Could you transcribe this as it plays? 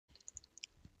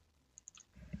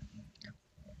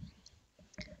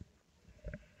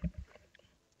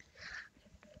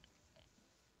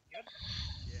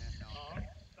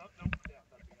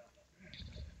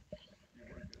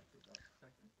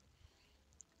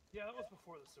Yeah, that was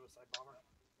before the suicide bomber.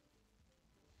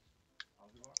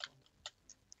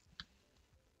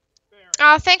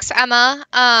 Oh, thanks, Emma.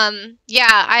 Yeah,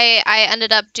 I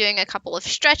ended up doing a couple of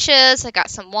stretches. I got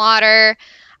some water.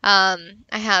 I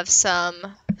have some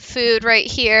food right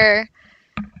here.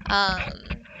 Um,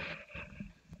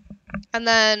 and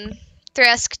then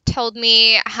Thresk told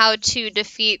me how to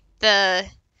defeat the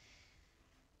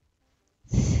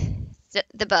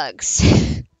bugs.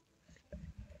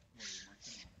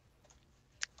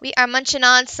 We are munching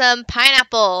on some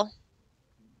pineapple.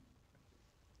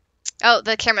 Oh,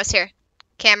 the camera's here.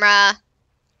 Camera.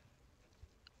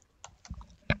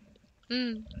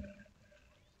 Mm.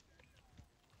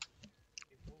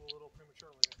 He flew a little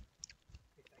prematurely.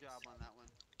 Good job on that one.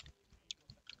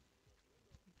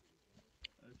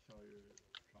 I saw you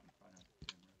trying to find out the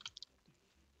camera.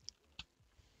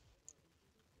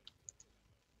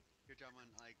 Good job on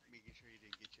like making sure he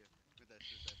didn't get you with that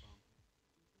suicide bomb.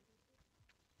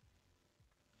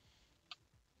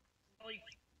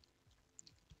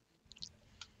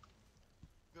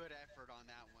 Good effort on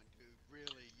that one too.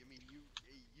 Really, I mean,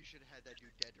 you should have had that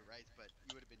dude dead to rights, but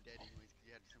you would have been dead anyways because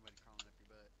you had somebody crawling up your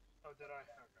butt. Oh, did I?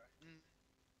 Okay. Mm.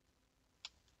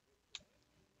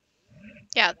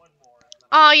 Yeah. One more.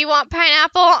 Oh, you want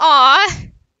pineapple? Aw.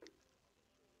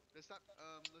 Let's stop now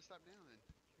then.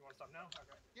 You want to stop now?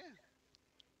 Okay. Yeah,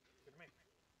 Good to me.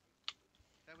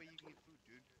 that way you can get food,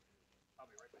 dude. I'll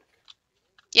be right back.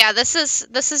 Yeah, this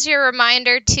is your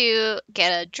reminder to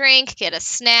get a drink, get a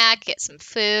snack, get some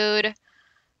food.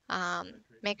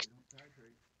 Make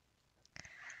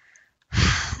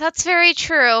That's very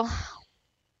true. Now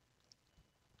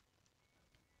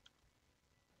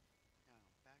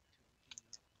back to looking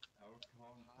up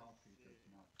Alcohol and coffee does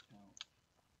positive not count.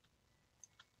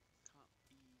 comp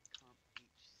E comp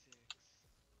H6.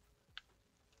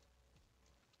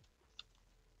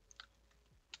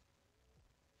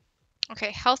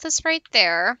 Okay, health is right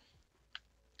there.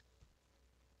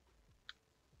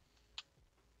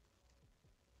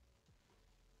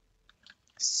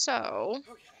 So,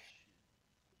 Okay.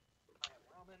 I have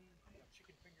ramen. I have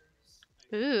chicken fingers.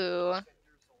 ooh.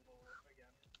 Fender solo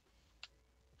again.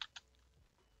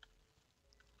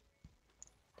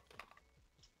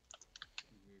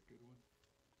 Is it a good one?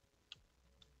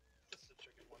 Just a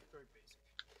chicken one. Very basic.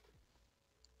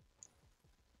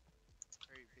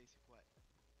 Very basic what?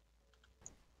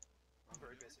 Ramen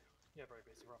Very noodle? basic. Yeah, very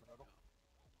basic ramen noodle.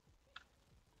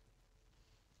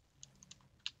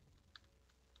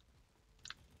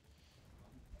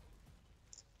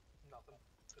 Nothing.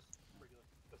 Just regular.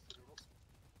 Just the noodles.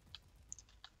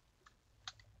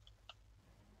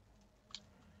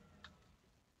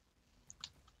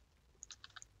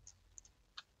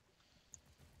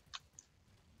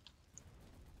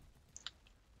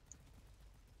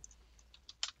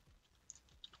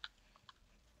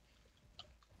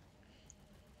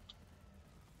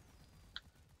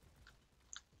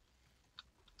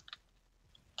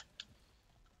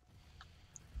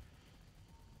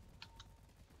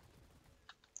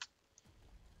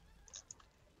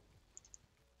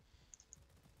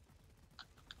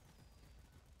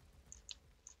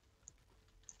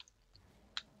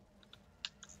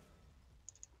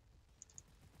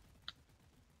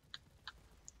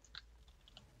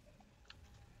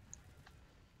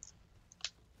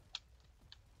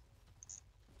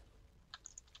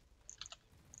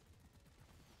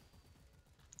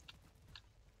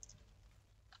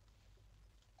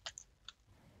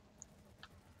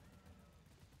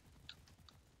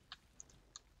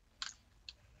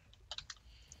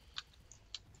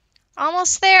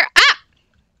 Almost there. Ah!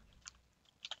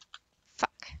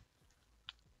 Fuck.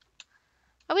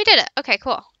 Oh, we did it. Okay,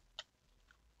 cool.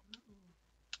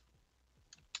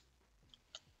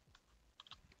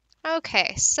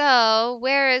 Okay, so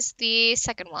where is the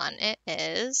second one? It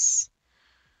is...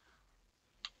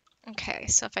 Okay,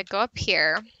 so if I go up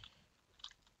here...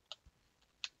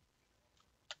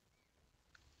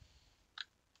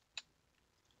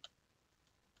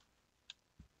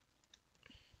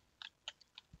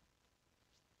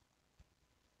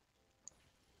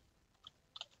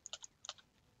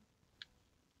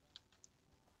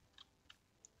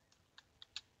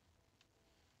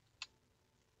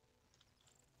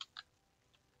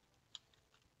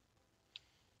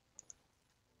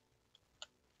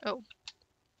 Oh.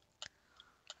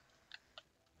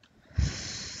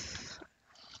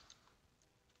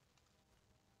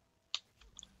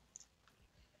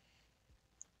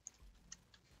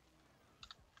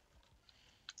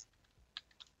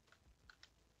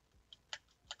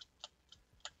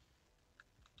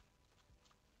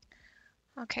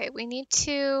 Okay, we need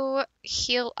to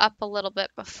heal up a little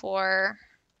bit before...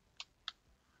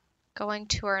 going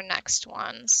to our next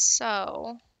one.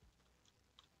 So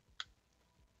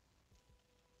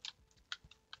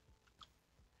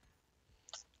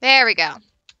there we go.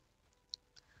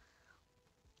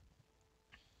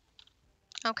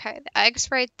 Okay, the egg's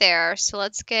right there. So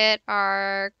let's get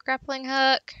our grappling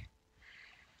hook.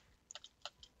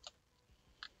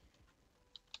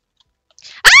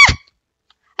 Ah!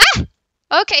 Ah!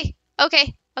 Okay,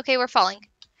 okay, okay, we're falling.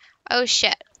 Oh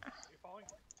shit. Are you falling?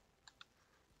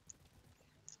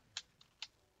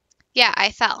 Yeah, I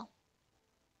fell.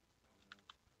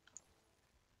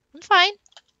 I'm fine.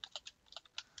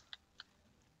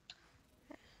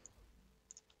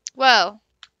 Whoa.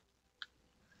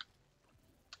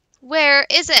 Where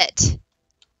is it?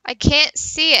 I can't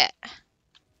see it.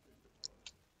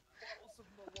 Bottles of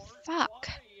Malort. Fuck.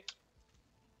 Why?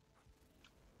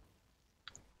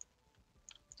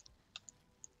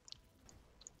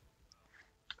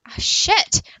 Oh,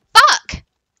 shit. Fuck.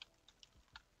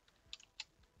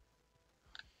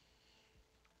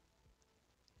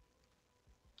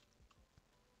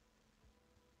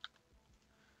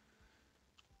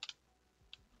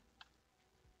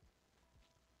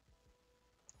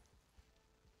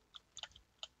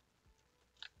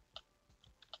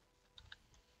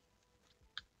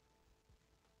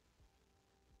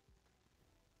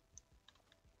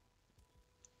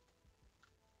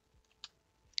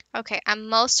 Okay, I'm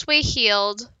mostly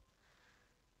healed.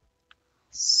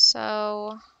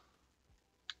 So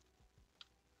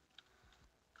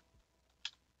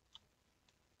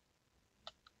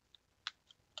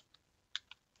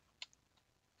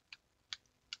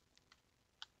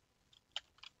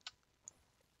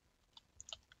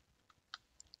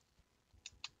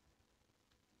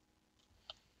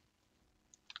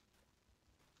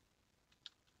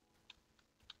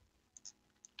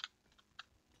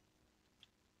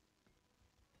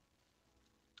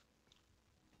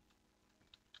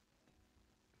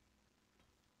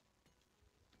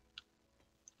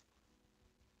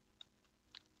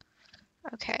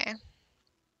okay.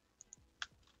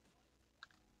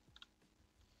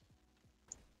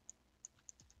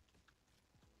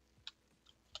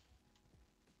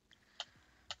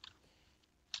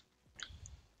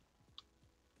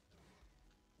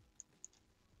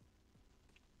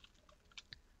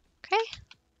 Okay.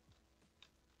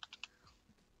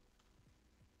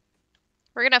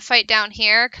 We're gonna fight down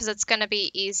here because it's gonna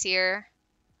be easier.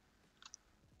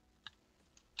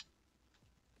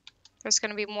 There's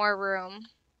gonna be more room.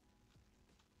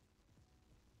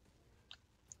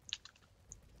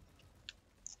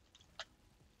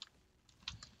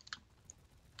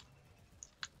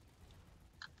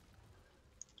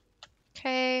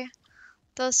 Okay.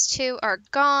 Those two are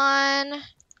gone.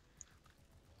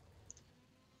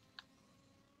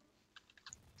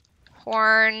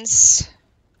 Horns.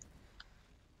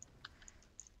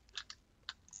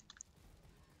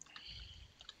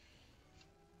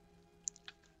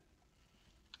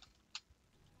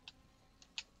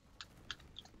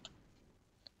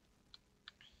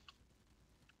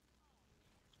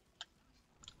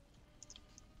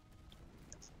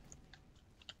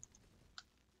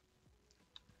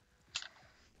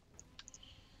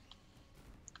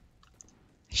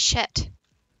 Shit.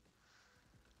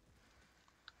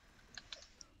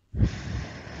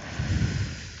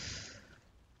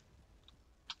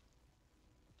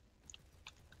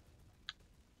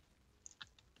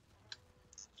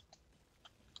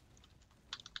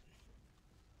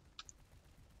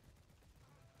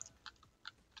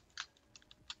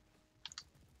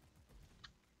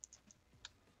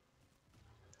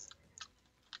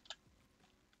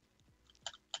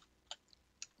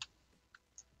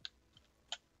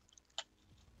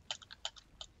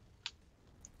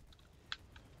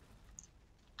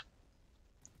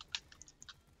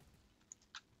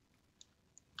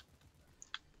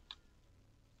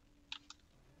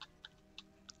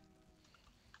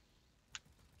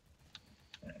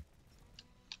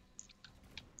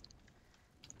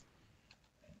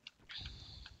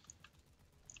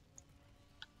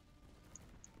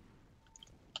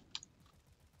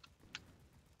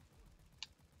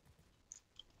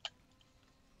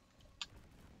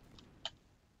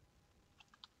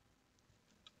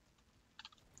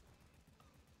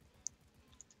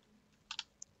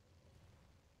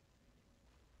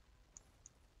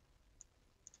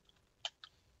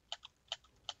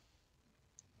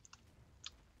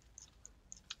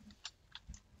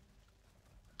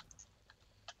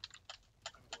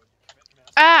 I'm going to commit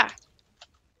mass Ah! suicide.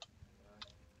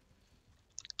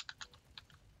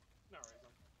 No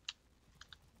reason.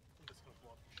 I'm just gonna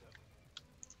blow up the ship.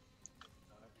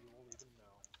 None of you will even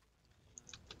know.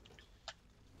 Well,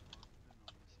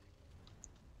 I normally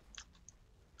see.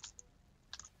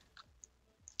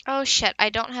 Oh shit, I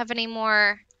don't have any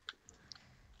more.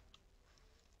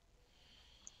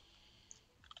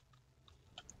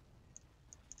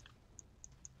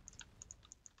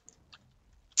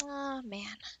 Oh man.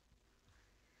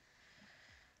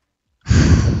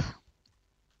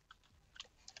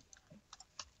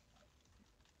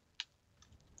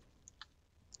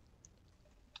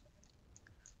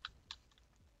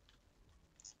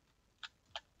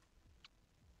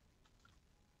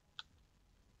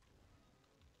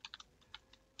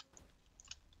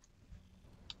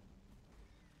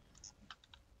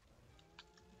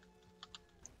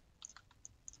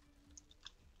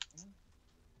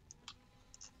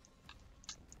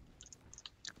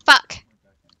 Fuck. Right back in a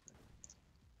second.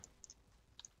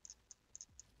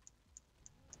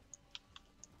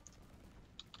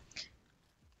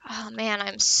 Oh man,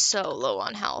 I'm so low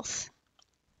on health.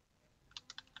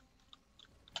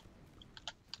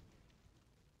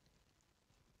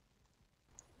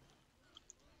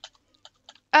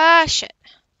 Ah, shit.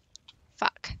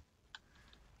 Fuck.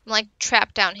 I'm like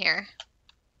trapped down here.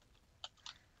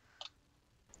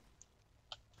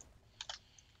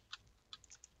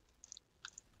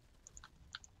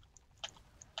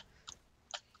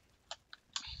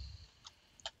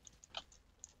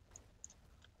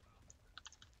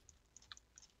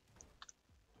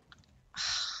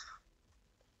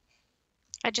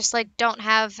 I just like don't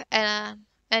have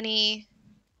any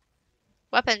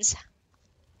weapons.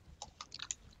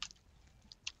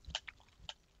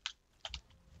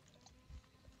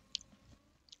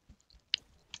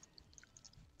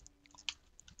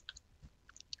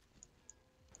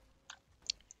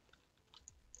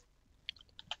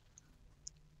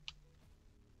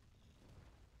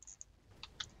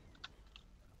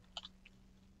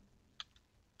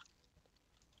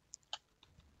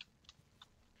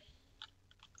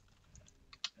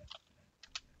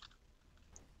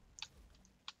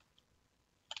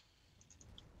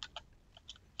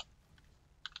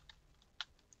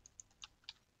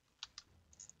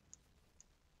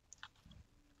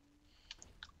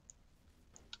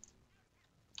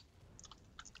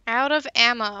 Out of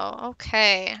ammo.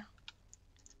 Okay.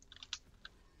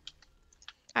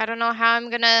 I don't know how I'm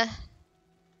gonna...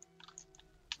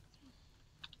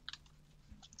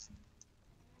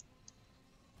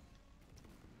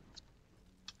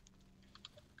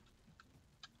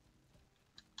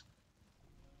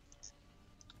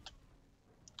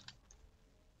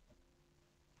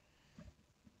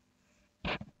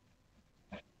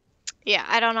 Yeah,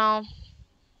 I don't know.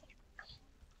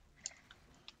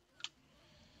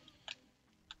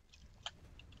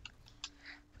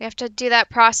 We have to do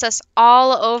that process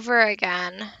all over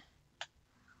again.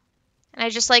 And I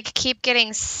just like keep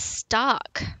getting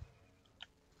stuck.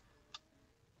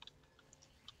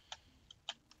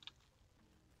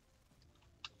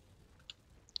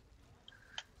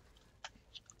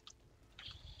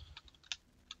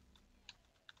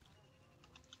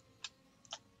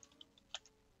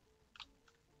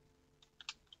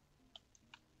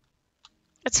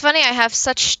 It's funny, I have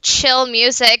such chill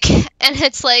music and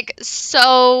it's like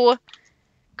so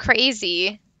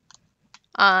crazy.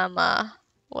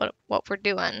 What we're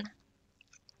doing.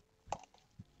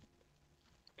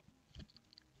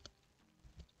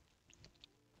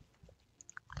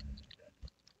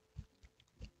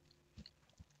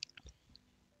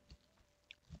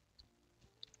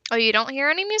 Oh, you don't hear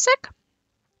any music?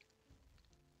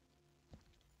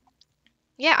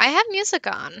 Yeah, I have music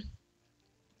on.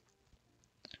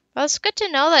 Well, it's good to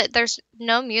know that there's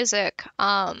no music.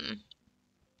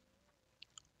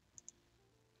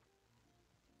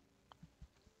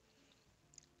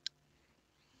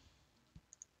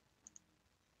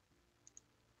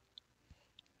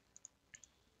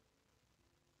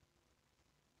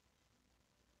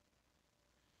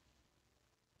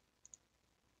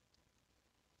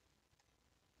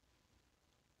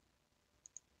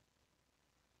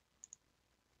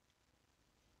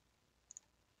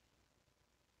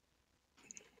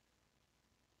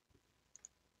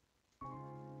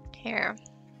 Here.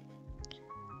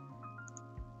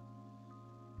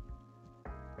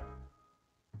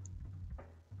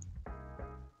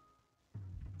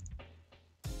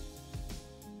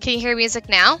 Can you hear music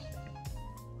now?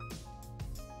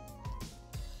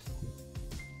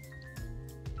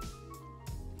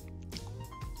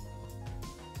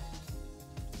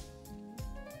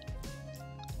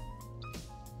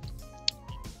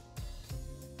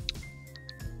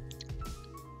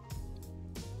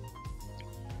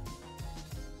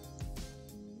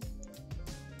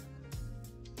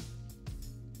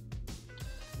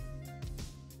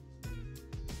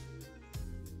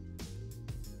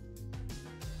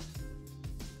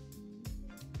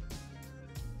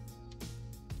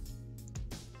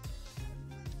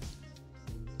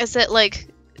 Is it like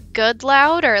good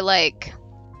loud or like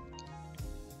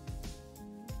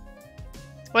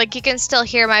you can still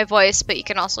hear my voice, but you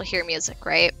can also hear music,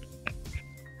 right?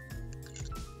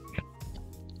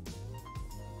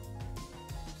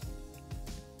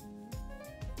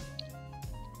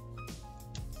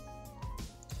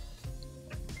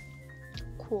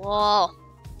 Cool.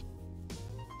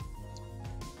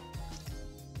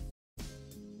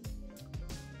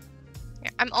 Yeah,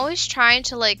 I'm always trying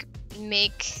to like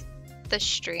make the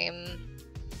stream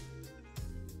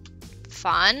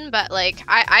fun, but like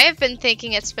I have been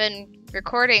thinking it's been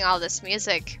recording all this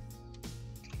music.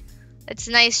 It's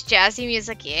nice jazzy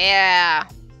music, yeah.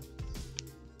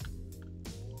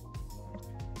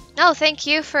 No, thank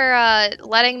you for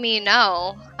letting me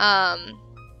know. And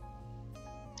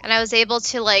I was able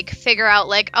to like figure out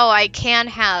like, oh, I can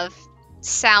have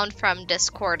sound from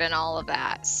Discord and all of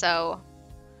that, so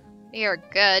we are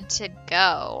good to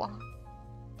go.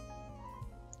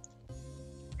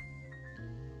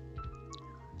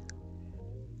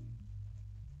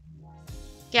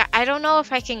 Yeah, I don't know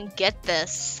if I can get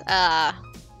this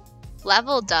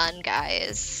level done,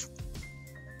 guys.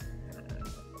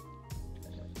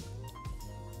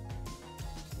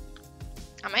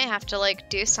 I might have to like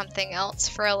do something else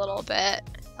for a little bit.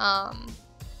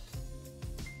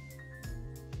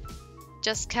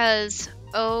 Just cause,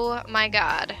 oh my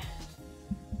god.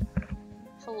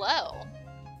 Hello.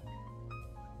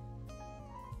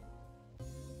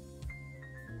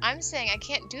 I'm saying I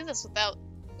can't do this without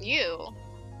you.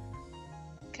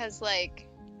 Cause like,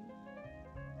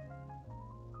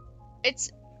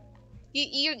 it's,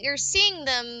 you're seeing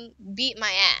them beat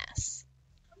my ass.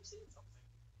 I'm seeing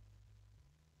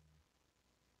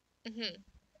something. Mm-hmm.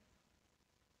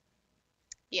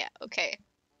 Yeah, okay.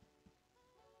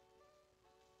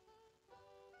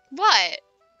 What?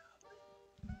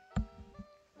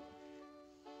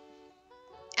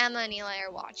 Emma and Eli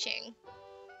are watching.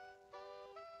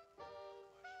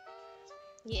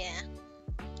 Yeah.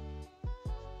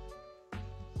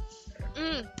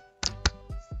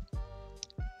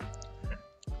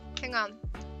 Hang on.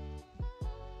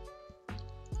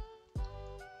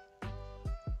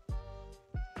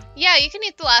 Yeah, you can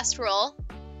eat the last roll.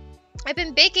 I've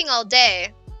been baking all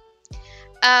day.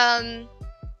 And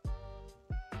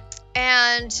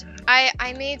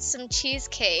I made some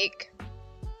cheesecake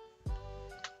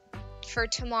for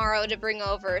tomorrow to bring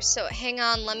over. So hang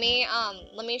on, let me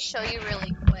show you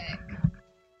really quick.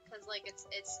 Cause like it's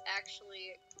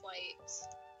actually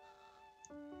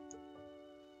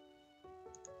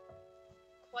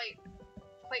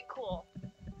quite cool.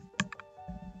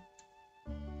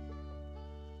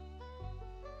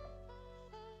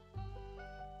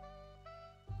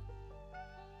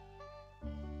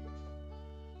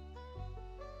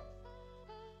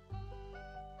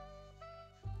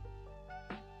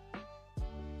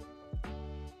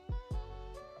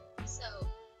 So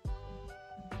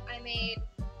I made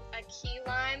a key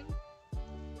lime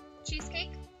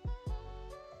cheesecake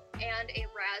and a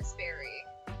raspberry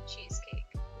cheesecake.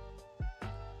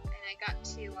 And I got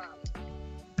to use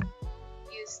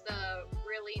the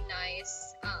really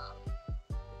nice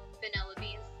vanilla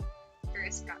beans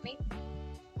Iris got me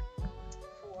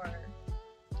for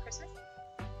Christmas.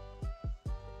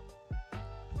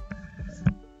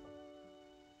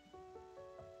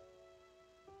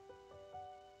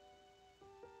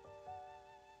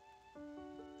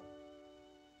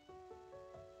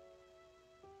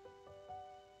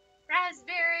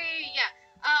 Raspberry, yeah.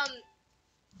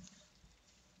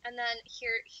 And then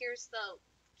here's the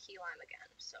key lime again.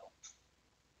 So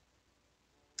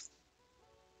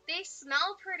they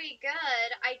smell pretty good.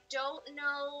 I don't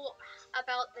know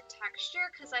about the texture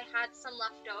because I had some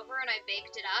left over and I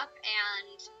baked it up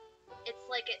and it's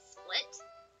like it split.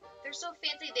 They're so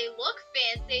fancy. They look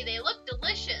fancy. They look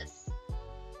delicious.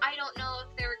 I don't know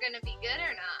if they're gonna be good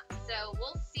or not. So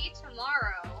we'll see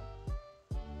tomorrow.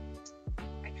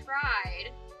 I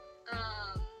tried.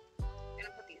 I'm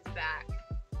gonna put these back.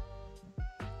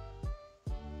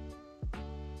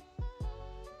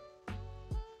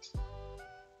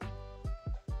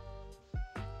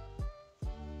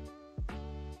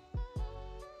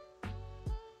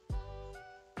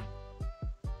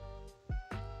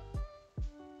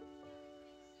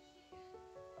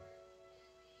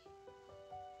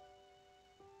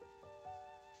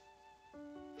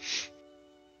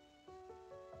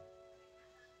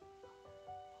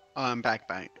 Oh, I'm back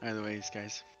by the ways,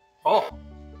 guys. Oh,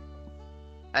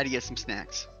 I had to get some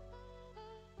snacks.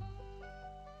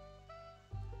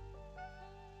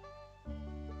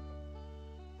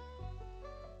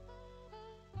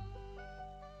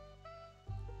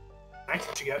 nice.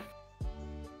 What you get?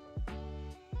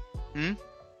 Hmm?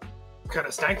 What kind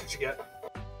of snack did you get?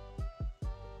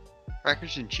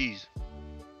 Crackers and cheese.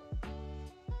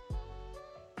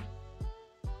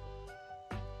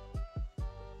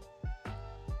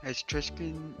 Has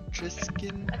Triskin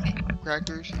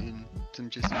crackers and some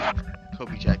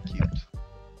Kobe Jack cubes.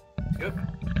 Good.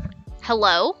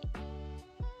 Hello?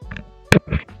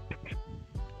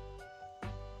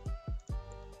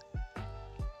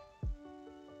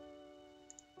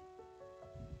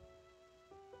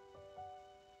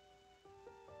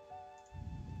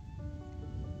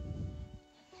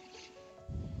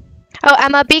 Oh,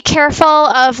 Emma, be careful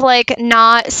of like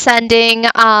not sending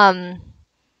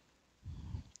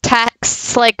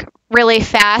texts like really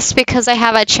fast because I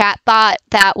have a chat bot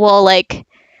that will like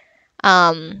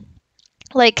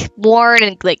warn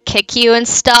and like kick you and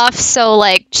stuff. So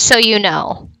like so you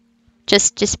know.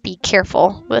 Just be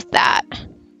careful with that.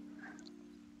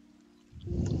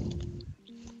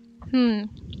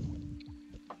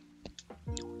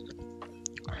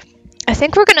 I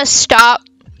think we're gonna stop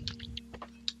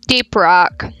Deep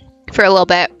Rock for a little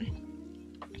bit.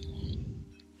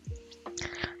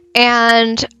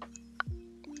 And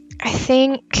I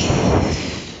think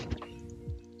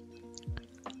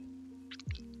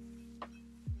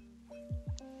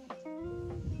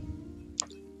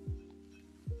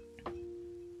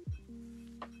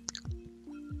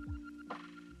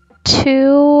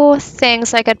two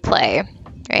things I could play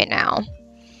right now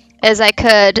is I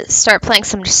could start playing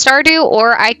some Stardew,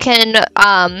 or I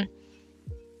can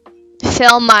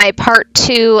film my part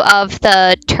 2 of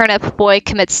the Turnip Boy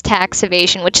Commits Tax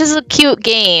Evasion, which is a cute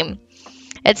game.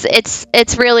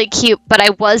 It's really cute, but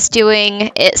I was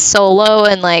doing it solo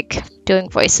and like doing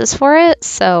voices for it,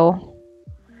 so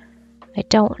I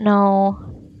don't know.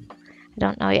 I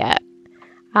don't know yet.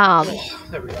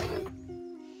 There we go.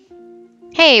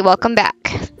 Hey, welcome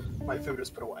back. My food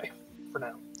is put away for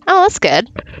now. Oh, that's good.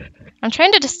 I'm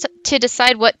trying to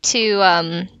decide what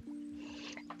to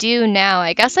do now.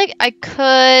 I guess I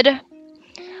could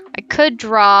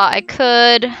draw. I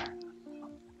could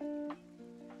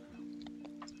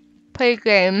play a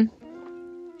game.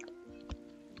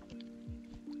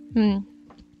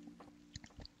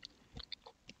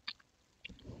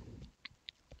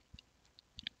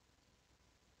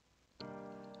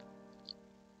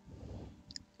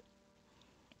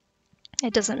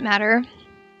 It doesn't matter.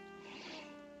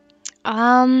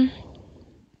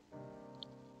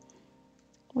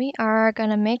 We are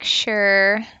gonna make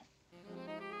sure,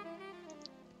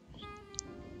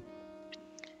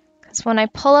 because when I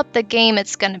pull up the game,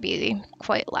 it's gonna be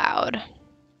quite loud.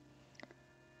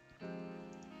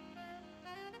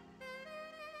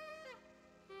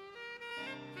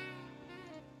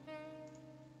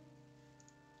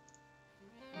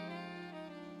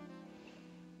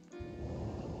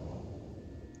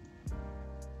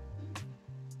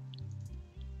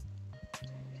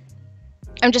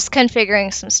 I'm just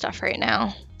configuring some stuff right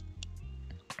now.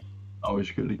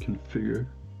 Always gotta configure.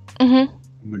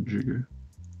 Majigger.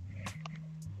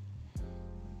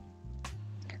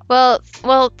 Well,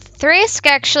 Thresk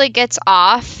actually gets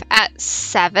off at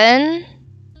 7.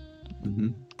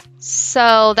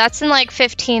 So that's in like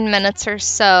 15 minutes or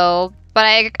so. But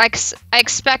I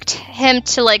expect him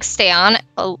to like stay on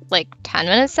like 10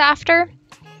 minutes after.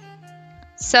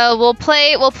 So we'll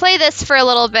play this for a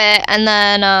little bit and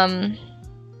then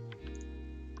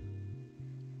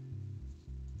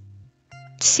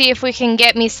see if we can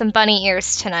get me some bunny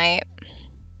ears tonight.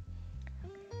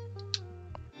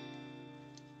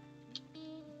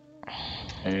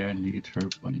 Hey, I need her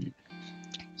bunny.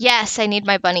 Yes, I need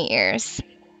my bunny ears.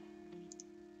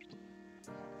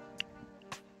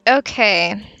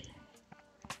 Okay.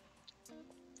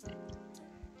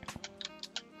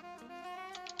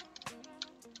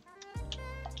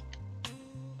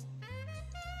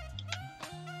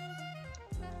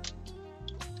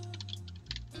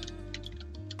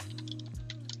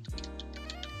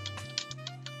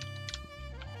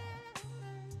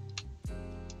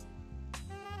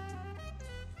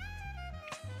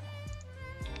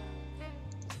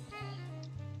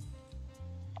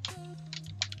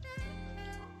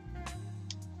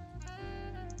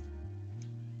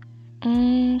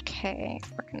 Okay,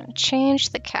 we're gonna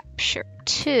change the capture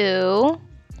to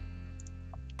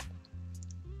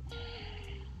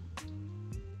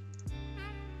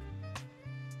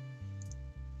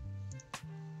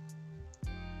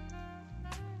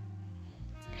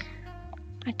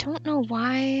I don't know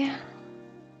why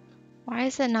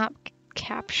is it not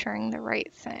capturing the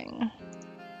right thing?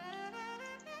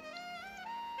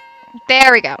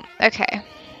 There we go. Okay.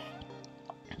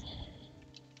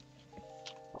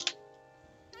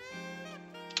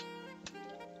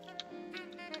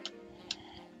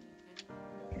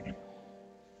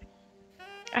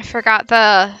 forgot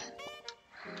the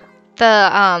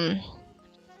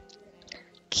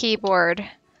keyboard.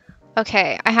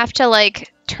 Okay, I have to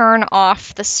like turn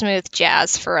off the smooth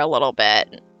jazz for a little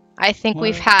bit. I think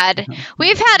we've had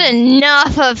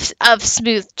enough of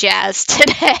smooth jazz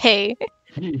today.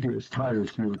 He who is tired of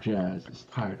smooth jazz is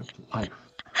tired of life.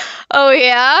 Oh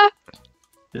yeah?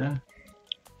 Yeah,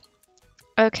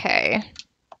 Okay.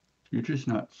 you're just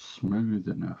not smooth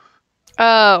enough.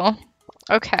 Oh.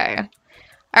 Okay.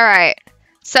 Alright.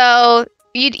 So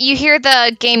you hear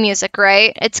the game music,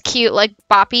 right? It's cute, like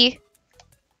boppy.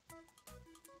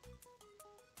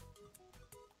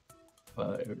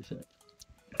 Where is it?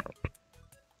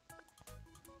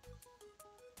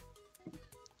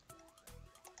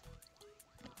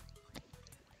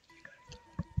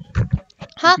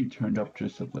 Huh? You turned up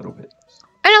just a little bit.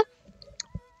 I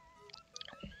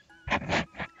know.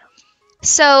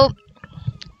 So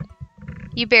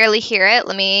you barely hear it.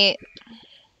 Let me.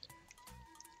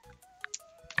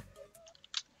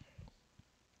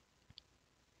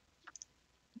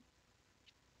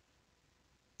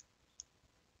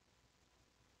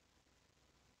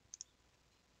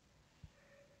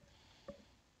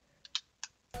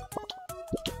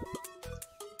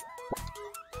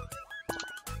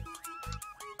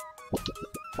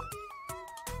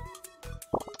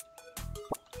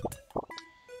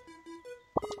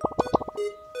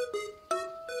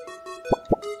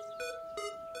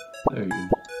 There you go.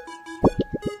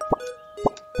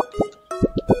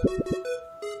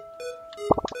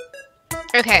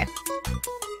 Okay.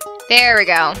 There we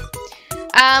go.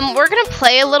 We're gonna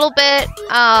play a little bit,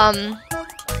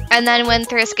 and then when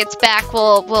Thris gets back,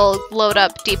 we'll load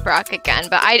up Deep Rock again.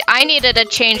 But I needed a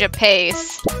change of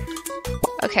pace.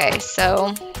 Okay,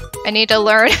 so I need to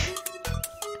learn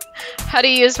how to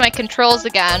use my controls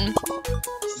again.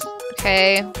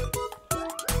 Okay.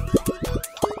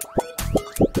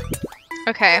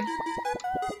 Okay.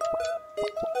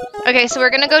 Okay, so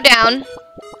we're gonna go down.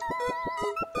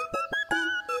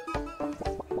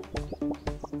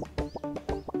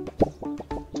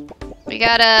 We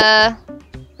gotta...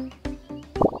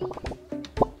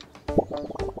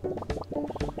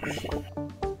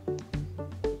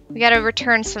 We gotta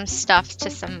return some stuff to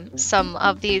some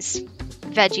of these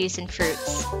veggies and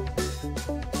fruits.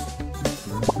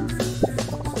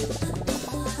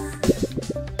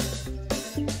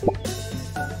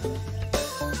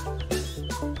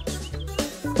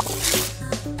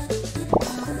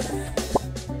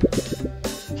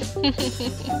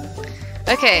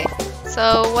 Okay,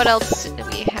 so what else do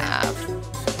we have?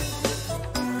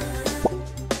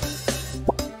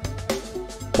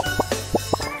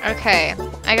 Okay,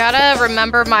 I gotta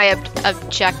remember my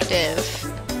objective.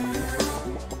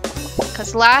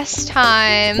 Because last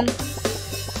time...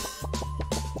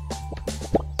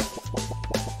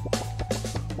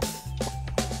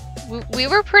 we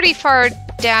were pretty far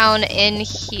down in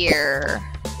here.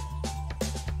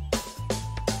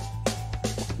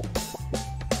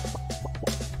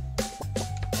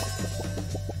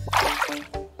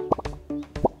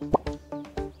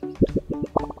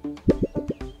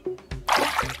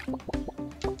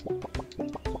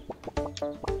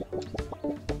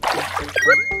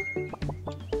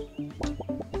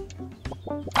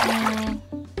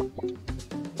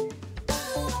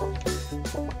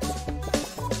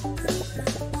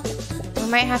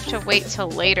 We might have to wait till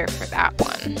later for that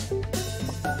one.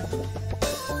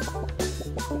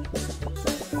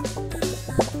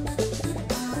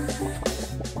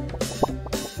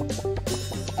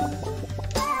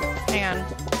 Hang on.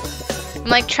 I'm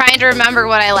like trying to remember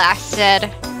what I last did.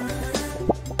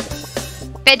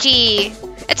 Veggie!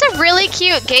 It's a really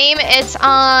cute game. It's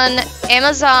on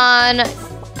Amazon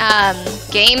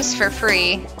Games for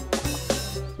free.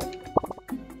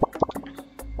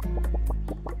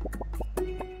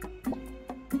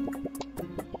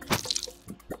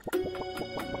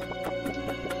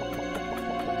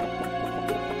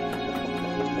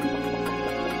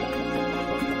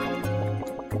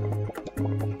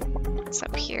 It's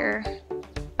up here.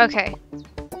 Okay.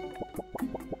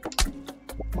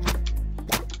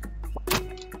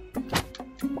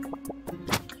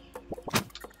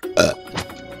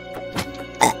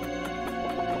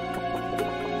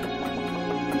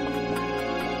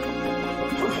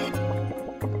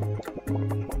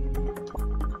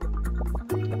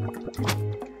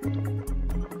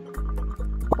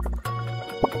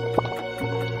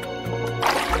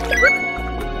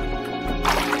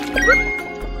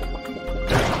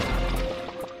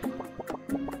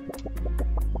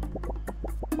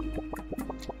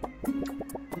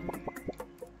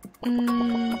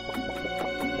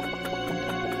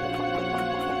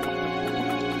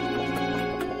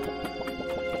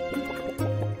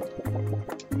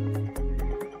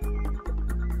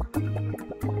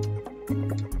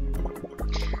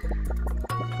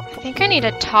 think I need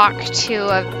to talk to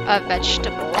a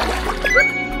vegetable.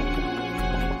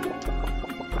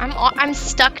 I'm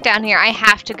stuck down here. I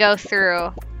have to go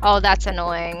through. Oh, that's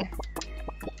annoying.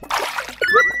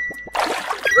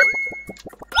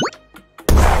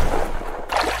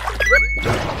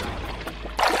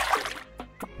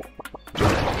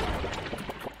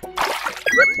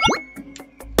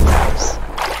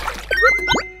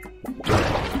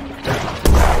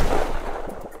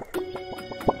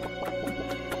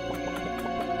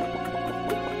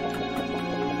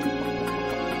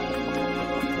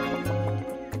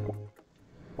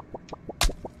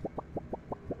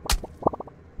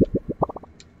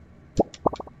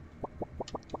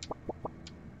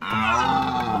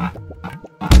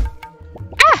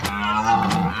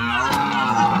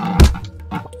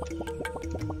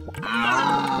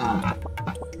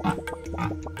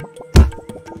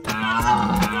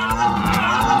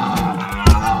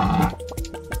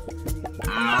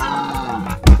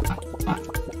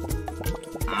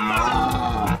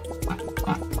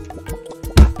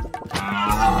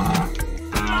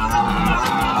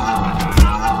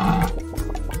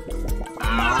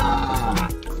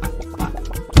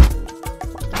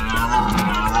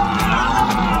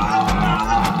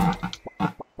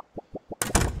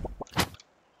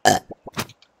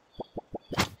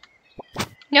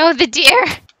 No, the deer!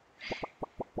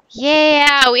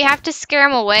 Yeah, we have to scare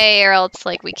him away or else,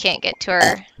 like, we can't get to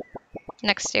our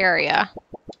next area.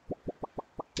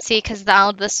 See, because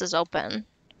now this is open.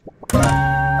 A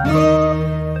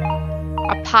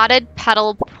potted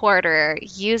petal porter.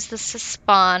 Use this to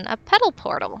spawn a petal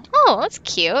portal. Oh, that's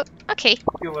cute. Okay.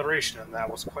 The alliteration in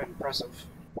that was quite impressive.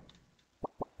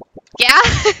 Yeah?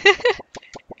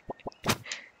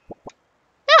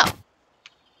 No.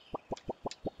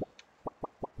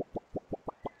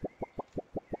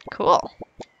 Cool.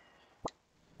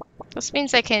 This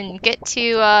means I can get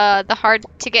to the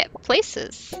hard-to-get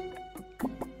places.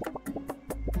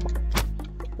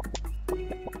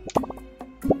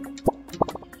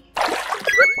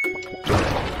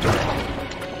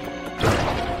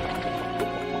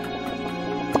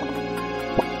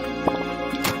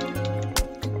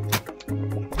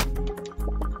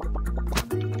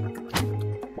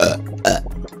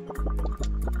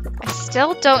 I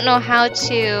still don't know how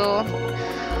to...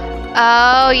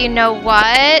 Oh, you know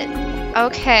what?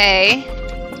 Okay.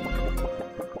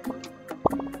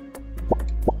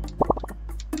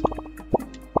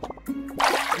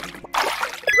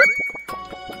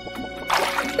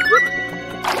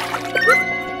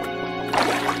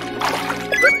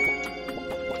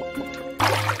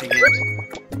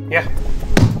 Yeah.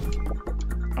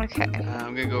 Okay.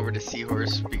 I'm gonna go over to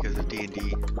Seahorse because of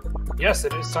D&D. Yes,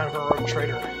 it is time for Rogue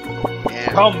Trader.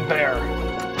 Yeah. Come, bear.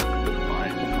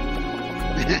 Fine.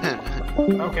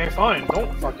 Okay, fine.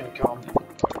 Don't fucking come.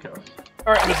 Okay.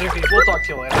 Alright, Mizuki, we'll talk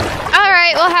to you later.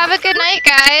 Alright, well have a good night,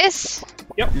 guys.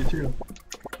 You too.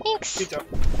 Thanks. You too.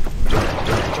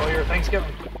 Enjoy your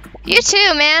Thanksgiving. You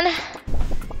too, man.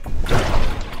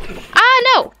 Ah,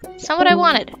 no! It's not what I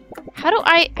wanted. How do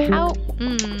I... How...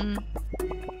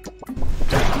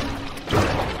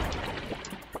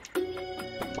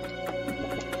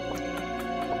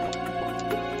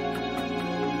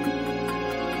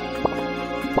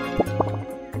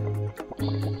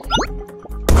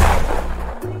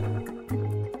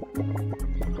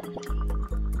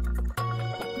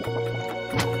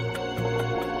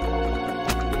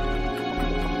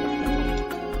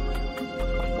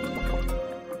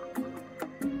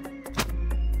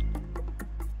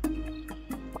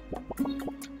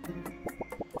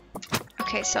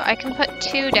 Okay, so I can put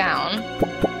 2 down.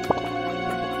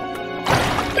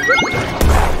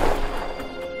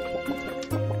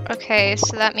 Okay,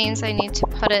 so that means I need to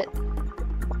put it...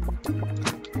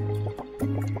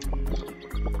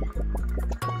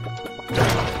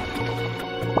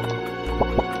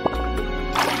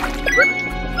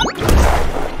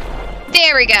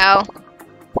 There we go!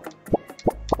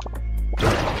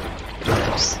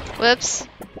 Oops. Whoops.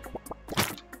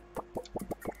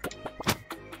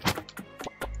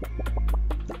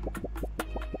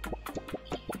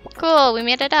 Cool, we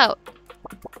made it out.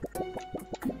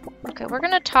 Okay, we're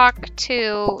gonna talk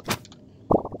to...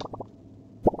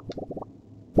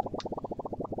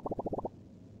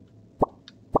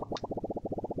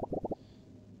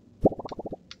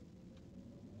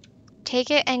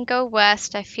 Take it and go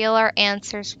west. I feel our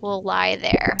answers will lie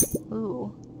there.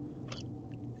 Ooh.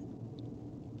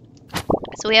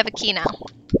 So we have a key now.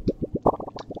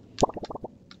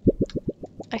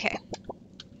 Okay.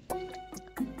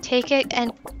 Take it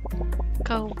and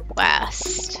go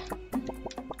west.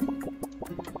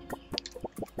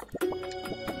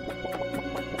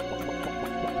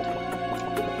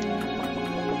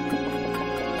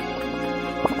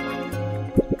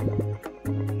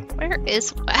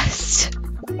 is west?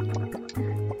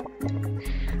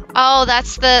 Oh,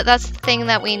 that's the thing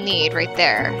that we need right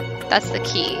there. That's the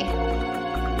key.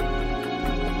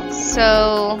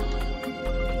 So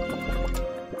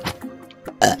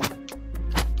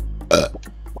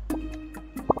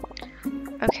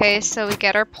okay, so we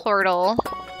get our portal.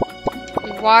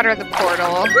 We water the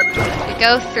portal. We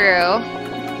go through.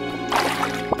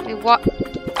 We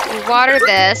water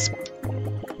this.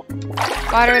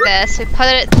 Water this. We put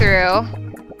it through.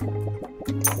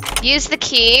 Use the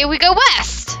key. We go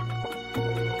west.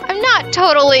 I'm not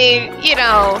totally, you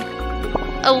know,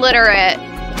 illiterate.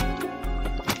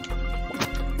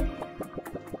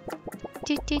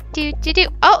 Do.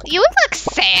 Oh, you look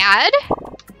sad.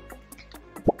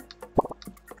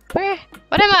 Where?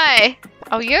 What am I?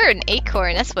 Oh, you're an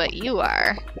acorn. That's what you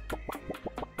are.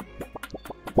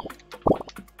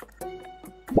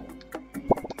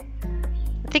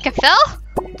 I think I fell?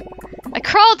 I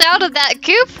crawled out of that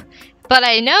goop, but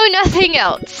I know nothing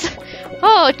else.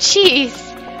 Oh, jeez.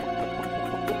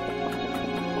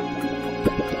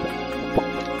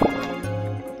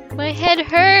 My head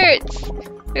hurts.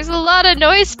 There's a lot of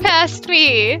noise past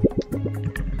me.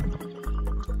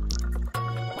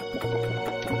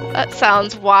 That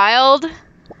sounds wild.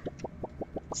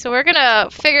 So we're gonna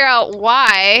figure out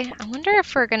why. I wonder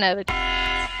if we're gonna...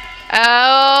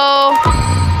 Oh...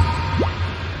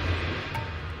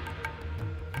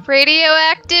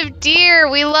 Radioactive deer,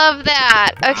 we love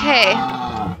that. Okay.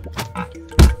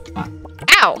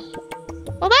 Ow.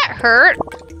 Well, that hurt.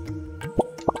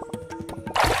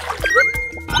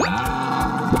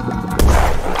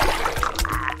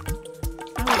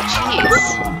 Oh,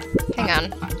 jeez. Hang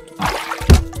on.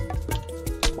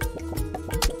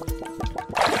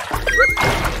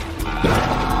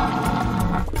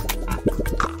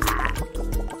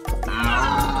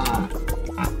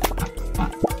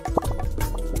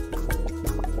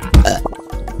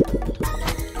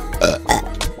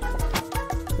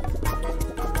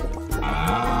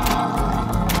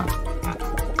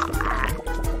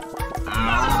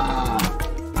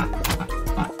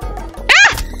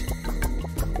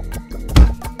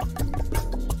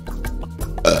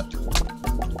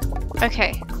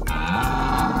 Okay.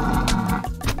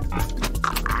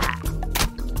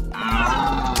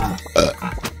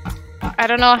 I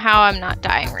don't know how I'm not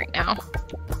dying right now.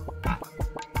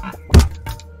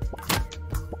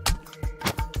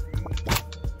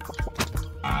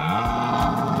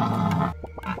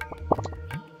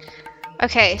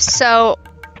 Okay, so...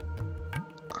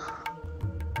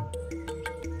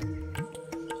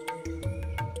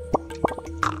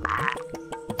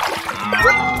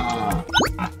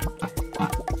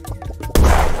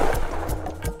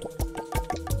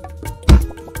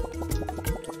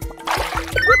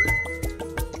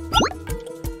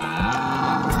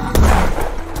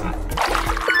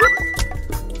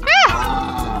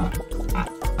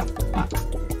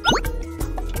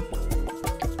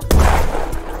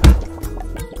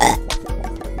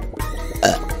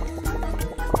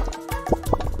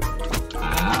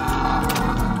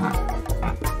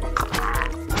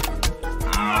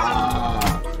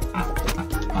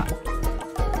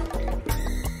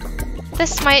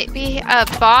 This might be a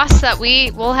boss that we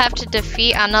will have to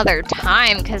defeat another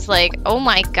time, because, like, oh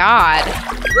my god.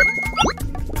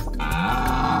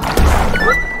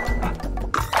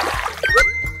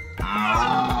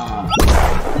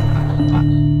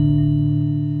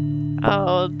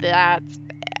 Oh, that's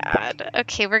bad.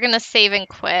 Okay, we're gonna save and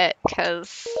quit,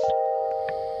 because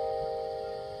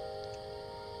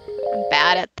I'm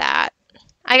bad at that.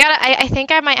 I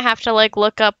think I might have to, like,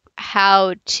 look up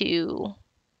how to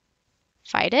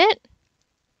fight it.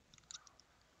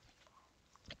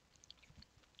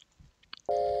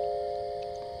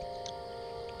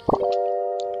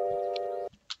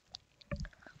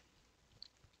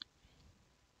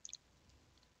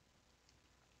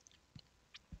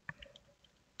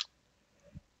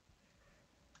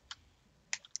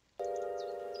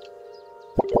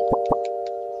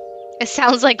 It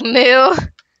sounds like moo.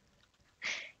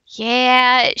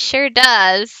 Yeah, it sure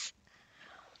does.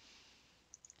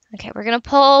 Okay, we're gonna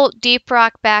pull Deep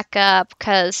Rock back up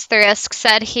because Thrisk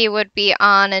said he would be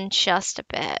on in just a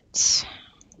bit.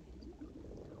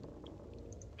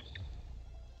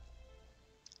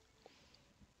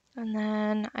 And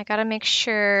then I gotta make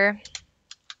sure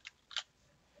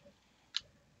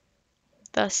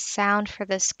the sound for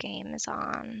this game is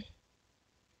on.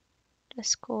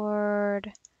 Discord,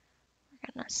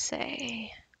 we're gonna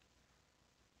say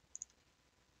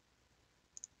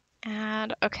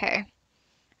add, okay.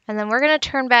 And then we're gonna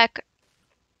turn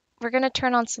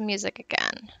on some music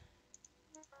again.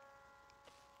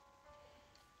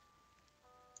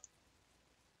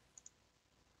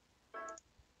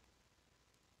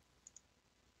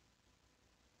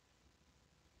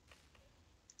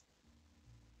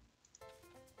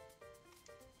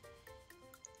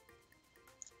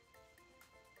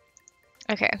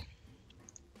 Okay.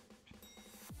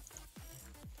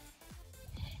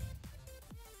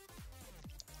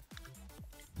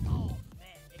 Oh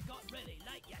man, it got really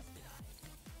late yesterday.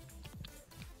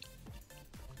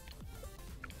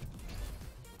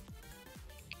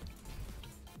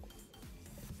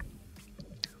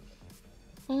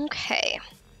 Okay.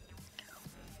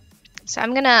 So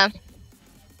I'm gonna...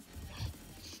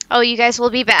 Oh, you guys will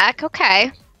be back.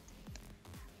 Okay.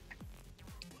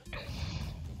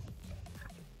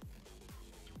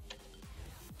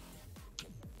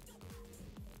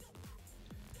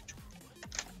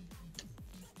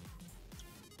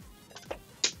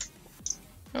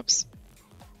 Oops.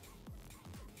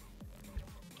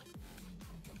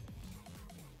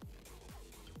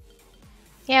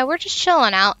 Yeah, we're just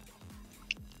chilling out.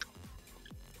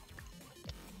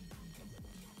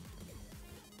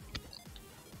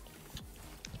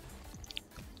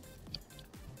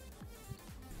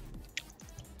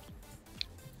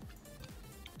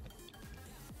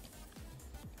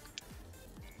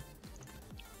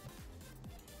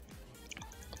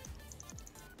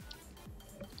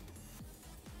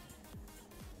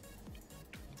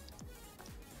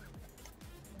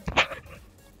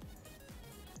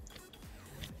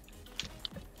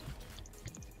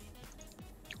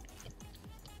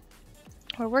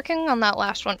 We're working on that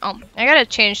last one. Oh, I gotta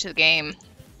change the game.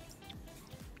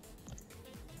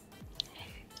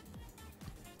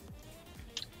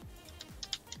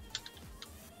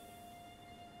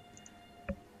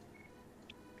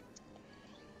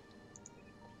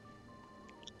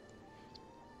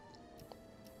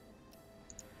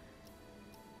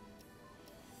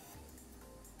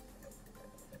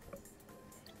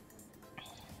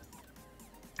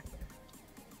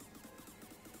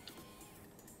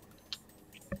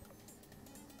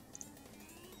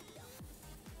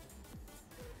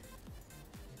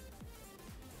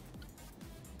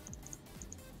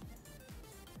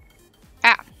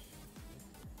 Ah.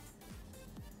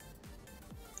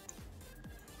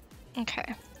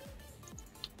 Okay.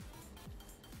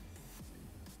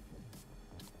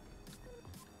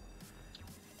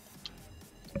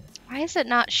 Why is it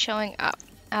not showing up?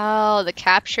 Oh, the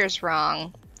capture's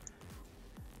wrong.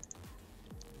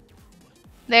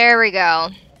 There we go.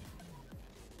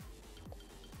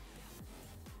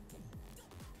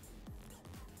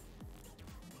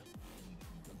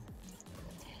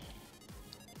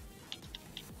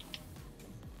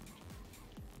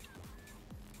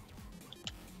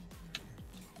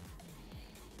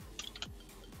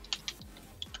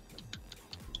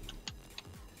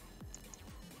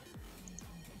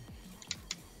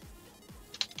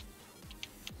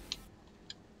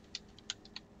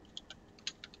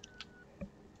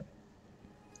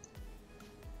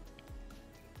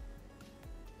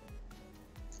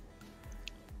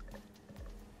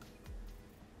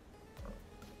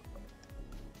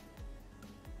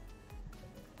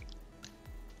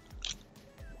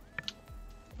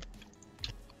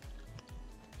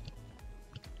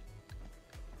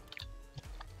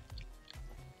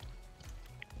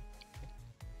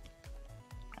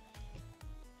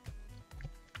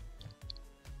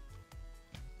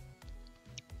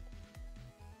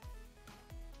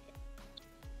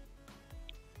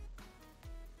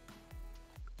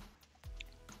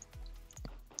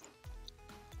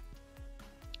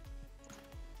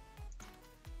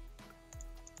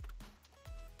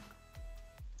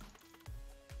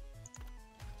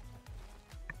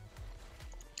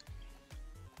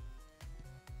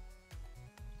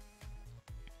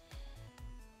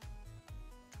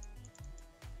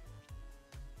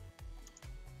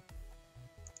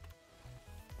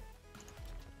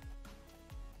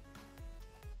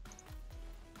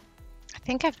 I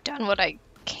think I've done what I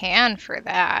can for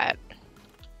that.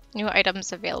 New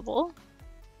items available.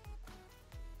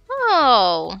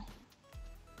 Oh.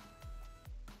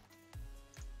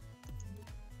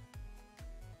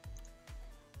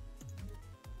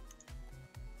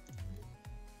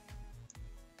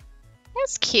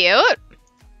 That's cute.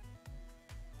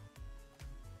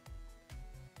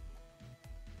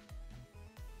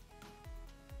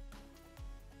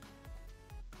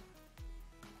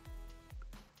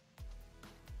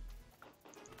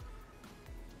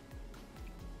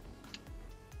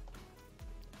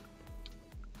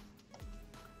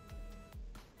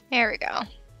 There we go.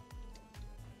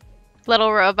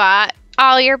 Little robot.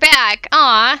 Oh, you're back.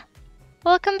 Aw.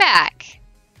 Welcome back.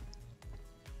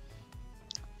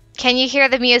 Can you hear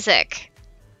the music?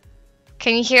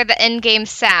 Can you hear the in-game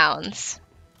sounds?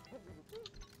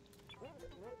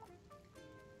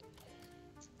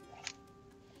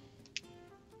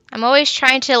 I'm always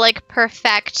trying to, like,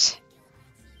 perfect,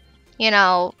 you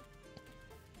know,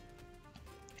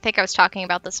 think I was talking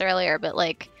about this earlier, but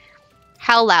like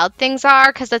how loud things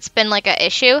are, because that's been like an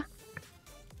issue.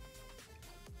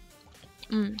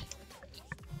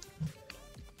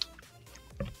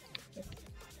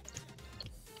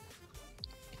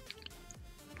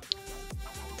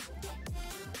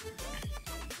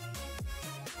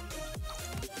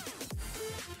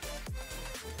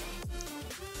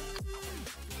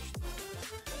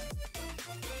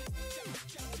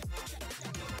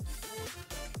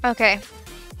 Okay.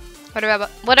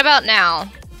 What about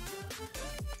now?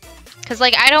 Cause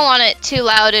like I don't want it too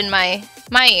loud in my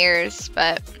ears,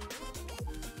 but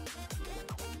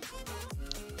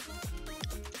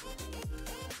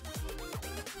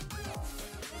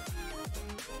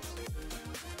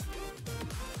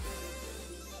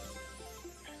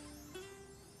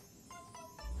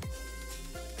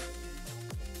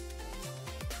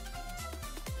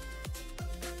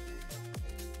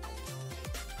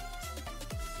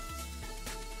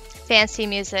fancy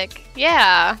music.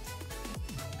 Yeah.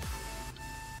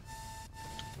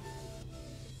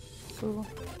 Cool.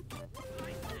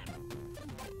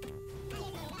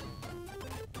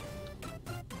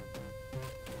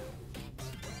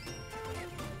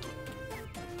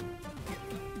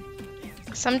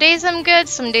 Some days I'm good,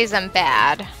 some days I'm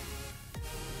bad.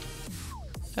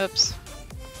 Oops.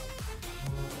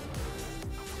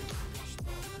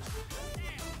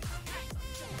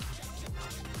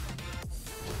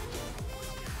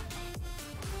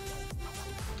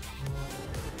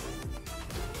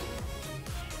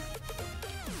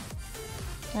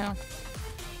 No.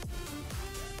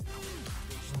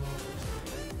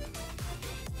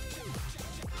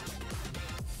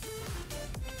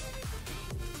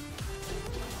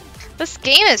 This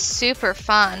game is super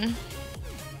fun.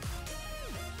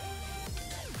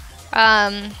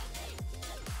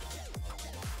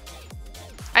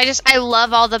 I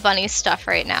love all the bunny stuff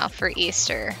right now for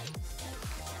Easter.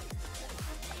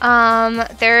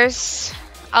 There's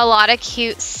a lot of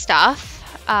cute stuff.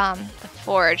 The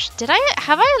forge.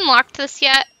 Have I unlocked this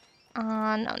yet? No,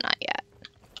 not yet.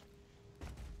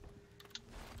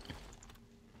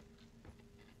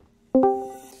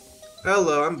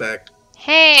 Hello, I'm back.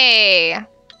 Hey.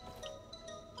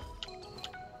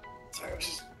 Sorry, I was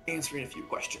just answering a few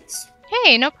questions.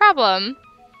 Hey, no problem.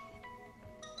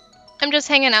 I'm just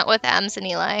hanging out with Ems and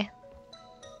Eli.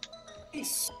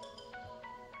 Peace.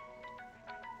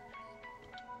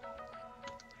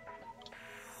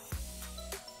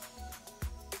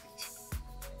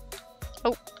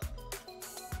 Oh.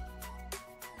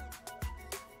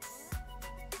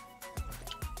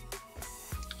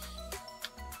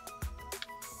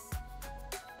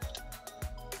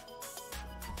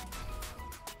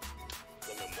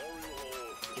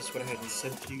 Just went ahead and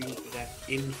sent you that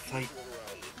invite.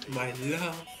 My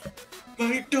love,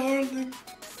 my darling,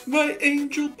 my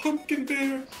angel pumpkin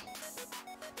bear.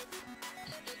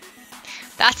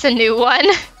 That's a new one.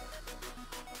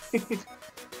 Hey,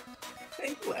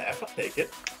 laugh, I'll take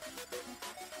it.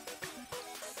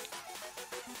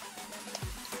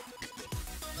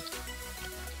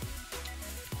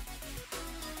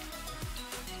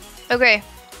 Okay.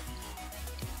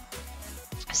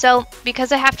 So,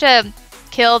 because I have to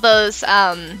kill those,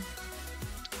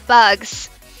 bugs,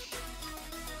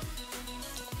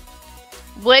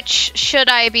 which should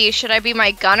I be? Should I be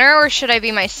my gunner or should I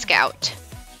be my scout?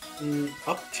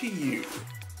 Up to you.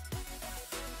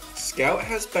 Scout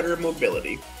has better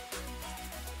mobility.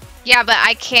 Yeah, but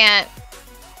I can't.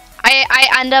 I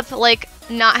end up, like,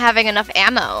 not having enough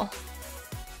ammo.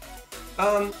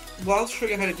 Well, I'll show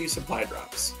you how to do supply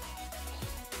drops.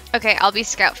 Okay, I'll be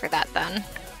scout for that then.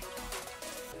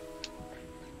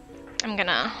 I'm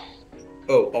gonna...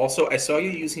 Oh, also, I saw you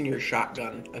using your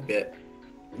shotgun a bit.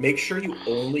 Make sure you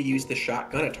only use the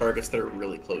shotgun at targets that are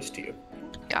really close to you.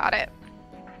 Got it.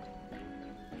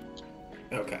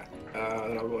 Okay.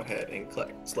 Then I'll go ahead and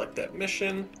select that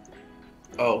mission.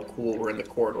 Oh, cool. We're in the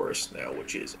corridors now,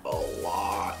 which is a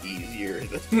lot easier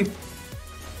than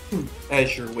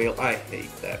Azure Whale. I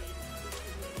hate that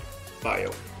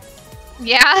bio.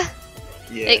 Yeah?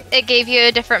 Yeah. It gave you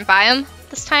a different biome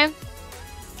this time?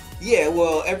 Yeah,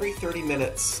 well, every 30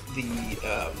 minutes,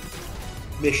 the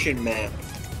mission map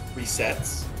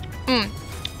resets.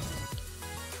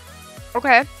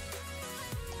 Okay.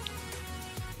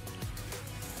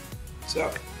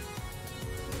 So,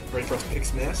 ready for us to kick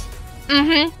some ass?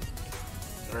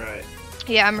 Mm-hmm. Alright.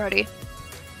 Yeah, I'm ready.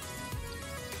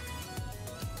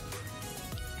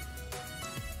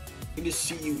 I can just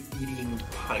see you eating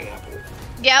pineapple.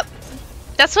 Yep.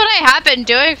 That's what I have been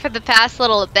doing for the past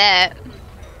little bit.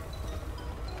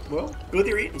 Well, good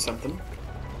you're eating something.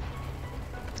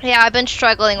 Yeah, I've been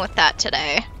struggling with that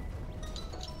today.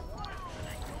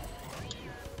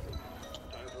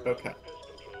 Okay.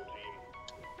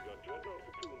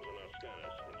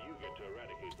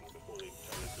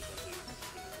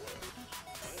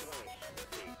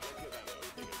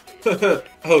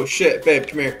 Oh shit, babe,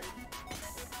 come here.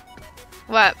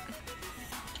 What?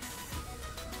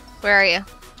 Where are you?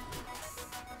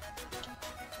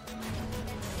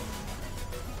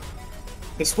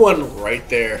 This one right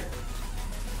there.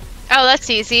 Oh, that's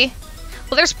easy.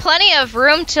 Well, there's plenty of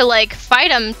room to, like,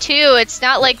 fight him, too. It's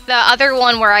not like the other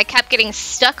one where I kept getting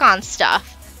stuck on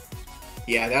stuff.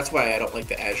 Yeah, that's why I don't like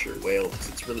the Azure Whale, because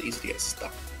it's really easy to get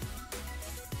stuck.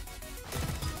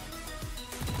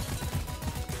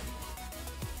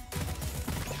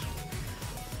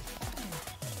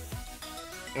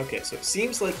 Okay, so it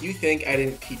seems like you think I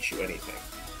didn't teach you anything.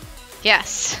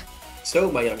 Yes.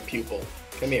 So, my young pupil,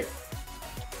 come here.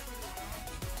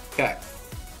 Okay.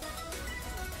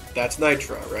 That's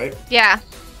Nitra, right? Yeah.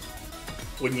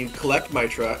 When you collect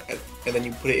Nitra, and then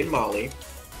you put it in Molly,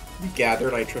 you gather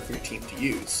Nitra for your team to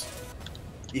use.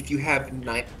 If you have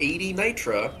 80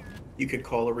 Nitra, you can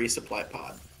call a resupply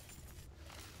pod.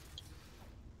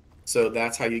 So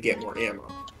that's how you get more ammo.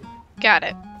 Got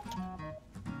it.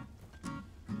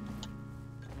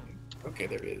 Okay,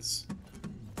 there is.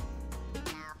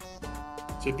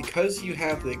 So because you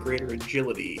have the greater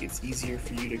agility, it's easier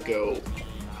for you to go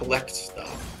collect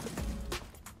stuff.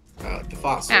 The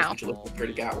fossils, Ow. which you look like you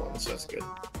already got one, so that's good.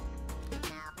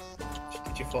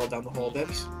 Did you fall down the hole,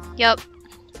 Debs? Yep.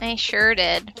 I sure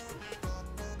did.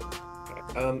 Okay.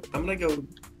 I'm gonna go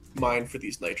mine for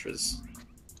these nitras.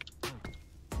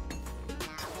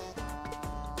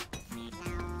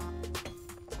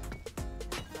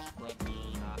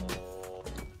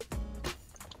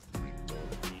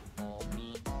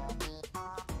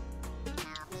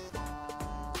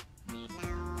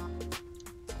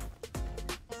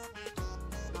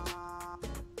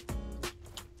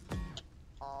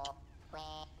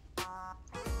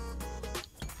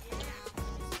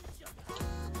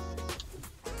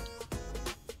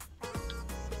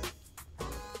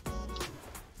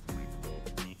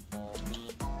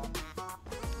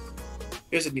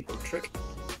 Here's a neat little trick.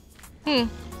 Hmm.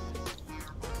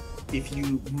 If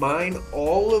you mine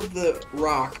all of the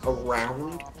rock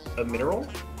around a mineral,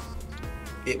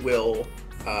 it will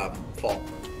fall.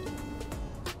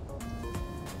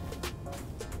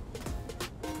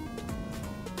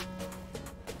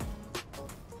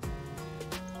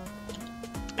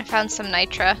 I found some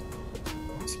nitra.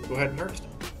 So go ahead and harvest.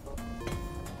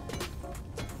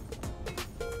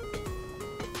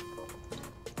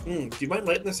 Do you mind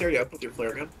lighting this area up with your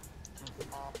flare gun?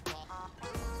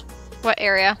 What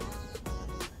area?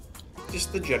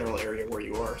 Just the general area where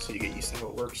you are, so you get used to how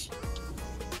it works.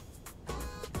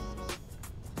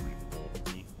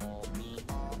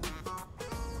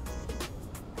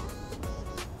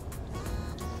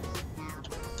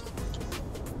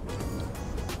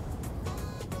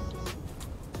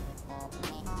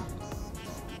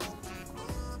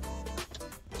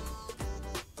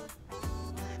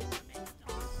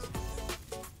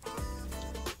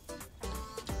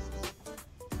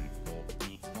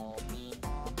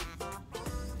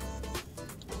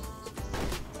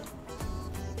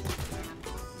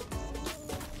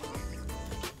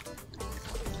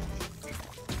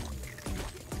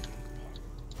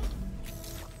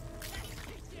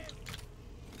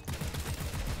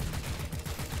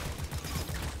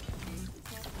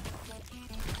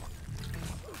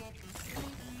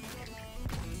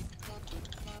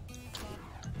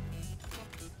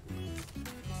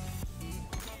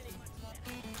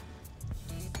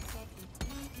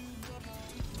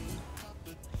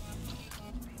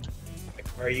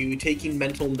 Are you taking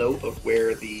mental note of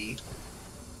where the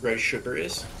red sugar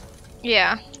is?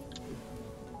 Yeah.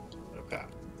 Okay.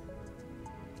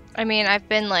 I mean, I've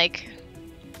been like...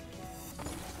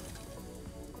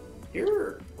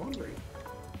 You're wandering.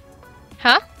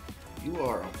 Huh? You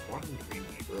are wandering,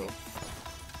 my girl.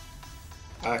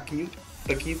 Can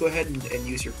you go ahead and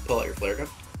use your pull out your flare gun?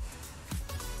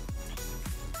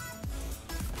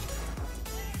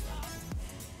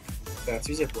 That's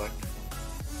your zip line.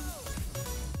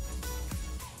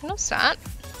 No, it's not.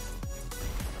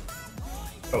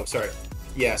 Oh, sorry.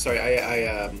 Yeah, sorry.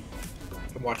 I'm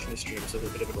watching the stream, so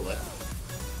there's a bit of a delay.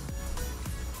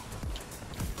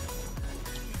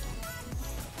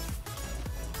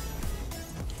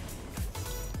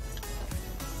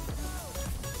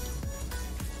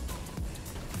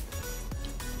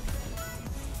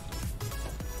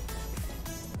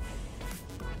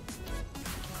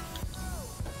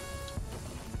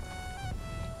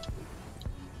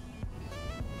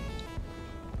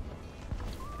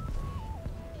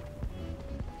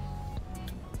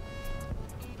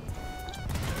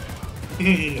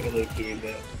 I love doing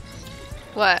that.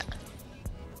 What?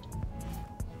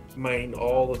 Mining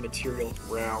all the materials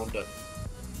around.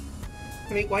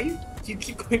 I mean, why you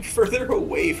keep going further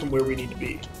away from where we need to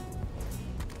be?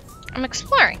 I'm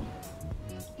exploring.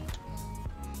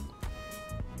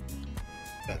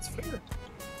 That's fair.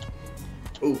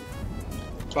 Ooh,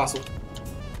 fossil.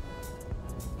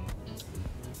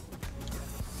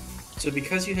 So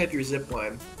because you have your zip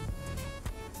line,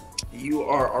 you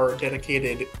are our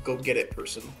dedicated go-get-it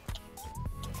person.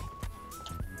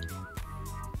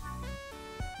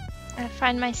 I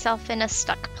find myself in a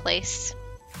stuck place.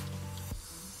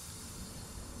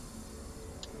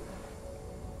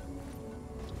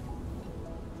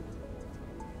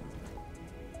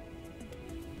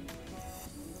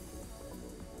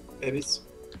 Babies?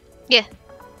 Yeah.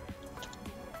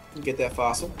 Get that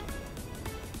fossil.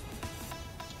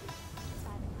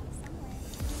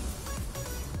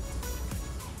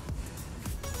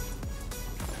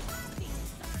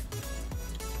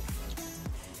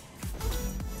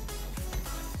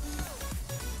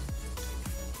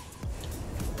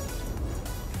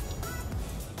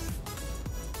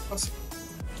 Awesome.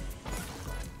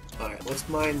 Alright, let's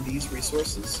mine these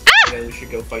resources, and then we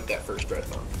should go fight that first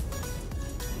dreadnought.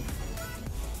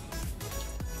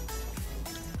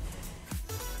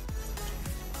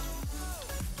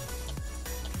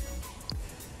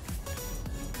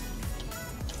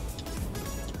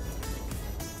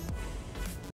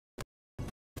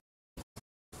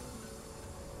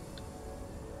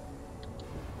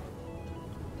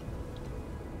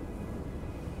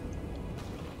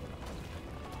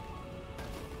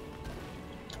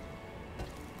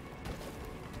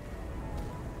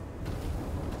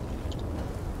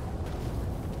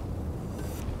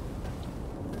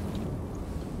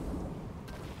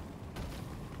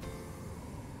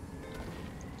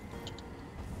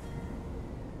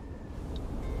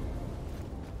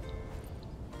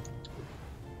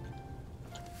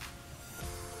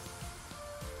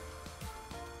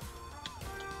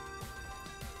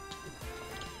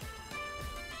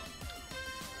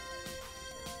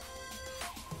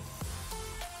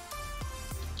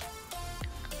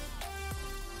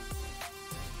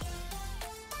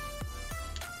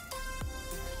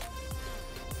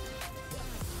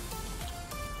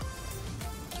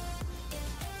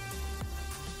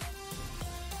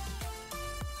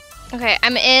 Okay,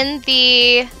 I'm in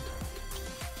the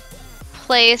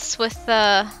place with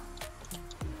the...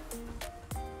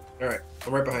 Alright,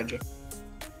 I'm right behind you.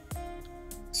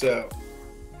 So,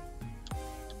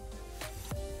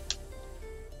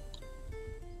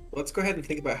 let's go ahead and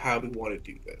think about how we want to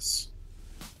do this.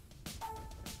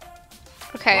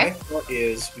 Okay. My thought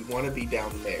is we want to be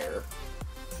down there.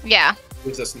 Yeah.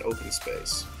 Gives us an open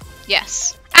space.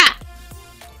 Yes. Ah!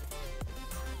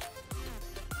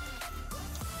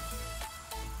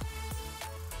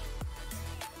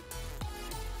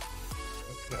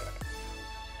 Okay.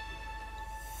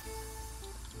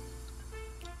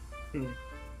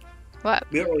 What?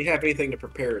 We don't really have anything to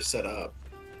prepare or set up.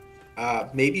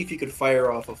 Maybe if you could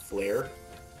fire off a flare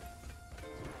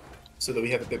so that we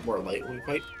have a bit more light when we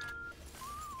fight.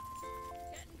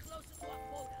 Getting closer to our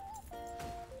quota.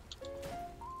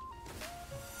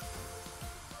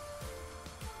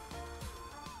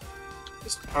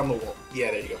 Just on the wall.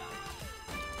 Yeah, there you go.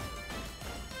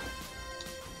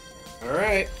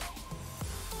 Alright.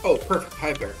 Oh, perfect.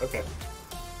 Hive guard. Okay.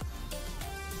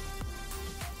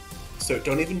 So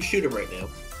don't even shoot him right now.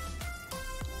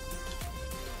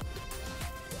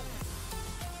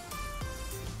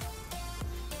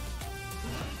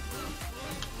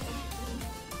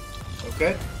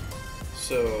 Okay.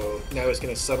 So now he's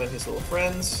going to summon his little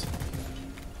friends.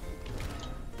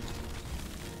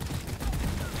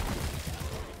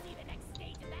 See the next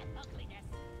stage of that ugliness.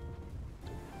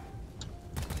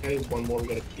 Okay, one more we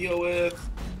got to deal with.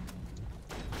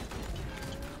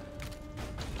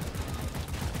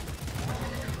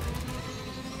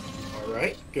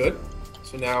 Alright, good.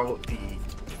 So now the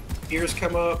ears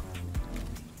come up.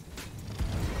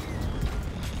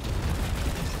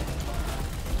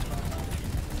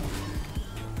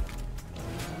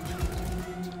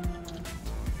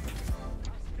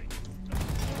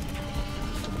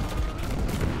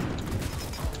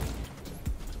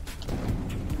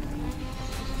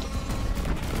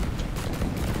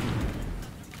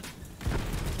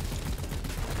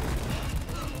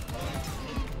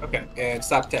 Okay, and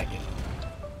stop attacking.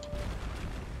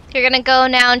 You're gonna go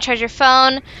now and charge your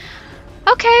phone.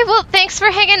 Okay, well, thanks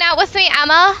for hanging out with me,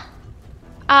 Emma.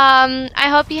 I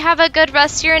hope you have a good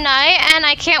rest of your night, and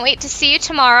I can't wait to see you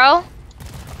tomorrow.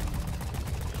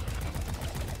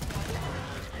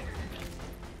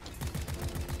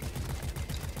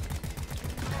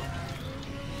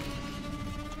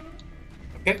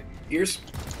 Okay, ears.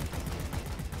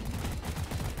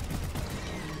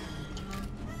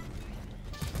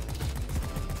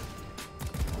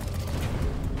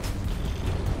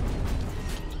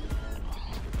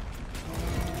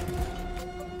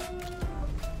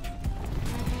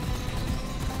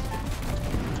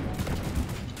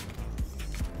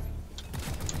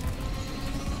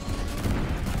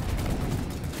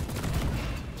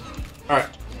 Alright,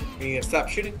 you gonna stop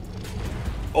shooting?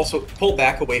 Also, pull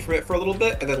back away from it for a little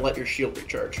bit, and then let your shield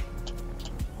recharge.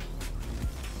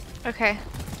 Okay.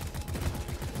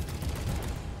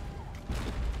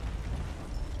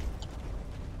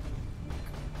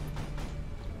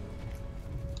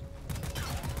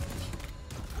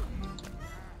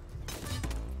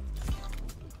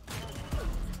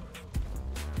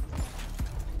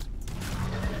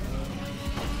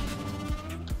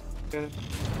 Okay.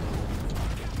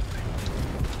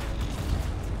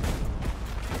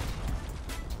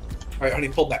 Alright, honey,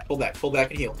 pull back,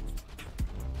 and heal.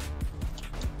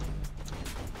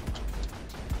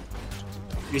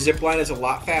 Your zip line is a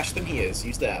lot faster than he is.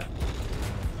 Use that.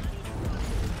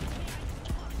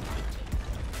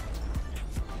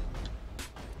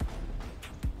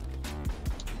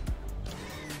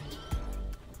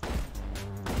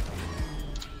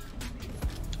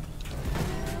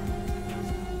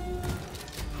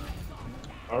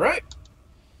 Alright.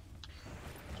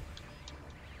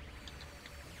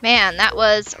 Man, that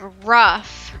was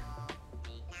rough.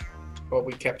 Well,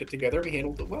 we kept it together. We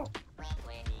handled it well.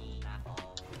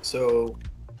 So,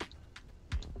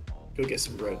 go get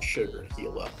some red sugar and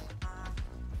heal up.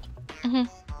 Hmm.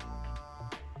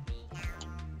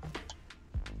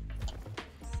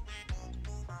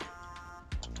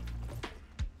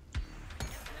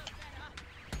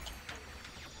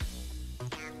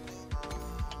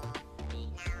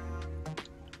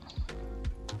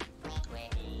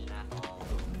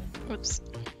 Oops.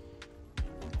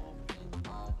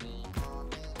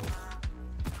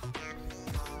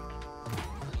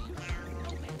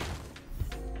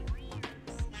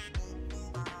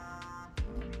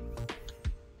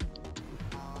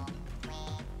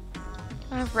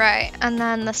 All right, and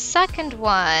then the second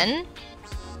one.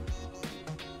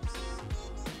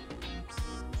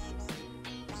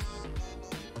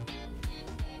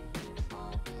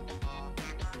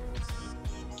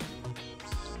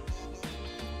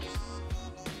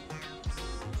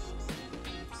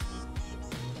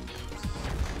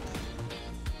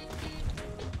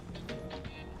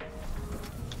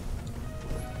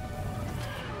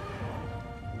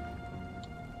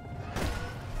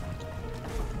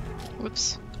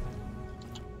 Whoops.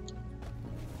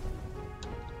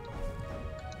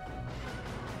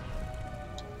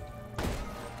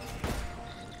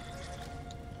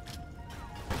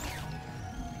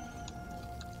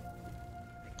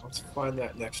 Let's find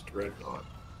that next dreadnought.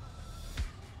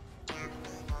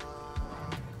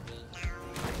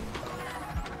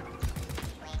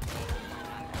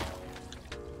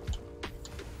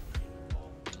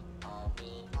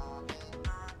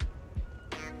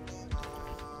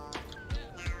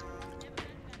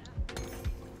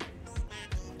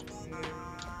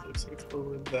 Looks like it's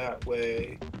over that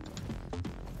way.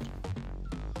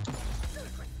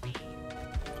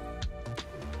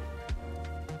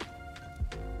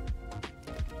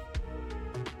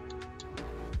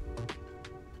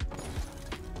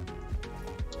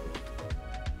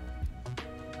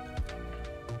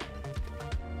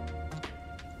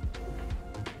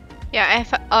 Yeah,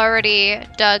 I've already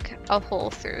dug a hole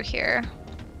through here.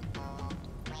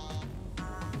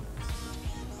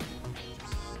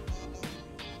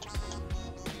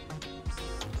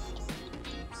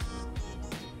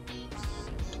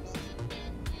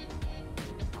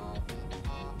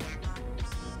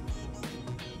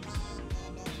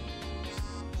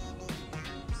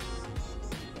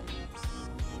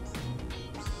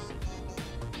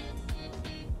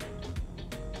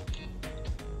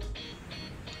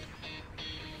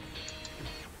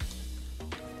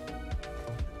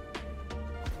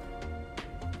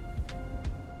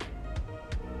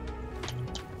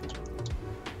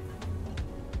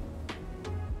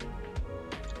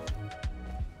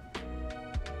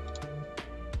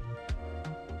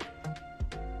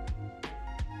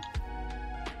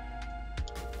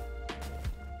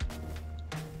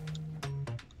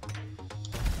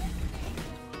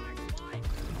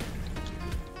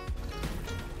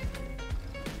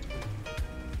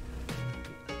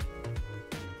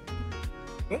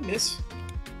 Did I miss?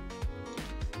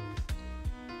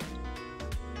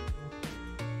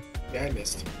 Yeah, I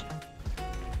missed.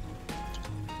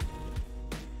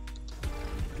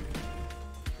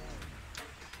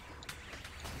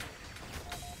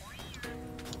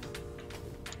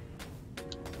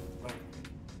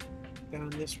 down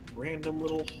this random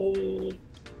little hole.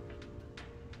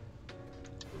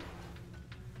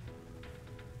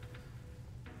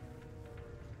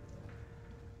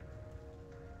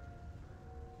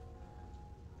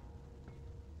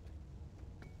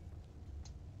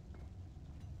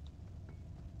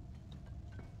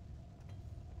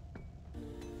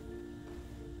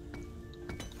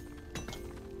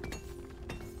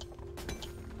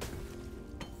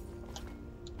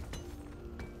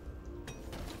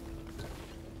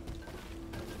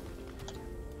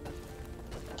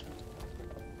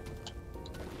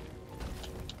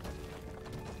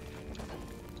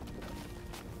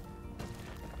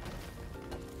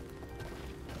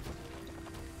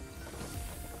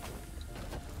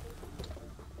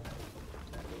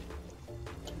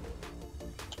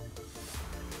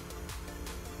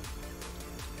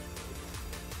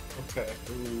 Okay.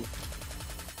 Ooh.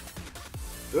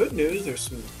 Good news, there's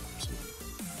some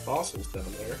fossils down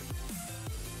there.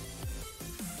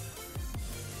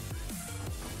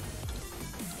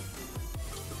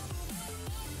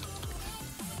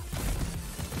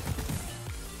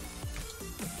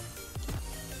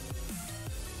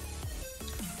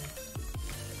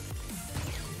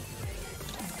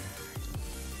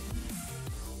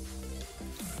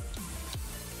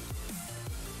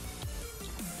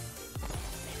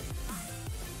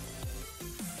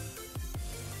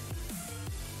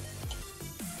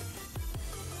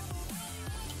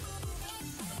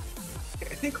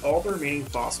 I think all the remaining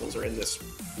fossils are in this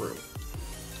room.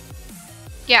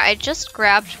 Yeah, I just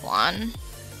grabbed one.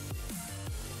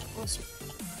 Awesome.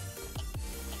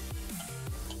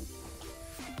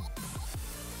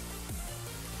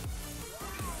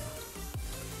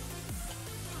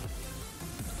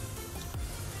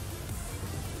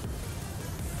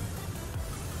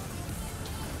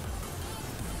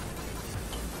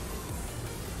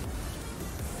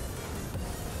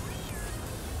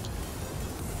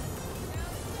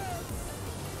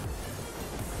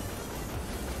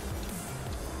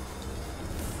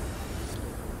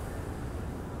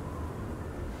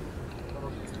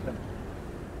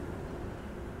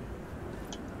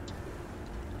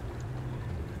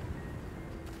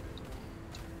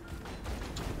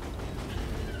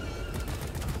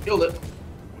 Killed it.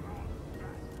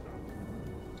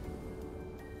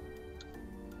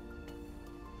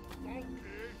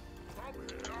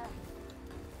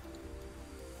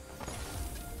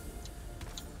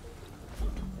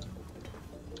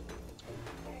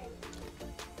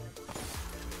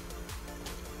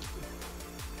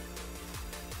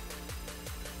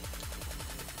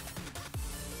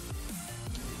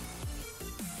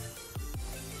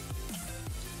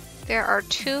 There are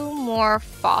 2 more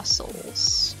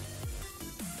fossils.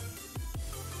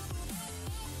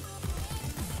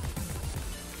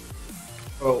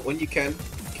 Oh, when you can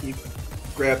you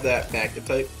grab that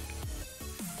magnetite?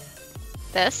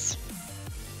 This?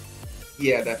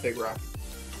 Yeah, that big rock.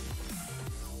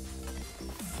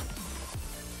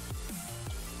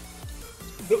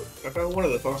 Oop, I found one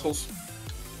of the fossils.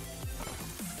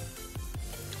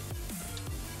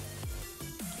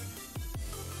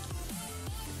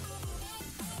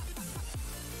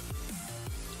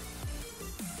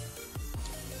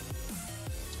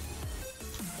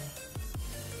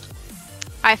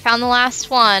 I found the last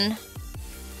one.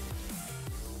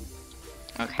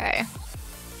 Okay.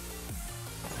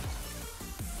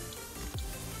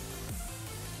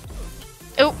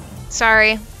 Oh,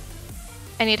 sorry.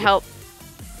 I need help.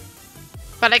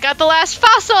 But I got the last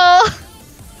fossil!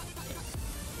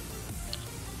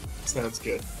 Sounds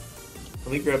good.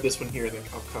 Let me grab this one here and then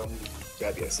I'll come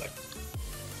grab you in a sec.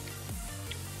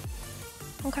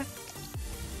 Okay.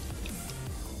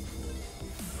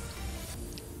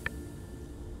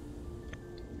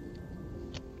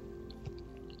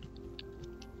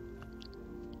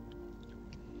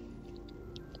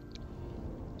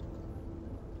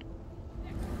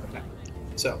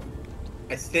 So,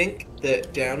 I think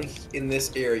that down in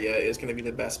this area is going to be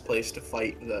the best place to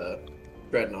fight the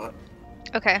Dreadnought.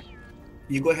 Okay.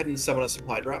 You go ahead and summon a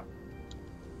supply drop.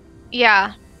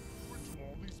 Yeah.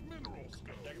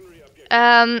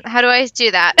 How do I do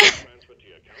that?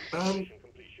 I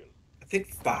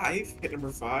think 5. Hit number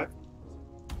 5.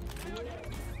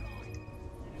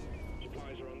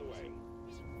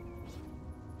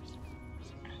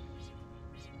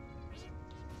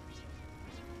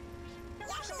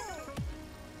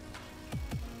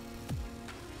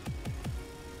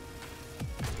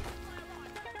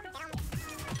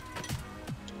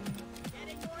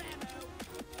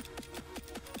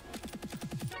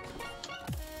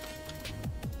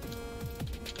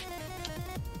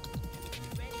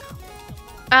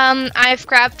 I've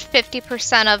grabbed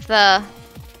 50% of the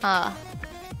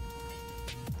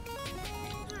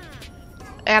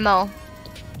ammo.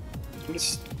 I'm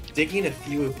just digging a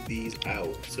few of these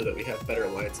out so that we have better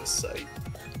lines of sight.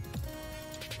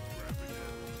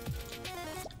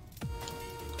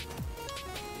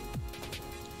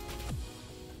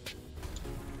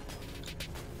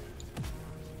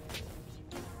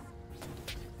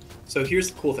 So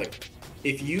here's the cool thing.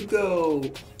 If you go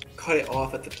cut it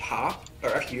off at the top, or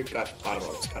actually you got the bottom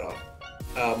of it's cut off,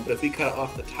 but if we cut it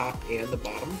off the top and the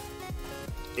bottom,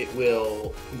 it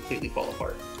will completely fall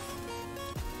apart.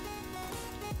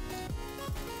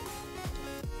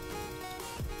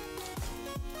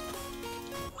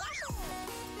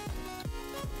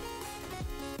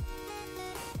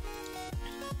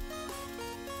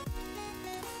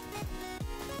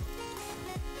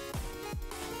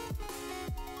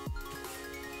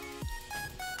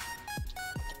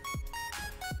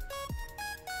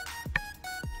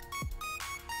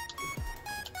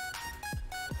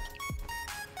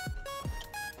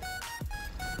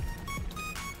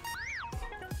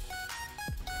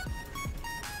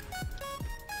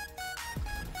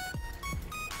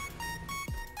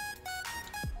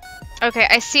 Okay,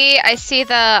 I see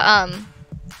the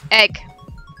egg.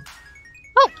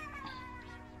 Oh,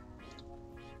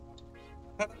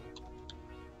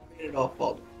 It all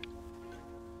fall.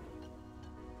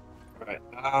 Alright,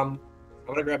 I'm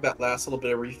gonna grab that last little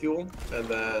bit of refuel, and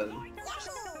then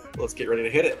let's get ready to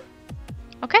hit it.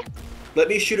 okay. Let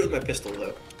me shoot it with my pistol,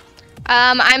 though.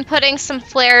 I'm putting some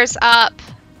flares up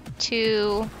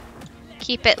to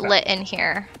keep it lit in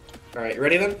here. Alright, you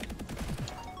ready then?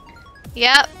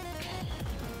 Yep.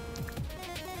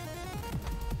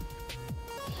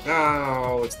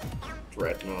 Oh, it's the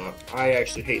Dreadnought. I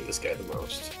actually hate this guy the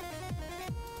most.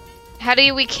 How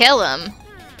do we kill him?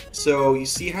 So, you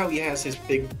see how he has his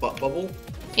big butt bubble?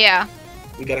 Yeah.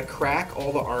 We gotta crack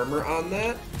all the armor on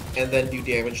that, and then do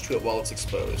damage to it while it's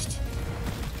exposed.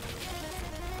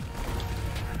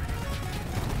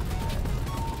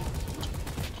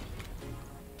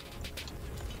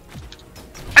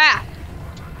 Ah!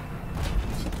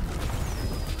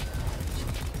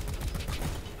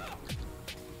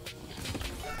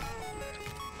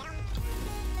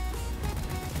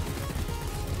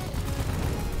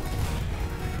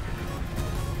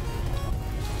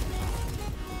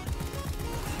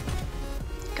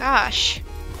 Gosh.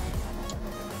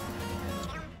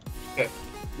 Okay,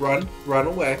 run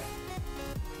away.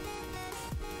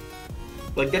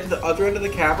 Like, get to the other end of the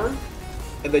cavern,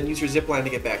 and then use your zip line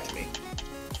to get back to me.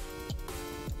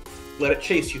 Let it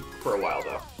chase you for a while,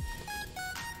 though.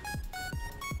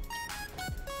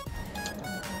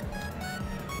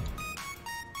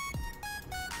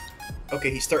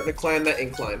 Okay, he's starting to climb that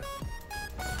incline.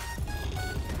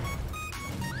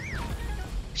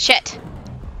 Shit.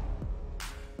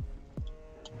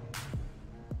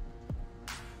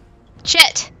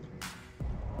 Shit.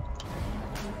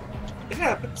 It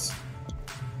happens.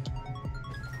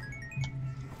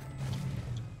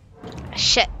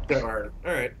 Shit. Darn.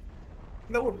 Alright.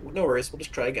 No worries, we'll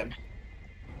just try again.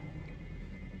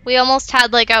 We almost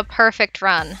had like a perfect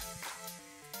run.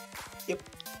 Yep.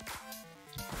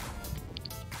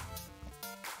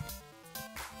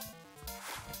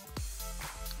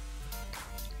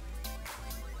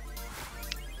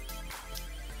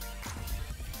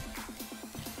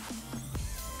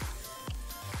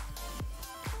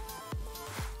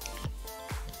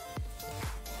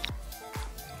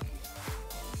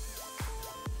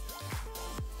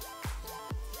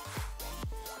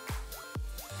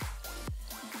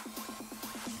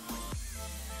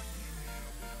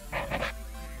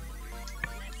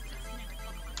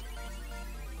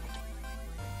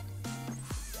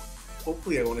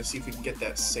 Hopefully I want to see if we can get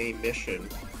that same mission.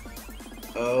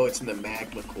 Oh, it's in the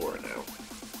magma core now.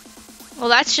 Well,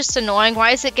 that's just annoying.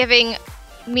 Why is it giving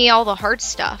me all the hard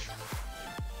stuff?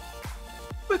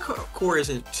 My core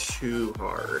isn't too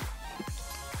hard.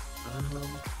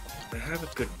 I have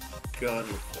a good gun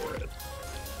for it.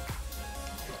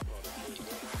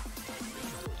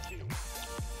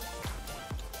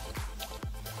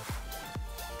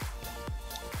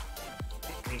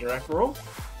 Redirect roll?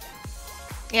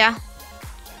 Yeah.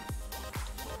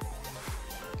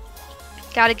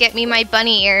 Gotta get me my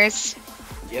bunny ears.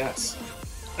 Yes.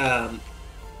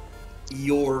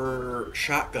 Your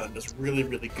shotgun does really,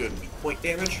 really good point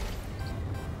damage.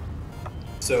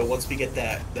 So once we get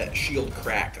that shield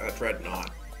cracked on a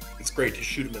Dreadnought, it's great to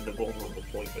shoot him in the vulnerable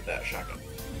point with that shotgun.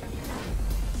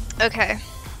 Okay.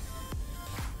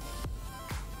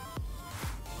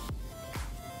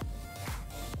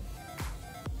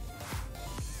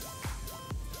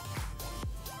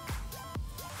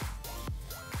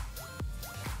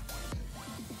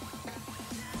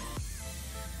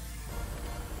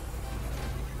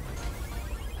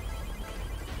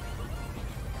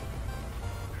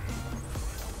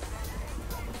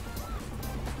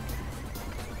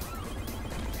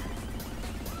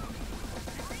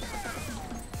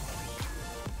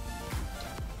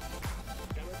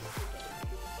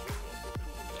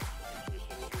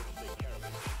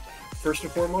 first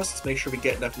and foremost, let's make sure we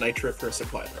get enough nitra for a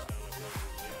supply drop.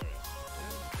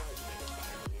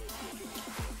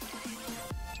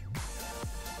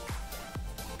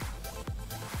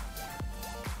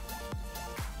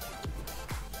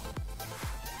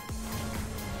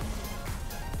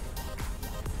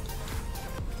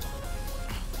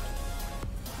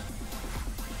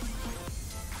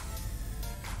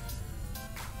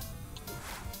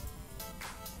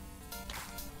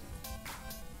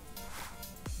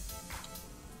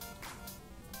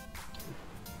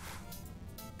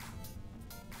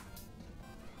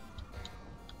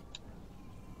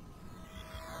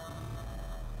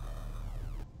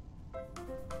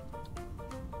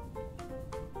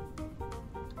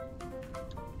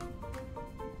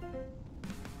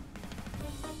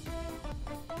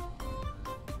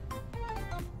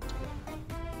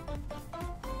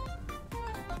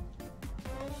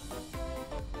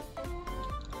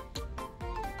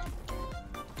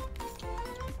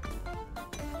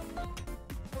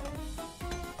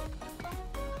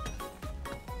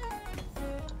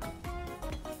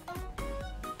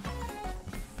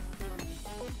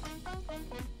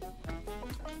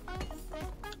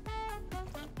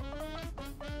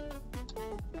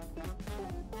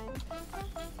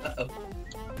 Uh-oh.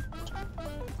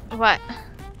 What?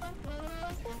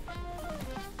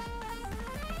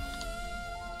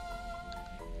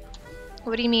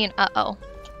 What do you mean, uh-oh?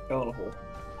 Fell in a hole.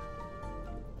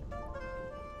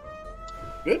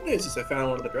 Good news is I found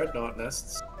one of the dreadnought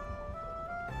nests.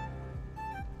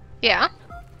 Yeah?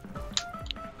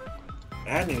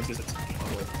 Bad news is it's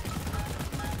hollow.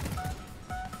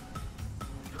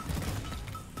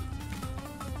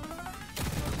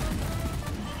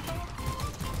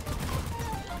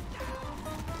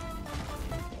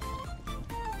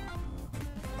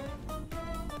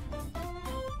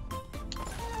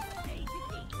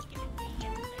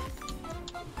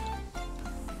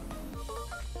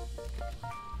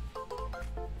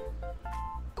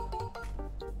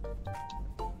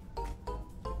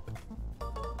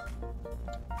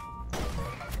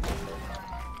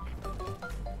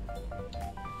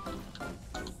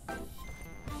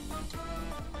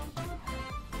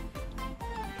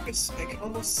 I can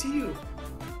almost see you.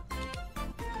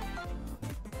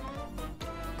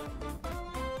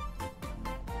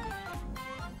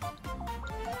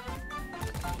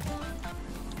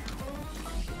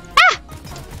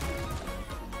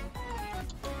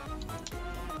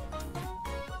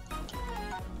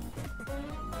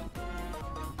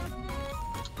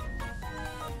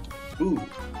 Ooh.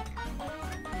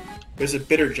 There's a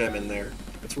bitter gem in there.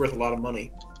 It's worth a lot of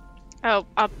money. Oh,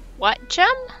 a what gem?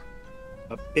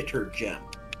 A bitter gem.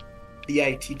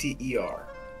 B-I-T-T-E-R.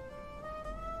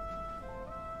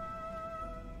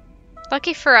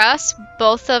 Lucky for us,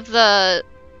 both of the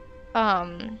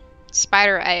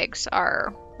spider eggs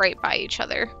are right by each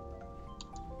other.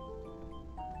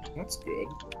 That's good.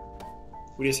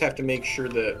 We just have to make sure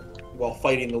that while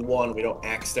fighting the one, we don't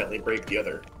accidentally break the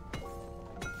other.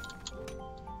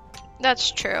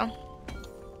 That's true.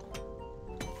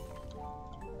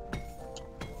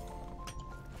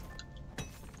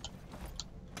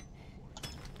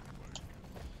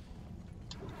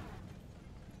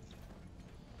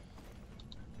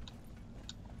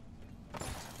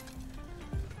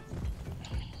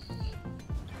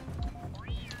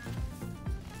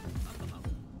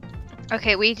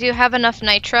 Okay, we do have enough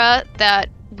nitra that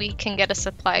we can get a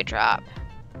supply drop.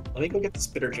 Let me go get the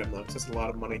spitter gem though, because it's a lot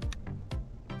of money.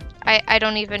 I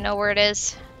don't even know where it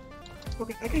is.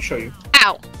 Okay, I can show you.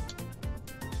 Ow!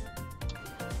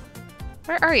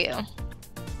 Where are you?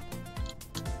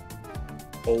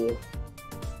 Oh.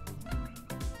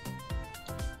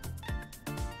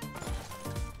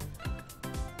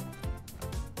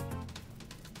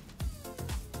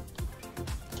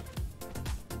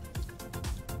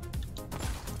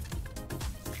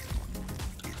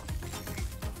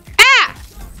 Ah!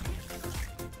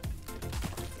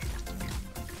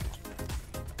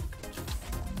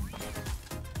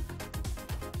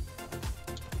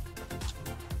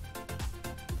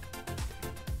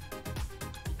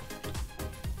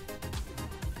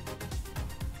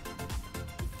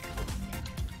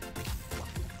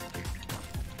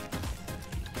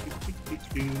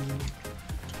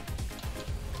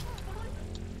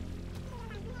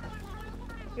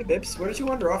 Hey Bibs, where did you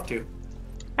wander off to?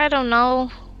 I don't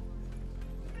know.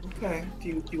 Okay,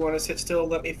 do you want to sit still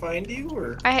and let me find you,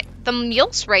 or? The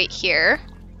mule's right here.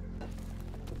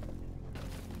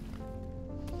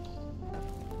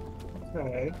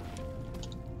 Okay.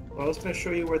 Well, I was going to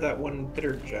show you where that one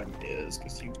bitter gem is,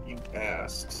 because you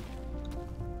asked.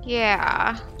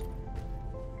 Yeah.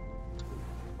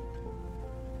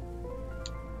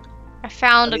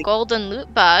 found I a mean- golden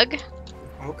loot bug.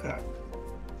 Okay.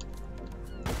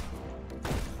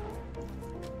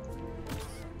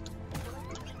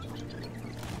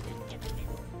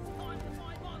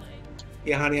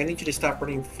 Yeah, honey, I need you to stop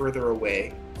running further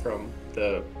away from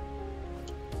the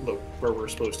look where we're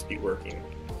supposed to be working.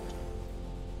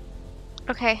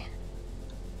 Okay.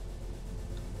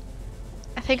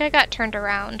 I think I got turned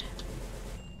around.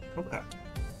 Okay.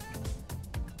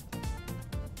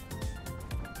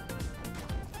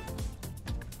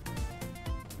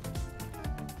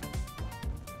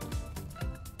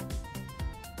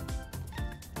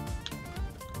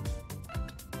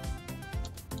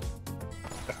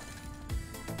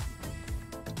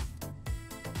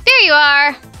 There you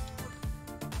are!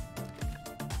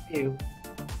 You.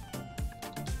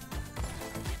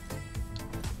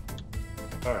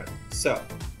 Alright, so.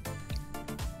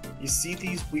 You see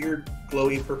these weird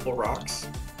glowy purple rocks?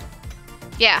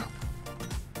 Yeah.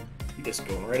 You're just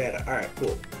going right at it. Alright,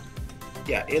 cool.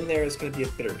 Yeah, in there is going to be a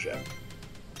bitter gem.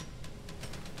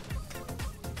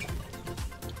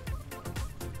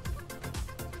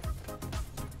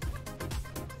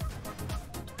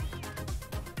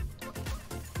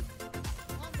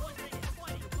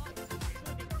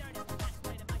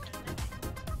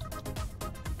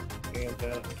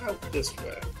 And out this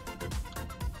way.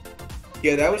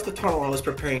 Yeah, that was the tunnel I was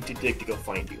preparing to dig to go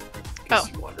find you.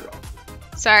 Because you wandered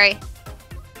off. Sorry.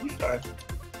 You're fine.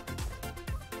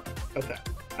 Okay.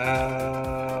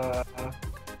 I'm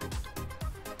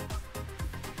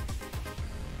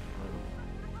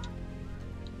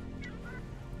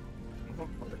not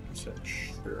 100%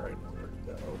 sure I know where to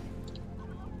go.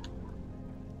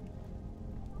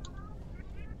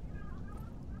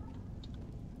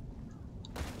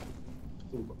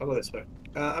 Ooh, I'll go this way.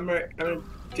 I'm gonna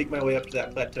dig my way up to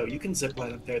that plateau. You can zip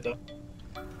line up there, though.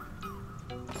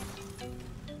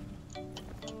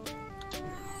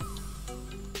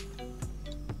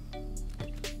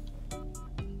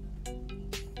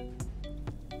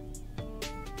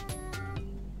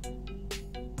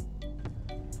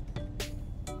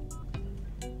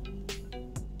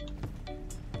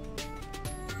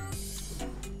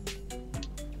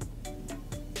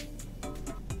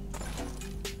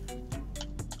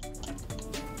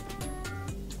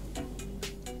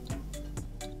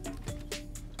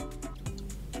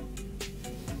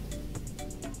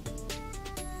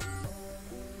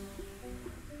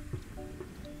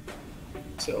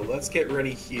 So let's get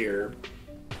ready here.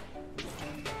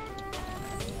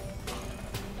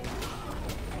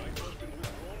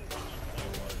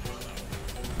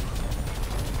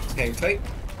 Hang tight.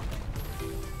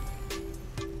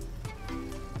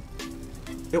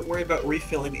 Don't worry about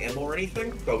refilling ammo or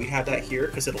anything, but we have that here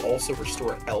because it'll also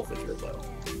restore health if you're low.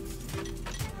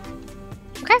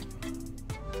 Okay.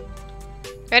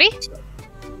 Ready? So,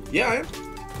 yeah, I am.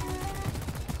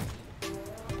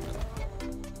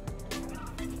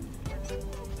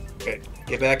 Okay,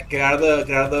 get back, get out of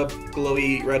the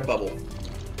glowy red bubble.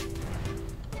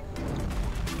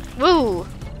 Woo!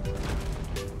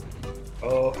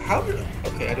 Oh, how did?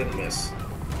 Okay, I didn't miss.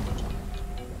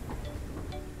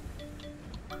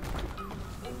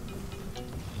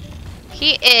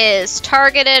 He is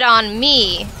targeted on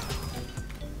me.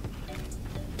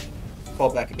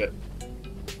 Fall back a bit.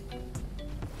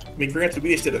 I mean, granted,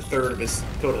 we just did a third of his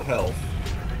total health.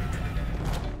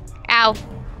 Ow.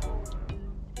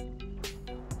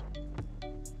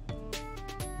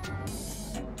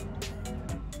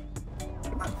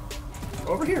 Come on,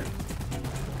 over here.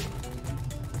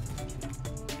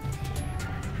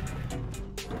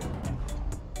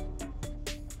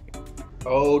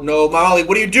 Oh no, Molly,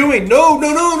 what are you doing? No,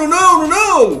 no, no, no, no, no,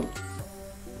 no!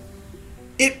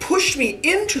 It pushed me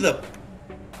into the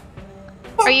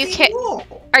Are you fucking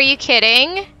wall. Are you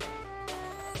kidding?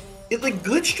 It like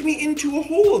glitched me into a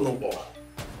hole in the wall.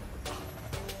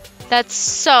 That's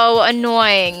so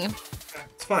annoying.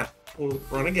 It's fine. We'll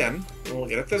run again, and we'll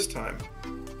get it this time.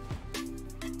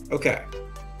 Okay.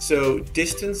 So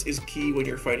distance is key when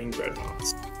you're fighting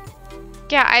dreadnoughts.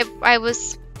 Yeah, I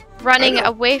was running I know.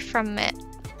 away from it.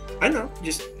 I know.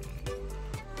 Just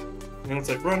it's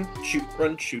like run, shoot,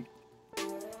 run, shoot.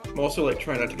 I'm also like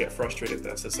trying not to get frustrated.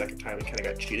 That's the second time we kind of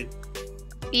got cheated.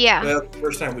 Yeah. Well, the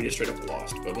first time we just straight up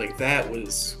lost, but like that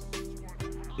was.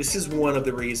 This is one of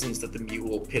the reasons that the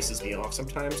mule pisses me off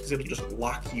sometimes because it'll just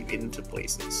lock you into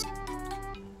places.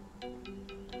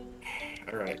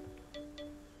 All right.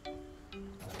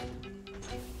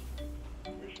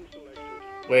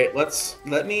 Wait,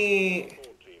 let me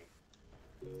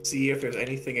see if there's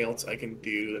anything else I can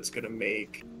do that's gonna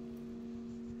make.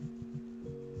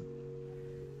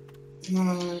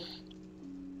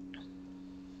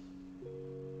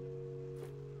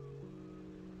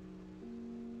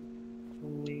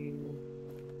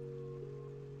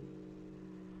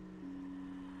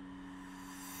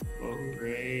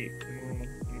 right?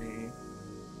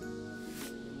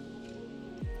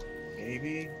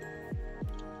 Maybe.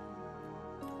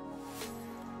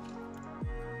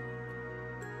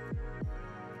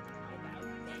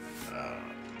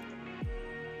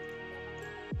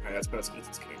 Alright, that's about as good as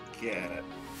it's gonna get.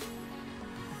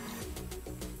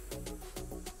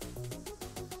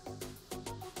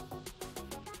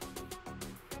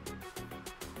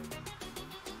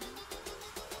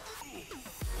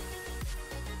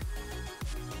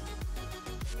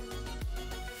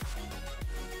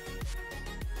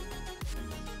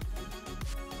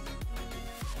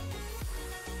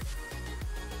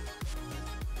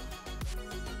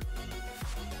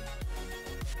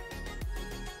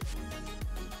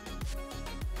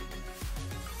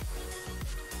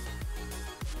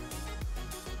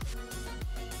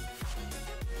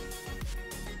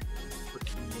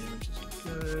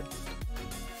 Good.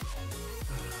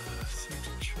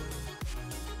 Signature.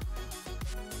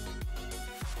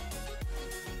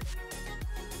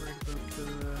 Right about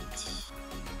that.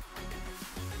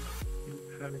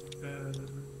 Impact that.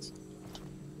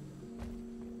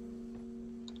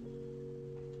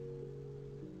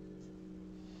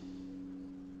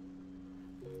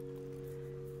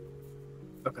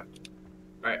 Okay.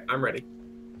 Alright, I'm ready.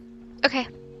 Okay.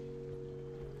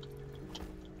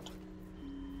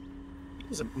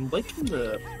 I'm liking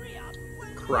the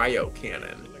cryo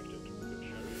cannon.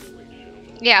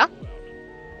 Yeah.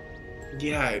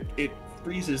 Yeah, it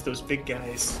freezes those big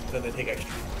guys, then they take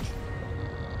extra.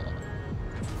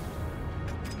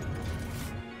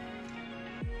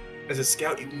 As a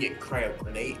scout, you can get cryo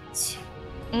grenades.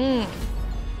 Mm.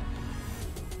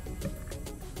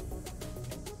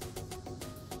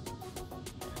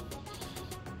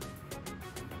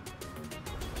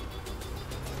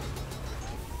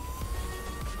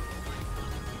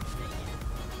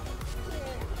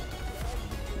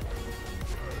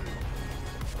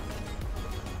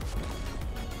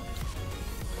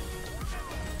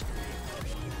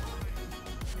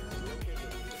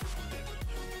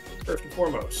 First and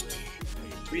foremost,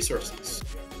 resources.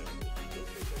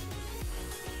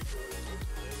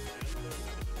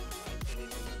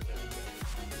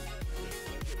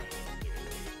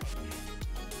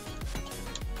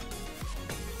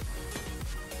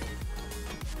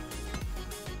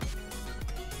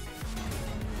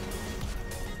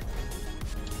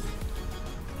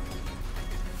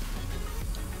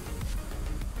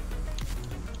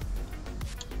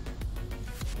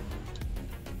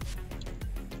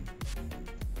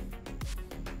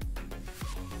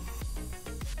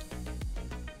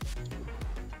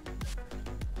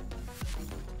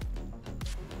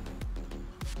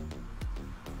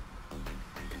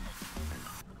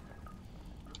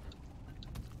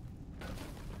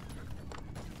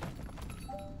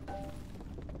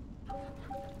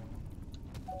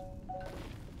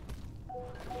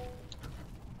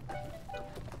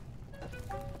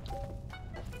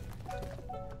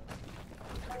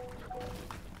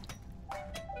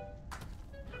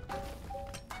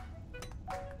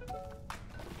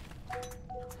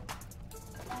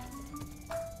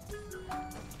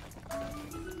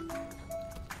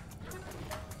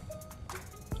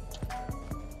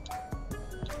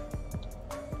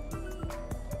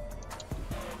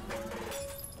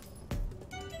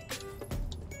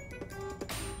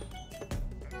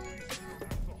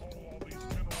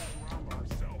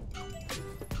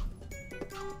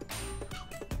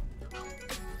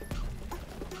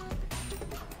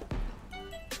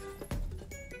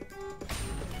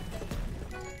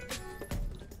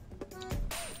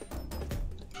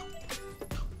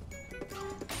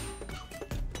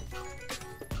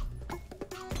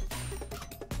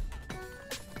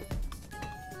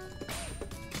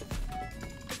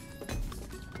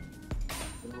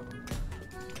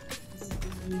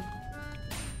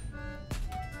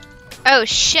 Oh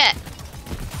shit.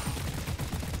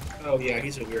 Oh yeah,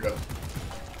 he's a weirdo.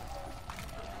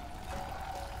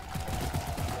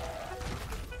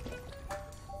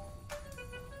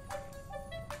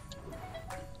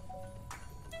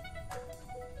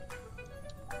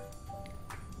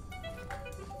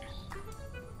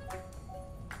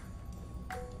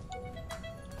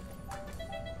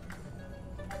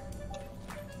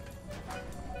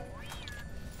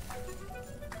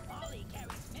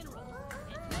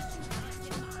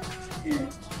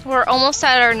 We're almost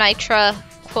at our nitra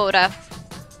quota.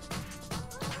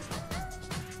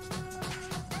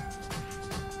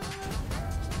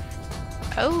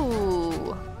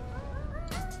 Oh.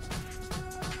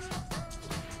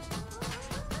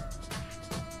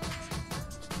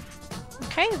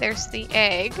 Okay, there's the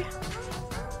egg.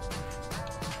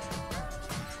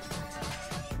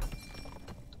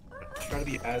 Try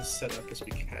trying to be as set up as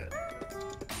we can.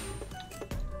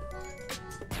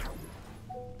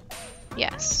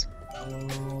 Yes.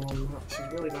 This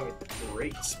is really not a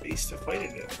great space to fight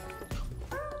it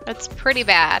in. That's pretty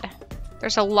bad.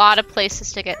 There's a lot of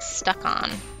places to get stuck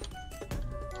on.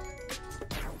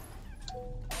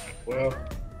 Well,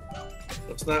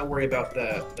 let's not worry about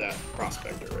that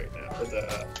prospector right now, or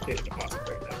the data deposit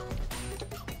right now.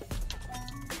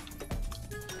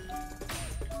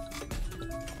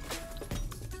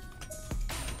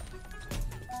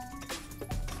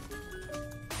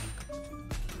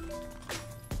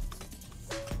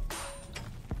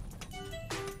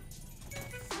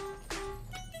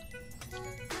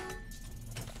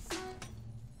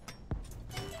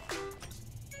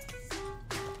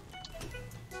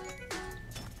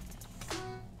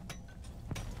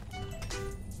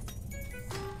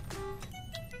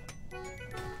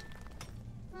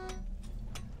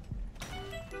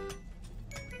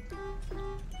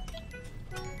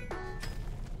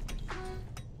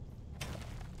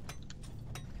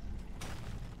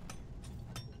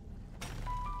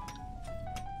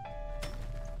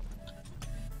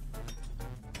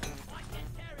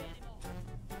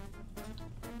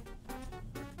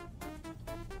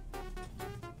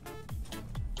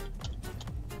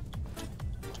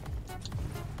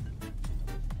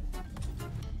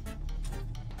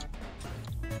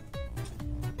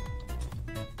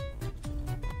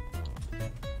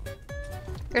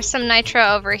 There's some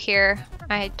nitro over here.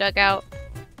 I dug out.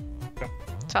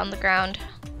 It's on the ground.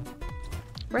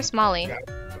 Where's Molly? Yeah,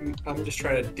 I'm just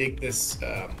trying to dig this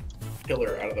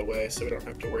pillar out of the way so we don't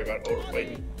have to worry about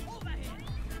overfighting.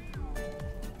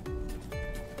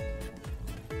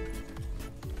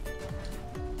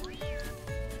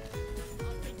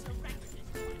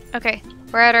 Okay,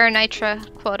 we're at our nitro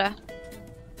quota.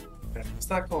 Okay, it's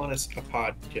not calling us a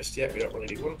pod just yet. We don't really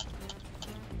need one.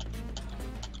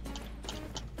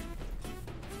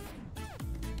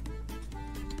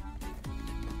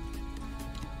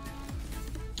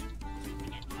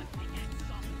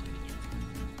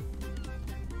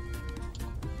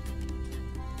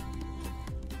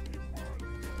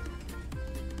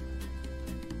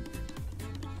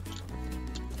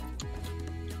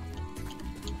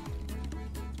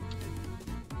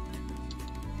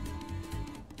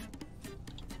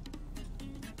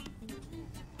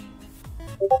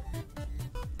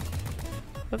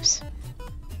 Oops.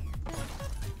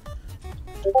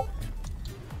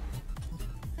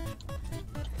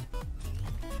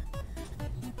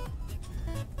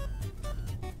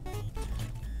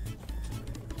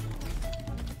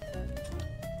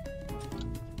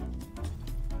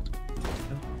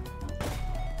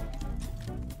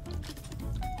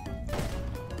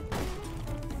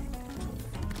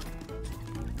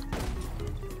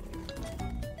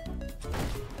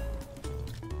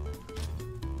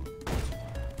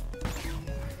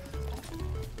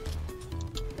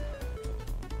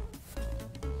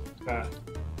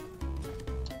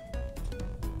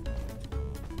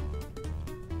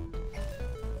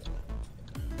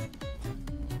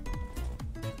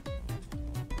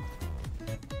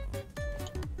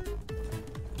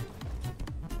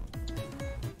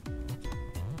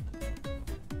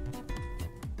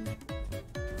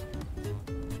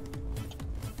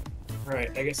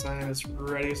 Alright, I guess I am as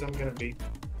ready as I'm gonna be.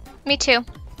 Me too.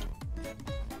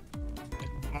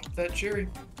 Pop that cherry.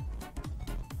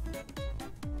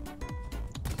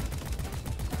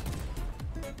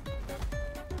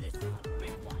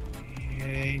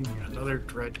 Yay, another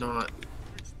dreadnought.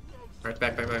 Alright,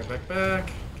 back. Come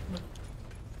on.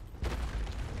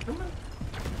 Come on.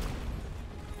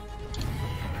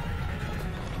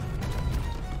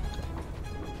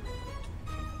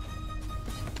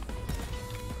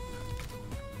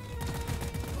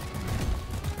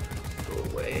 Go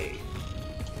away.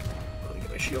 Let me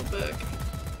get my shield back.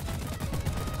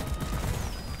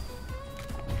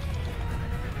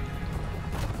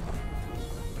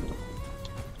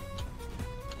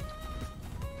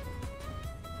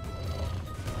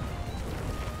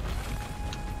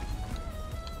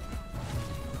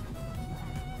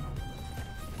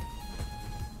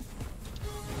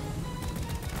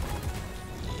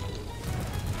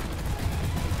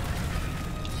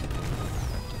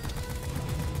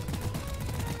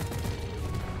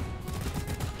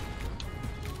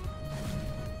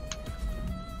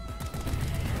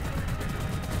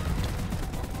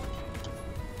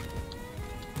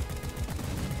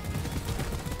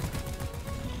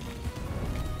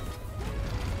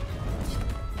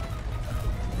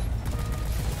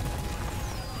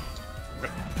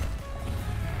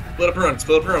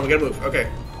 Split up and run, we gotta move, okay.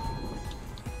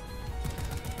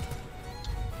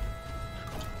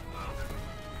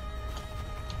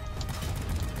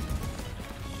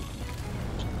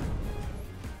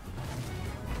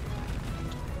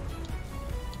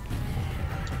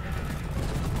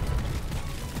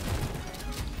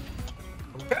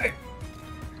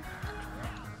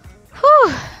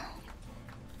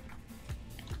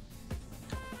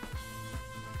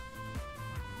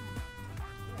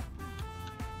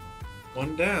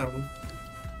 down.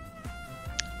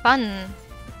 Fun.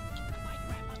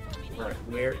 Alright,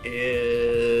 where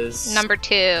is... Number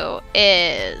 2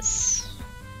 is...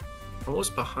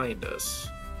 Almost behind us.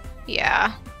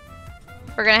 Yeah.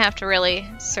 We're gonna have to really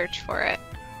search for it.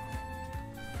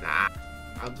 Nah.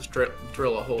 I'll just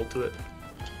drill a hole to it.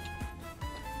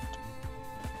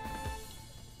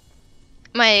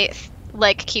 My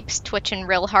leg keeps twitching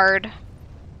real hard.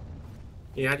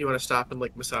 Yeah, do you want to stop and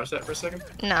like massage that for a second?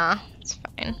 Nah, it's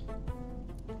fine.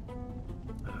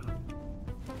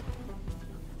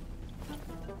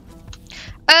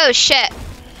 Oh shit!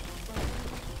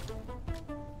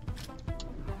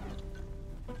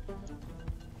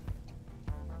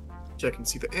 Check and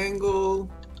see the angle.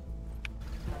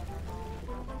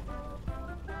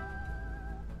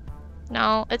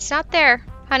 No, it's not there,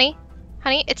 honey.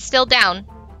 Honey, it's still down.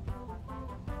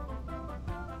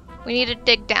 We need to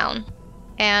dig down.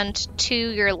 And to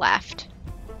your left.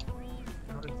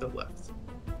 Out to the left.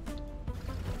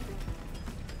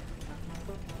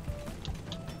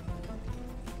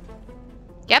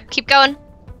 Yep, keep going.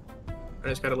 I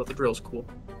just gotta let the drills cool.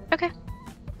 Okay.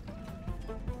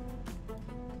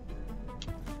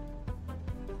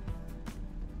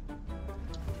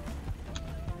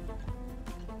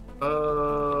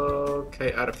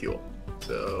 Okay, out of fuel.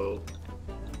 So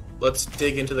let's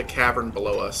dig into the cavern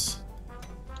below us.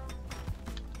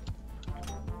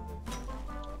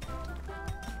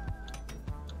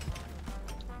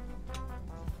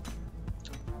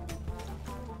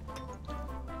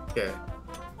 Okay.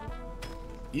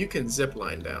 You can zip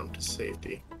line down to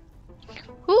safety.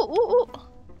 Ooh, ooh, ooh.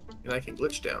 And I can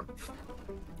glitch down.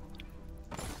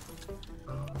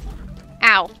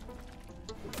 Ow.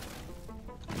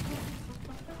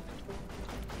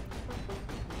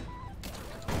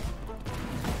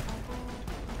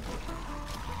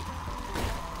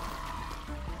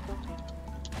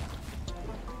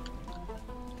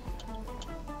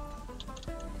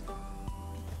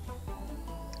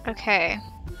 Okay.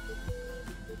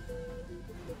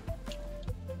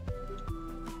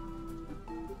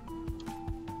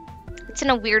 It's in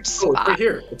a weird Oh, it's spot. right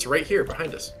here. It's right here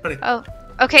behind us. Honey. Oh,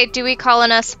 okay. Do we call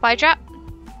in a supply drop?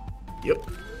 Yep.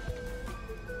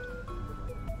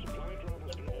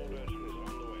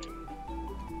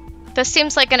 This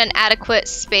seems like an inadequate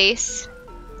space.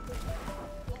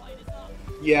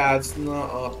 Yeah, it's not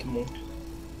optimal.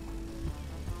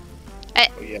 I-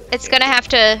 Oh, yeah, It's yeah. gonna have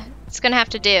to. It's gonna have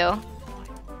to do.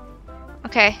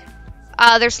 Okay.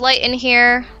 There's light in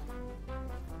here.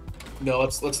 No,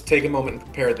 let's take a moment and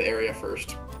prepare the area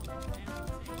first.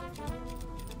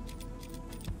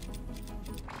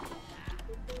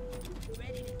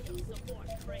 Ready to kill some more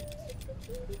traits.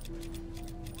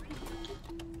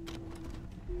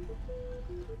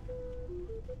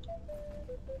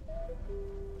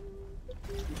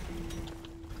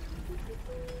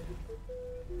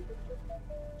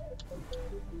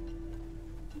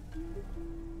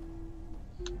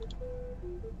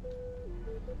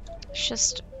 It's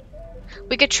just.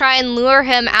 We could try and lure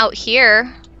him out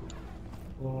here.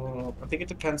 I think it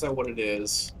depends on what it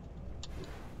is. If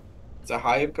it's a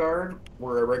hive guard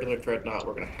or a regular dreadnought,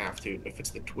 we're gonna have to. If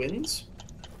it's the twins,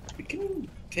 we can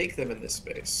take them in this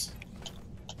space.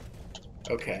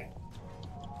 Okay.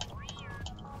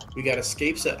 We got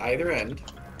escapes at either end.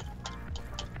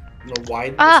 I'm gonna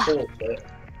widen Ah. this hole a bit.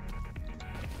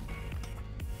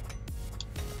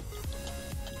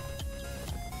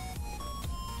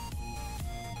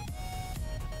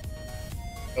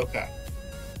 Okay.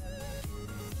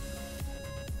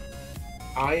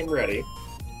 I am ready.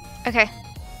 Okay.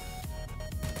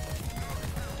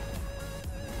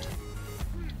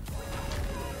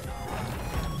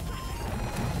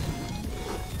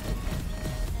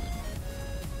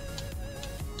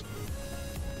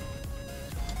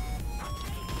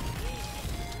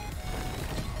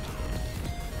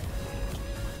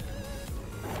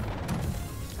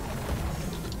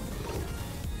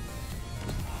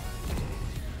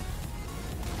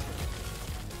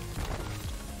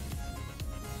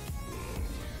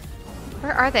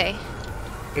 Where are they?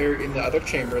 They're in the other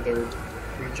chamber. They're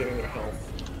regenerating their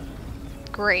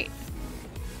health. Great.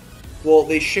 Well,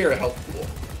 they share a health pool.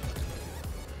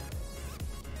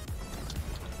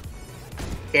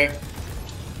 Okay.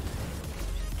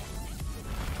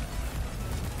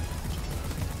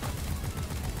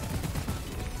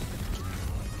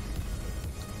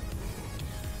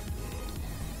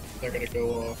 They're gonna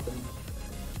go off and...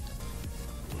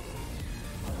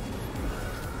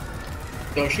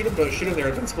 Don't shoot them, don't shoot them, they're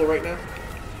invincible right now.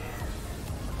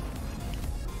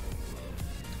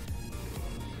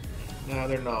 No,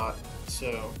 they're not,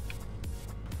 so...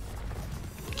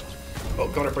 Oh,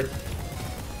 coming up right...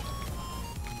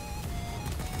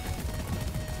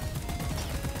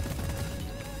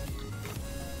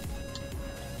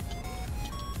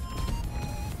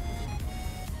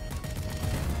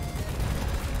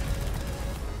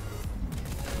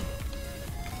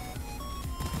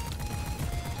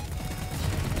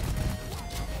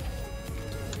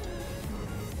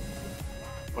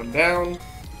 One down.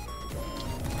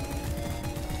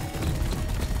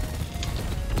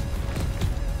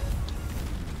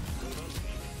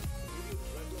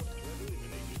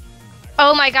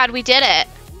 Oh my god, we did it.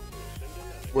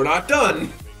 We're not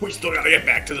done. We still gotta get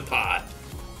back to the pod.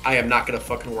 I am not gonna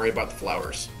fucking worry about the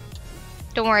flowers.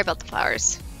 Don't worry about the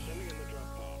flowers.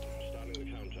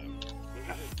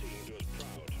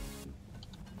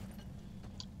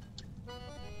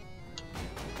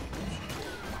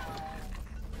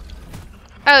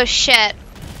 Oh shit.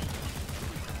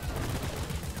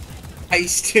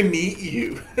 Nice to meet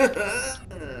you.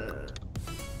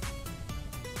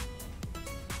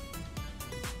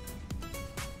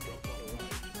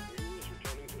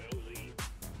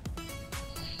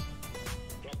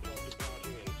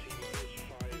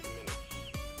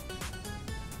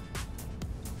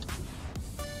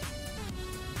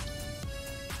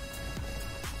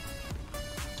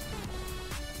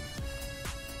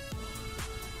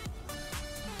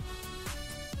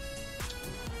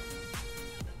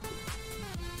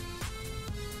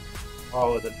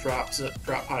 Oh, the drop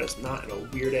pod is not in a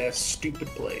weird ass stupid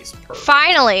place. Perfect.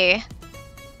 Finally.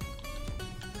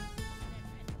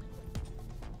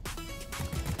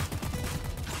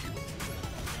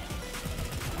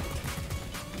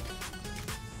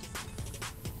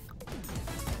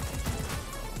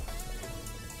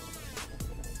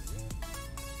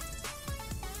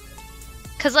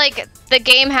 Cause like the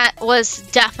game was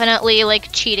definitely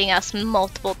like cheating us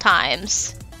multiple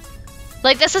times.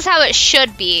 Like this is how it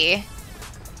should be.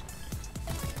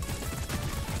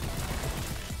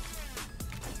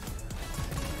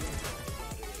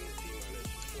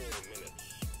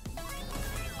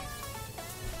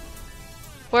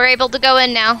 We're able to go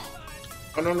in now.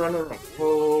 Run.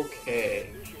 Okay.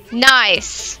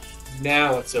 Nice.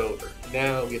 Now it's over.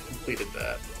 Now we've completed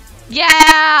that.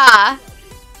 Yeah.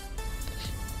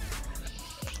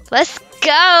 Let's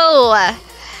go.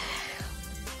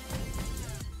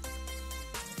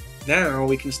 Now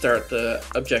we can start the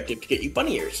objective to get you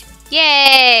bunny ears.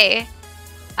 Yay.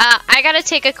 I gotta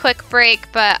take a quick break,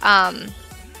 but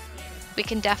we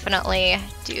can definitely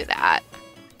do that.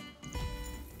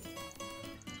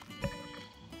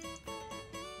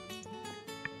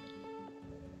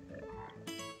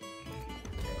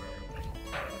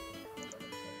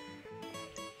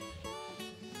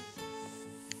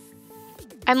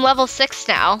 I'm level 6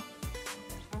 now.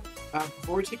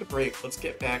 Before we take a break, let's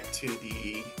get back to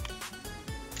the...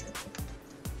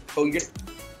 Oh, you're...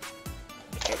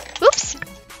 Oops.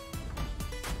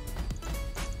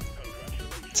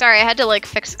 Sorry, I had to like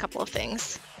fix a couple of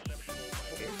things.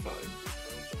 Okay, fine.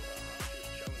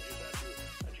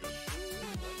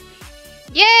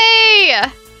 Yay!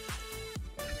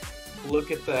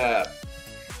 Look at that.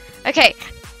 Okay.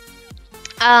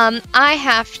 I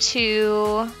have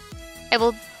to... I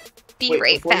will be Wait,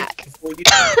 right before back. You, before you...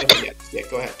 Okay, yeah,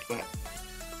 go ahead.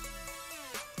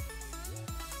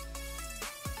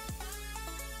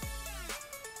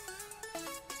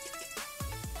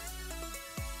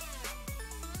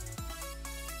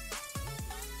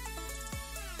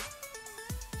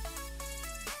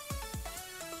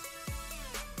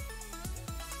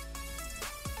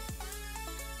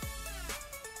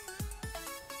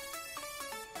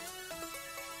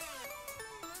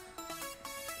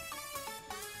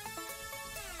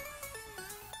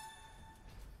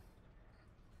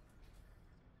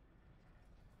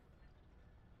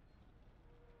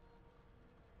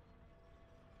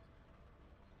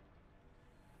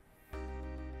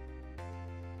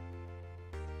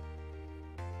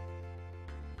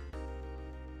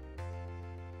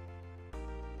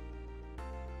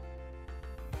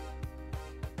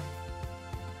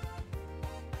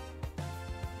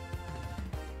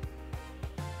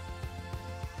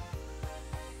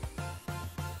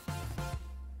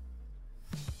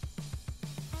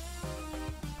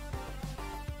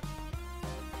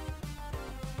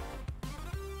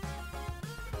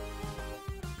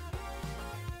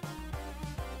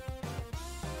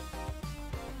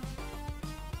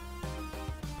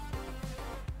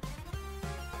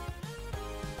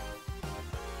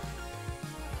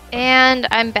 And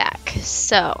I'm back.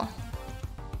 So,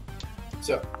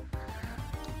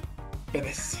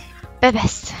 Bebes.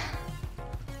 bebes.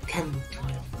 Come.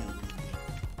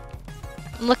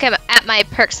 I'm looking at my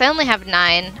perks. I only have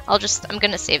 9. I'm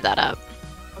gonna save that up.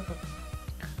 Okay.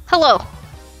 Hello.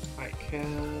 I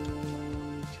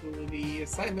come to the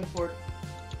assignment board.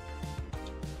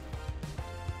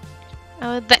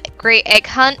 Oh, the great egg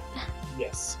hunt.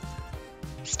 Yes.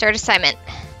 Start assignment.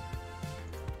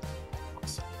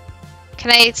 Can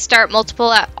I start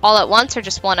multiple all at once or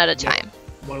just one at a time?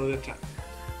 One at a time.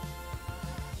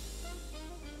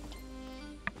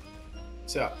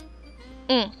 So,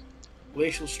 Mm.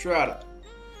 glacial strata,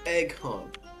 egg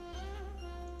hunt.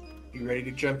 You ready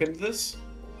to jump into this?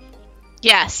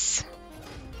 Yes.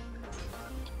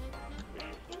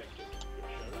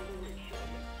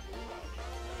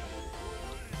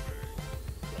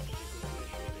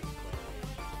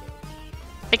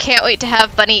 I can't wait to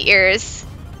have bunny ears.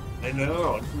 I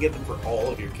know. You can get them for all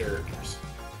of your characters.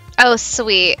 Oh,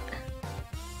 sweet.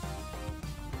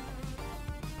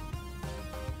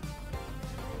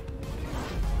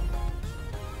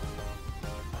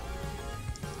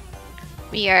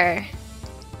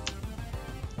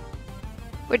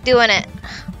 We're doing it.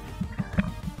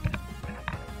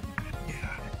 Yeah.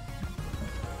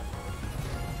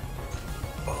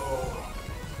 Oh.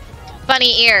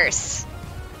 Bunny ears.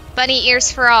 Bunny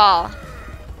ears for all.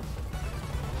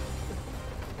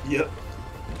 Yep.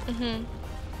 Mhm.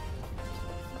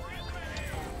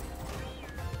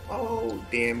 Oh,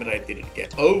 damn it, I did it again.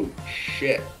 Oh,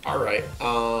 shit. Alright.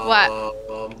 What?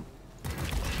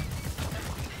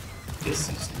 This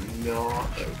is not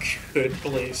a good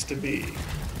place to be.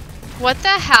 What the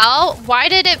hell? Why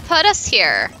did it put us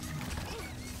here?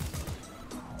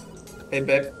 Hey,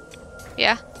 babe.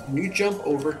 Yeah. Can you jump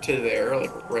over to there,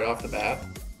 like, right off the bat?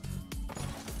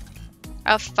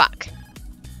 Oh, fuck.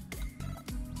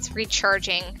 It's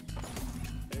recharging.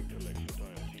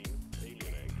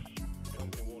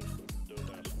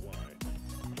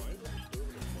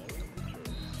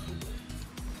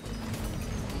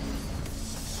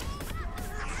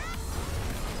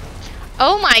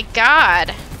 Oh my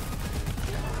god.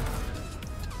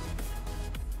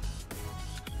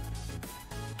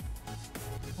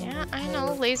 Yeah, I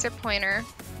know, laser pointer.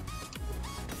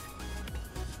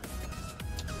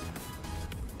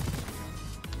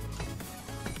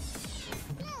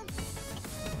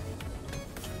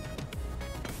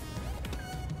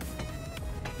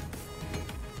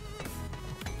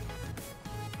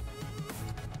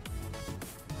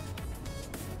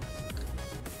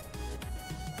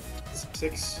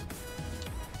 Six.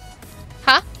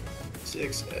 Huh?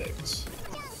 6 eggs.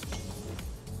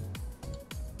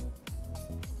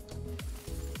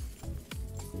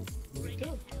 Here we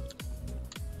go.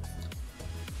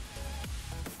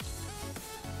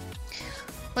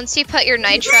 Once you put your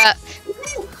nitra...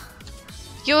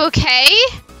 You okay?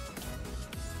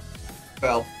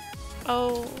 Well,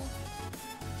 Oh.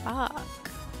 Fuck.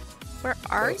 Where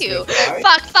are Let's you? go die.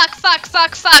 Fuck, fuck, fuck,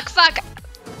 fuck, fuck, fuck.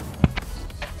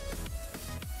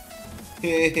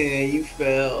 you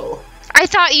fell. I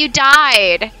thought you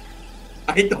died.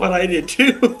 I thought I did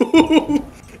too.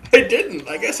 I didn't.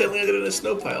 I guess I landed in a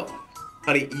snow pile.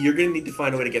 Honey, you're gonna need to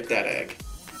find a way to get that egg.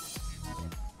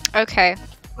 Okay.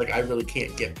 Like, I really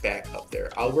can't get back up there.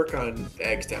 I'll work on the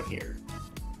eggs down here.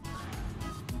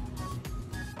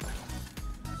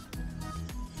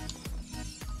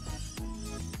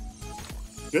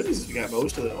 Good news is we got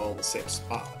most of them all in the same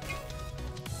spot.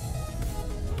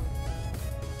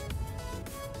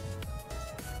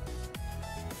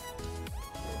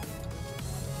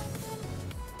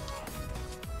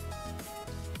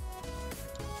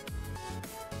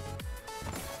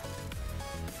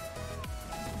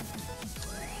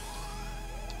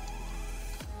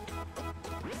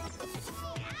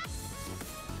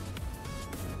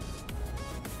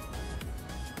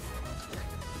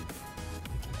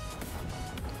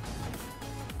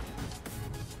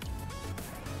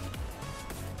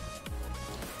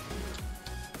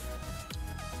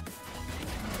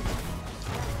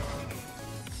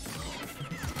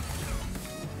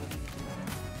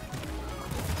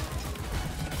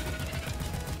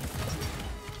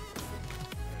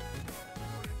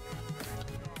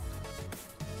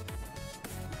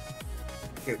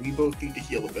 Okay, we both need to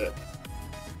heal a bit.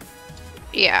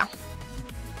 Yeah.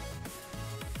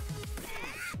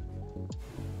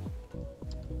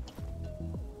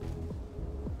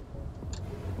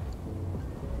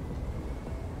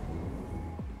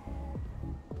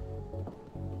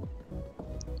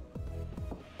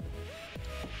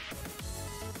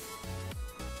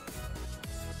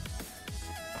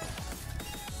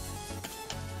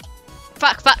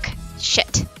 Fuck, fuck.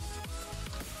 Shit.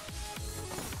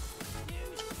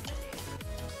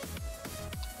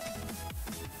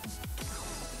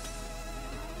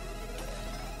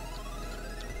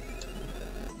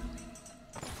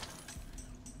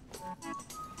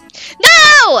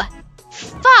 No!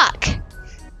 Fuck.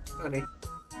 Honey,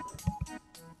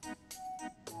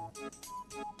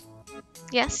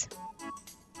 Yes.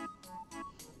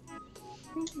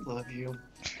 I love you.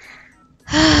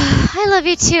 I love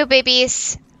you too,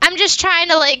 babies. I'm just trying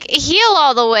to, like, heal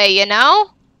all the way, you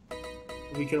know?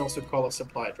 We can also call a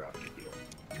supply drop to heal.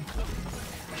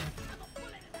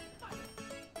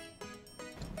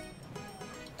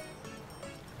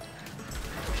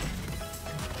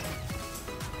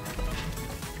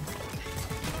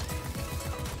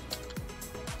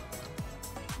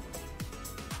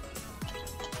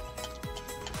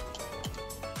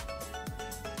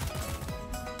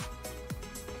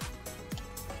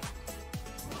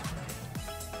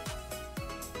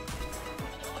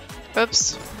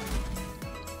 Oops.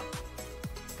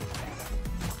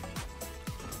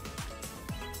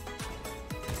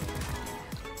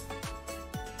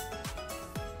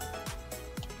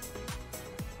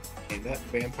 And that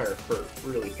vampire fur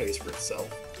really pays for itself.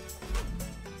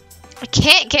 I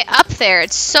can't get up there.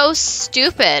 It's so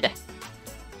stupid.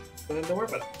 Then don't worry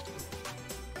about it.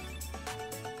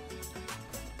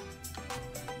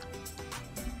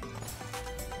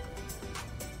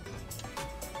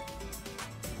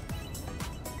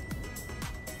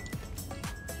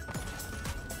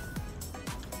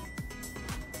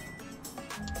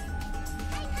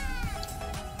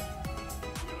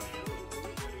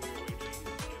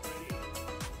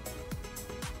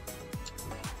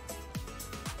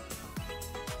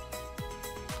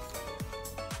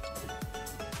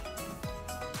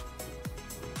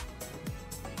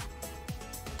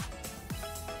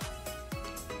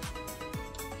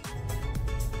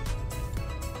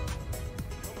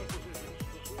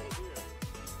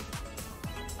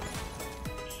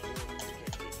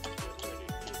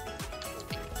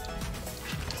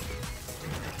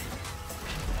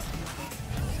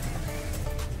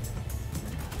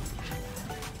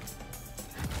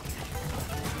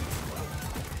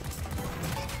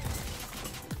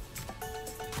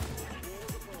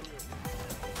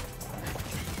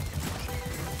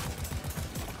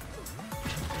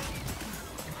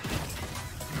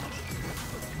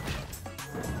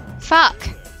 Fuck.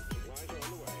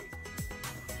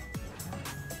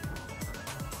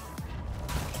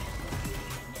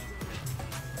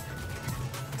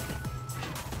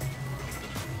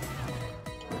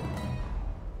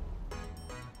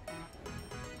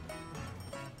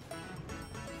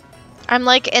 I'm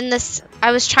like in this.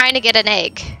 I was trying to get an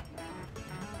egg.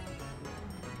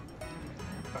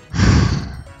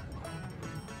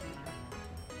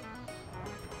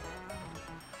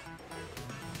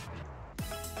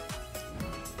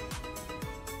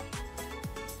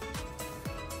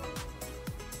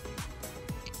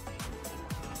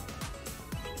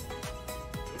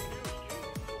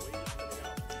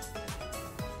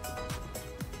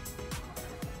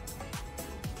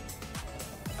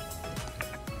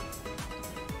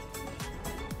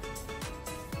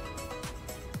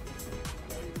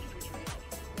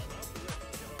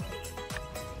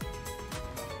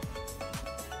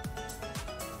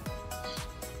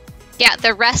 Yeah,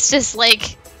 the rest is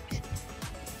like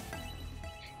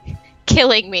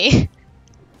killing me.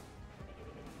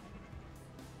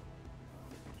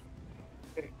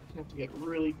 Okay, I have to get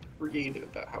really creative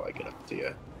about how I get up to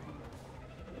you.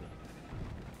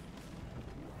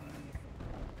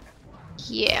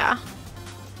 Yeah.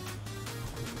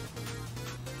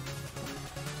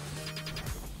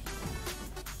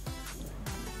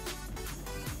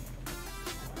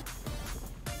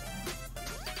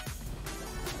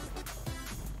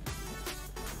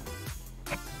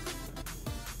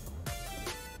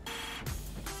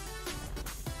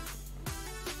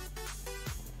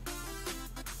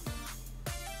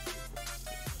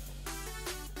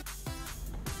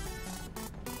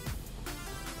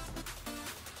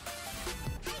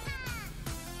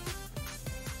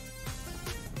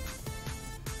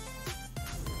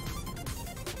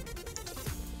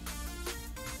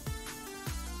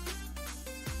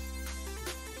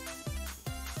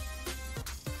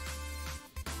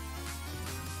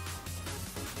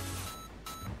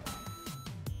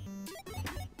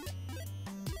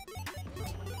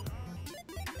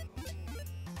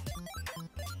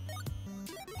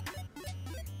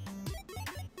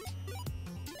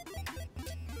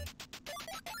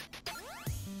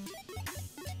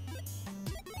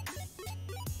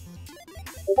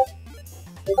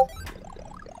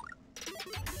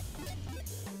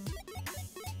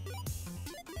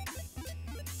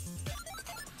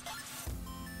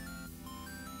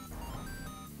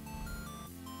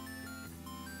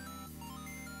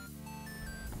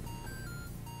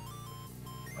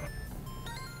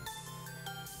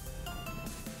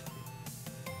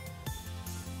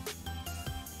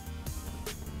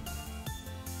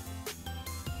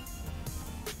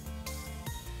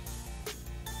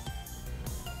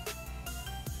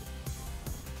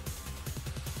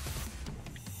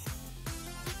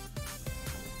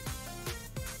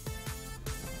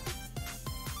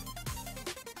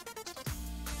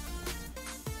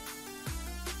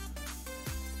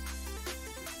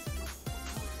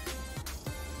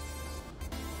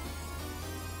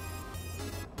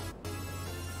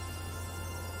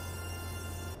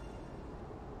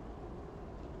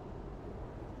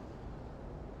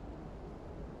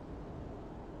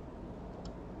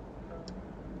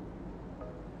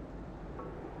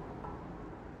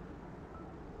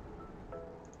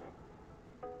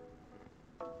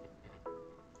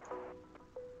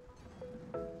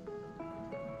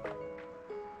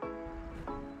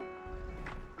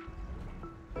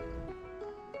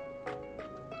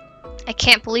 I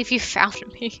can't believe you found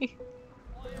me.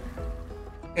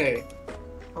 Hey,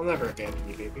 I'll never abandon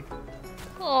you, baby.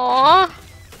 Aww.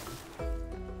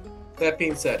 That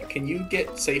being said, can you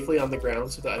get safely on the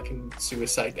ground so that I can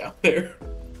suicide down there?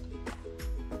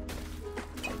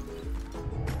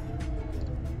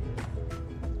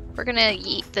 We're gonna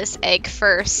eat this egg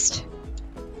first.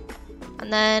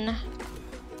 And then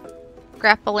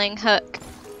grappling hook.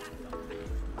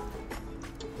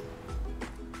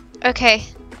 Okay.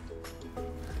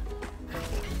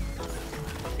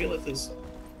 I feel like this.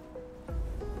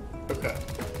 Okay.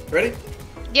 Ready?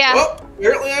 Yeah. Well,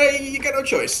 apparently you got no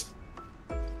choice.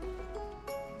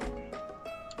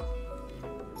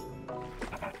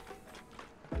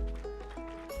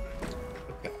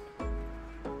 Okay.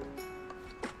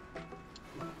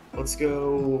 Let's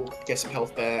go get some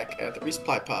health back at the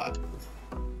resupply pod.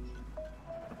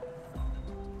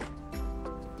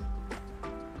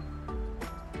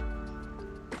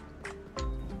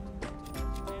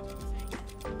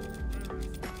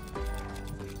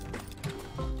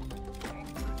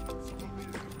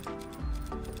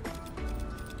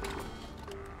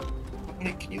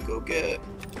 Hey, can you go get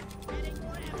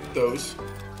those?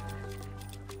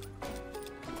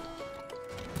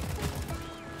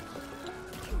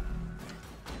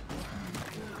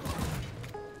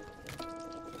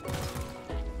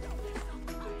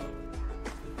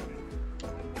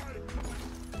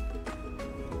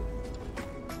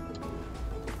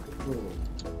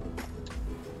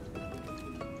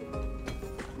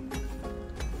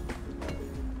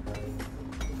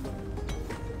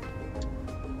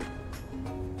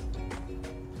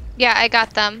 Yeah, I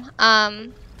got them.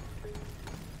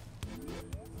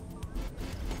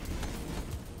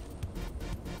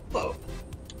 Hello.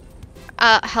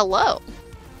 Hello.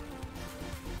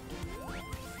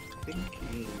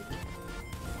 Thinking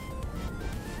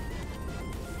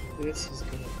this is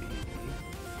gonna be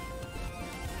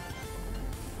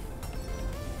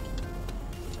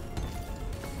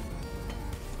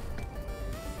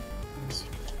this.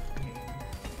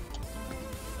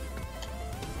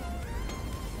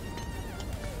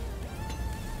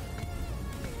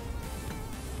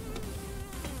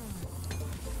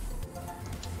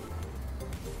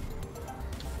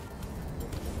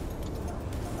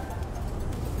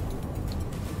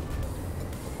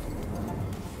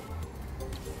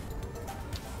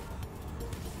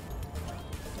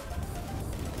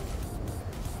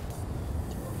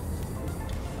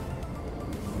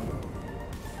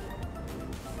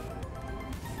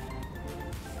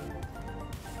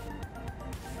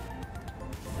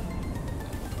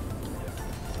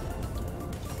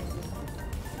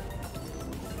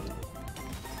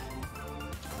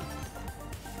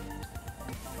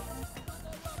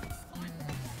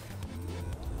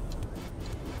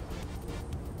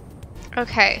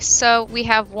 Okay, so we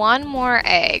have one more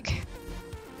egg.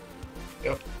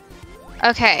 Yep.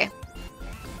 Okay.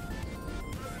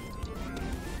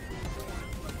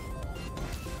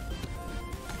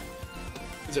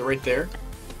 Is it right there?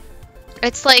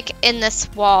 It's like in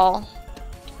this wall.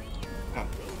 Oh.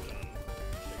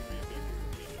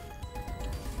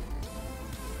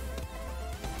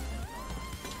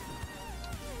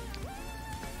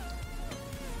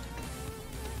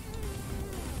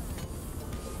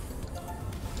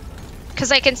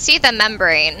 Because I can see the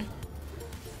membrane.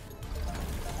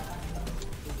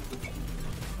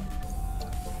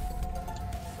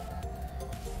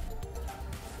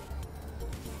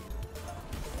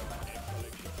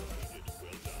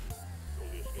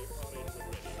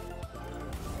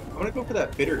 I want to go for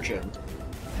that bitter gem.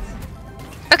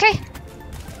 Okay.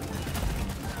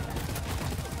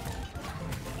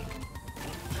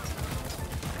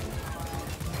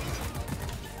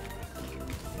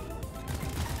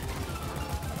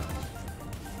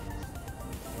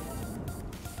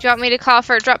 Do you want me to call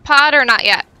for a drop pod or not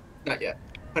yet? Not yet,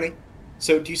 honey.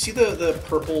 So do you see the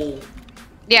purple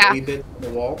Yeah. glowy bit on the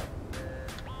wall?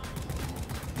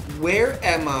 Where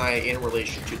am I in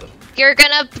relation to them? You're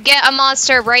gonna get a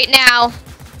monster right now.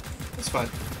 That's fine.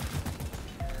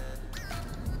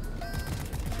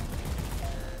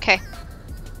 Okay,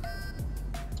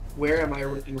 Where am I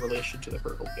in relation to the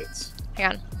purple bits?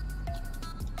 hang on.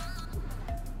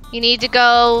 You need to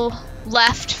go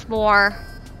left more.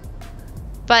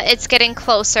 But it's getting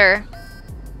closer.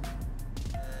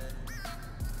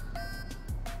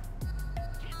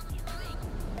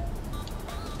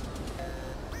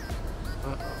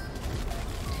 Uh-oh.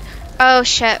 Oh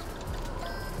shit.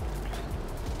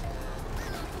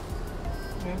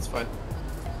 Yeah, that's fine.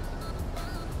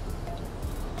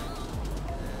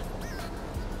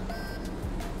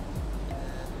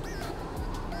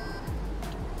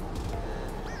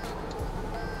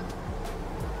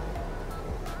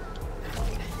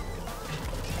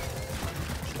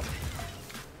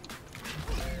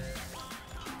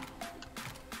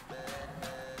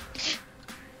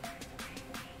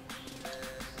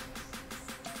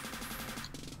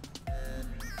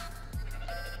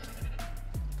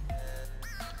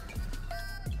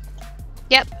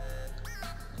 Yep.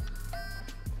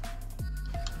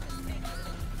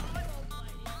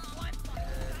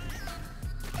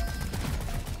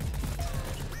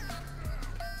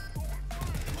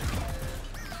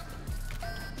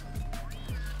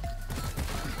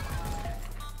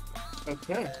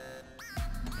 Okay.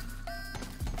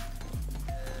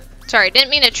 Sorry, didn't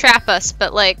mean to trap us,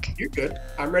 but like, You're good.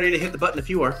 I'm ready to hit the button if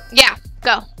you are. yeah,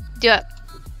 go. Do it.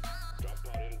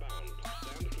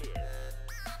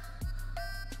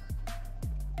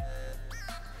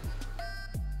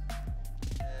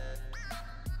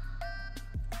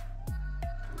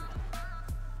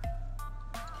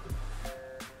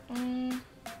 Mm.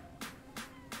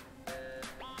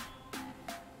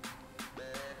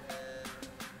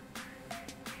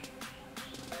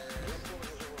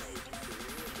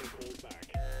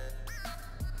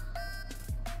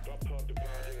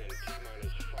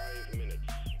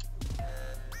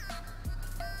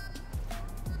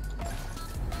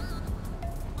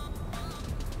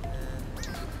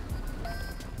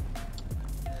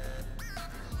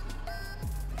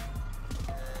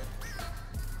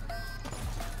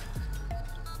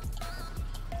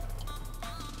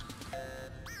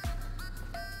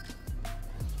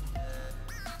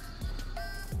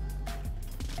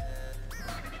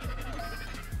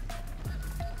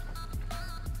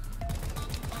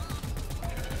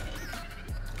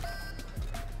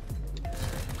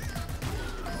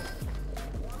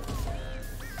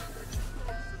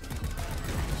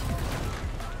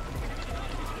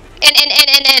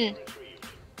 In.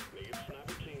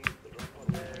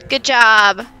 Good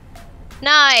job.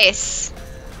 Nice.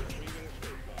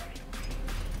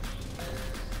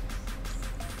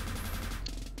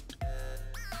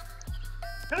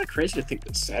 Kind of crazy to think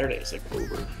that Saturday is like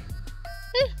over.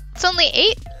 It's only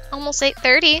 8, almost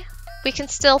 8:30. We can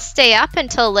still stay up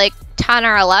until like 10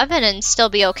 or 11 and still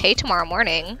be okay tomorrow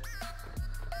morning.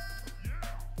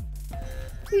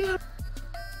 Yeah.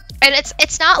 And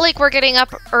it's not like we're getting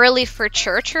up early for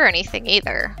church or anything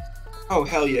either. Oh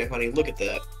hell yeah, honey! Look at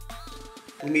that.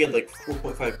 We made like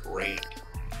 4.5 grand.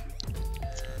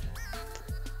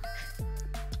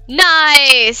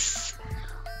 Nice!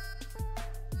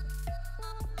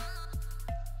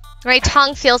 My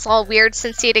tongue feels all weird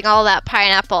since eating all that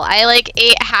pineapple. I like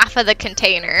ate half of the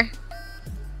container.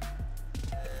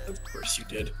 Of course you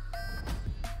did.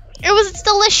 It was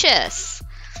delicious.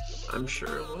 I'm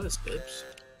sure it was, Bibbs.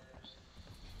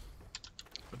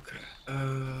 Okay.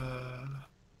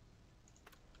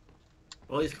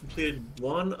 Well, he's completed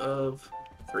 1 of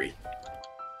 3.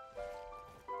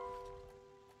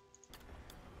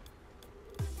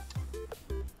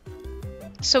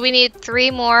 So we need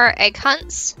 3 more egg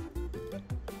hunts.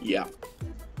 Yeah.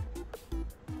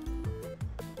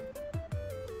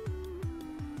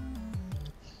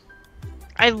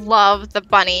 I love the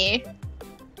bunny.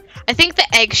 I think the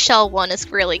eggshell one is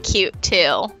really cute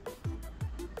too.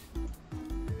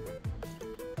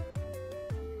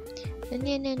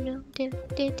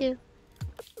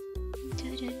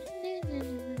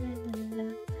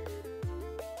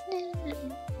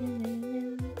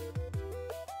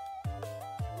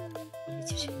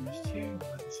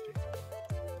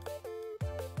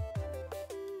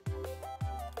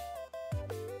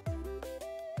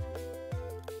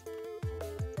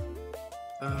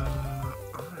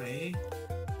 I...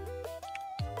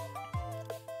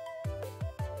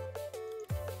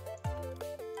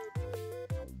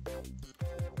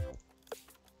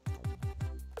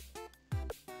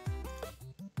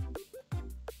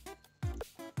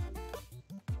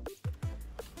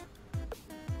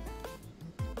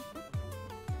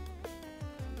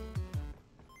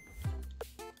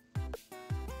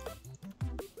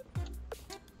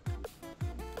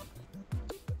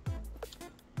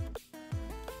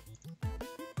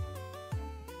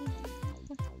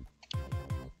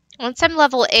 Once I'm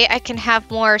level 8, I can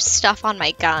have more stuff on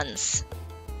my guns.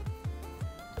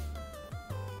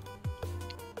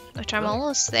 Which I'm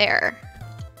almost there.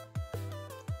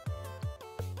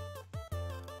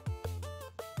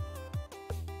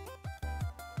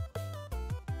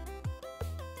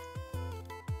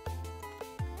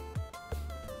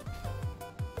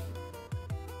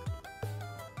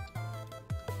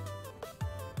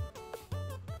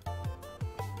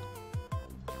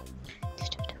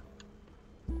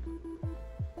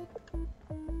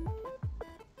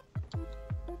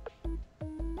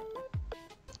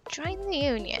 Join the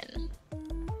Union.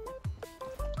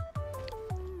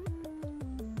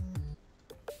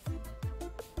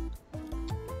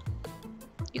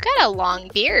 You got a long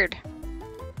beard.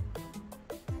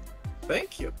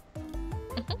 Thank you.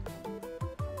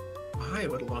 My,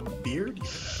 what a long beard you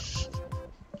have.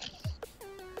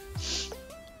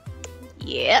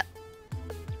 Yep.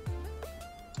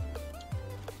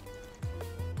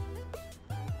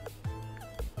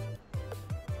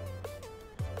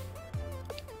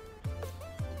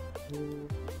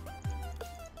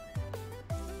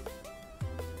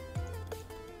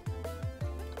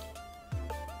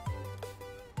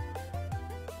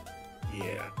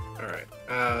 Yeah. All right.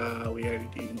 We gotta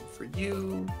do for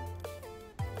you.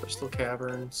 Crystal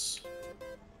Caverns.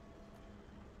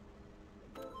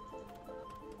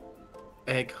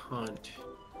 Egg hunt.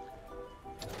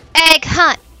 Egg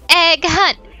hunt! Egg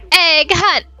hunt! Egg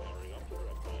hunt!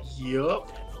 Yup.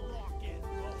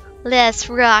 Let's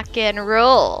rock and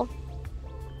roll.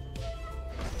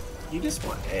 You just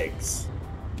want eggs.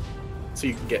 So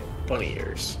you can get bunny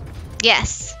ears.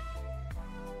 Yes.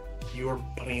 Your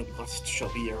bunny lust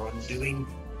shall be your undoing.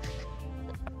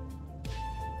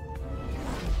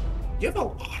 You have a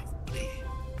lot of money.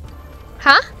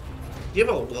 Huh? You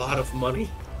have a lot of money.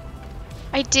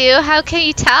 I do? How can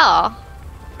you tell?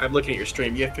 I'm looking at your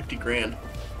stream. You have 50 grand.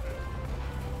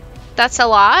 That's a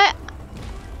lot?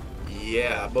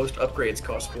 Yeah, most upgrades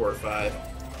cost 4 or 5.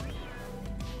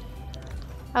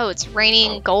 Oh, it's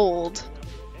raining gold.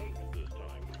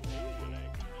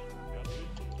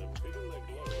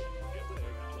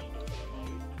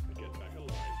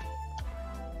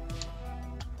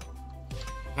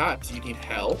 Ah, do you need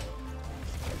help?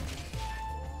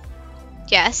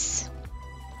 Yes.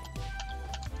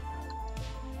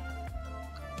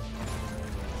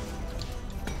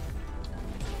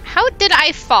 How did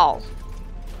I fall?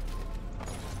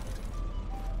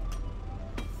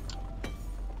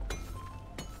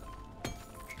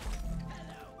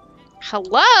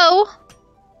 Hello?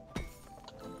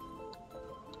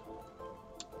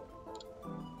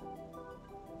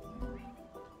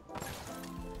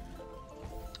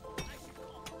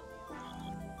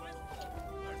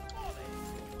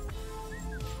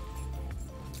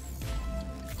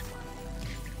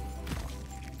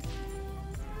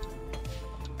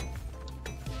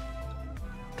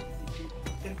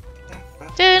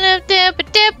 Doop doop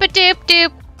doop doop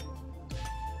doop.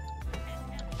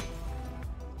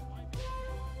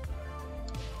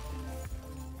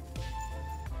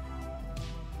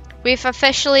 We've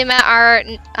officially met our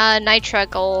Nitra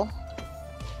goal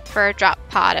for a drop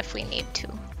pod if we need to.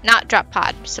 Not drop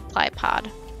pod, supply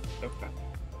pod. Okay.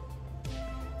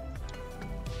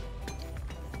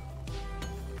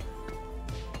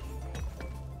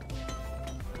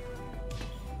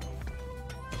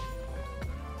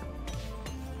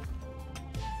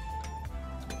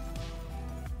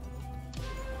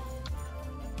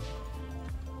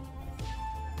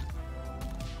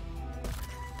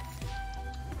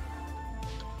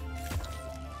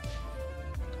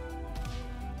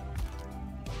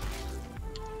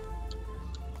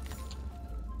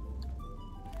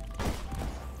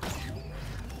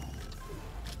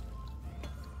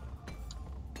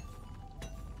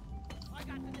 I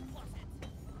got the deposit.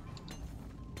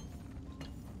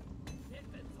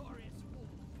 Inventory is full.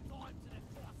 Time to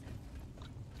deposit.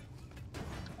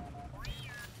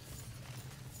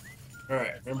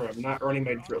 Alright, remember, I'm not running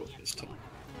my drill this time.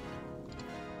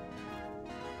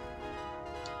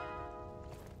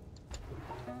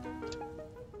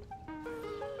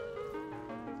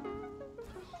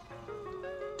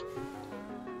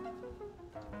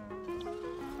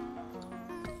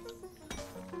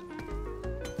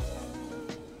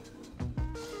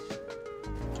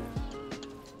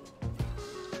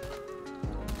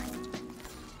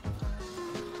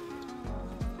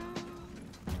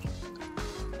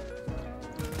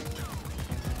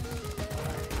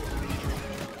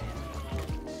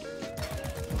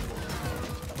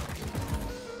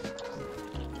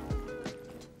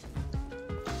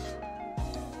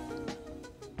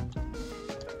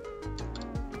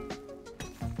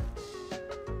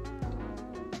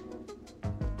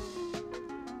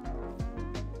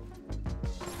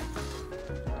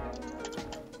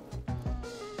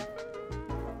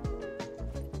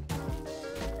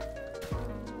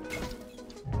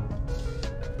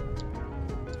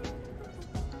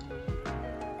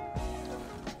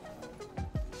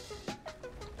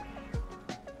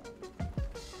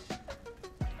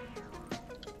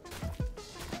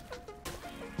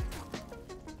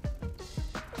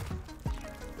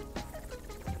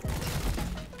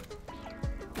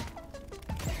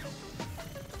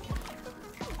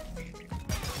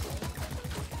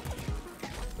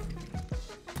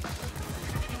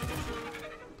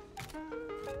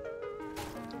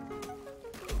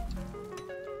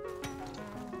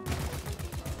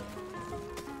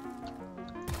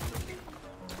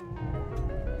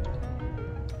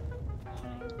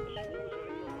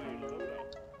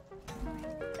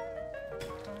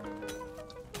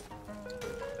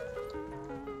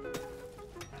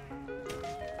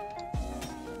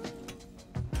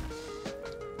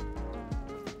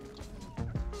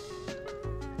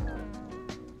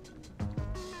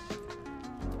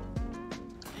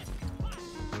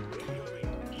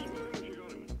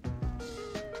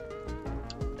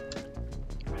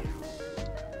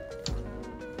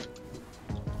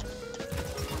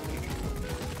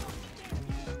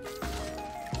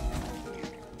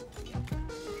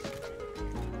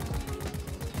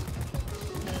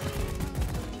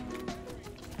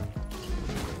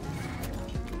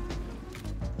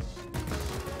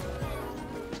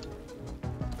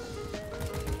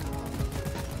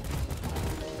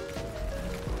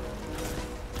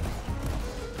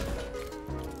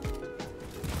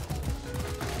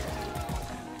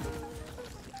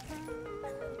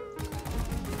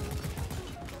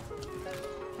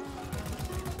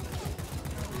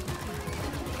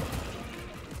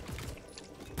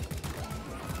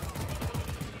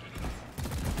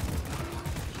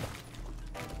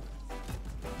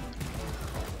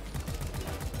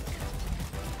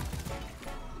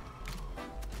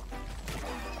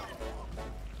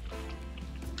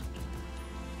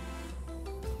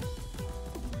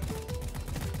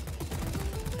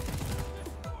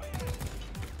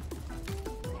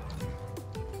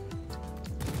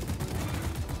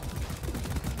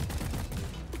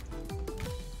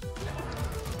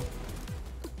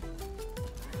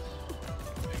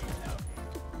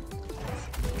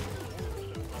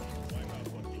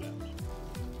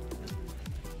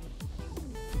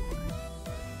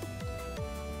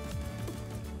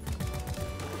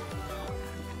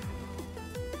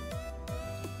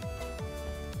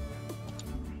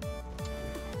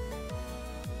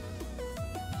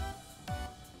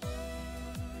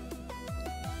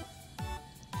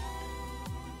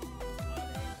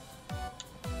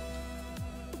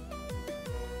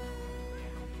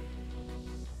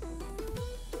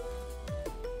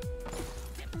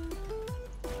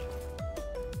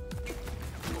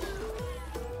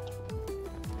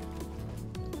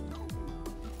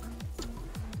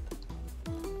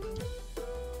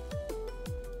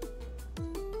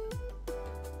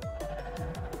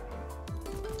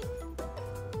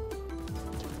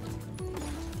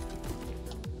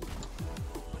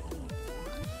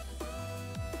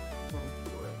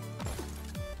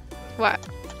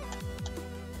 What?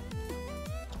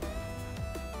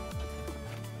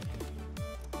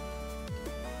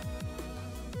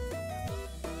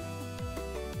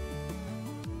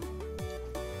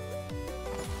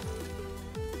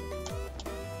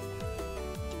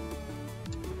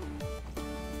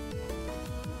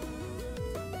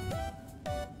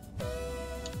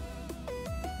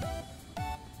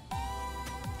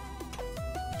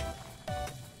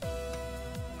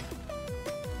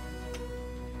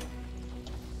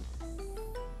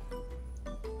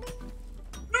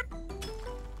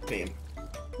 Damn.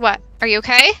 What? Are you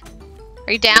okay?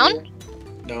 Are you down?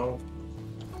 No.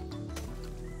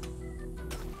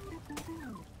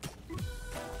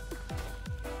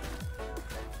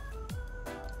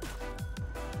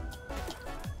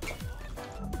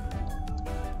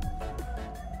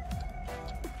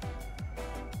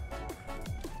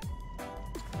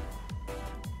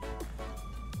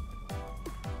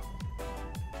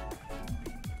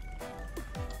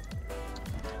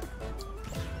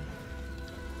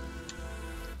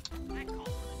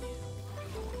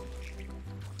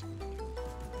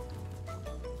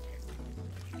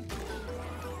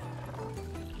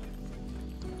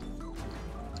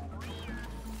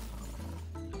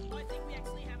 I think we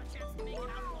actually have a chance to make it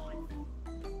out alive.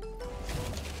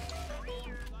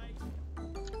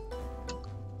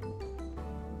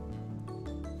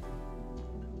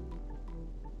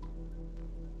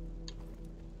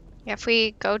 Yeah, if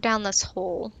we go down this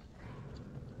hole.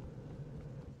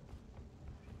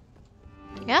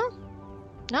 Yeah?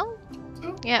 No?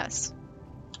 So, Yes.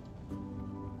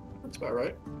 that's about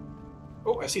right.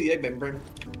 Oh, I see the egg membrane.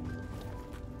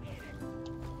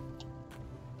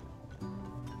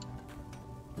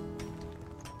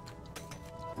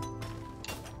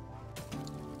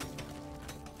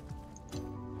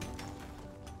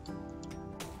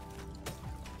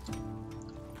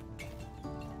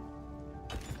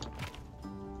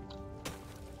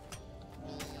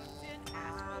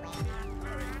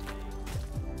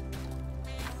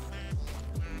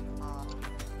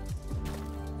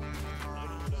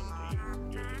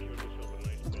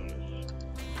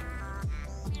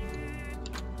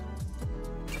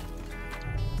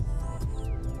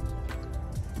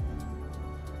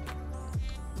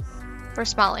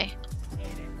 Where's Molly?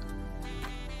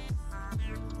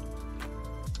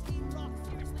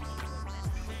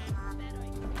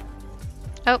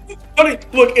 Oh, Honey,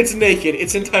 look, it's naked.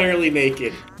 It's entirely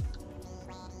naked.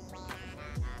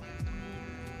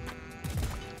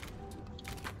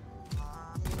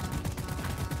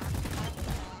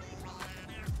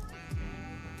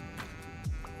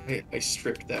 I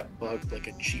stripped that bug like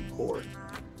a cheap whore.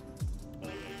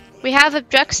 we have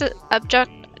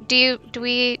do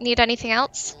we need anything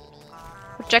else?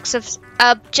 Objectives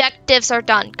are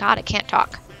done. God, I can't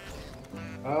talk.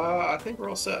 I think we're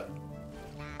all set.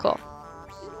 Cool.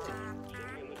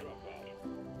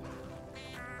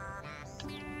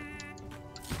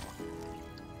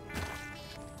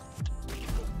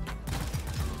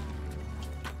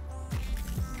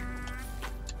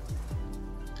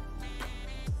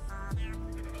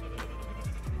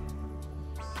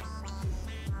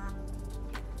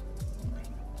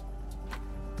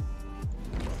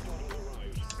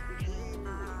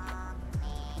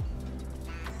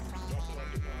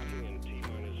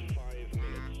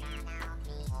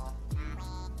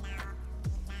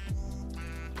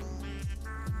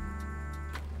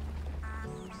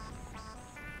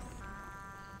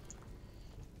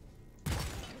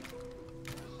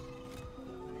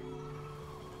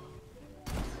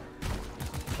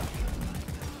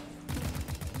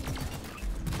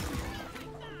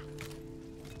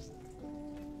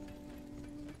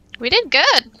 We did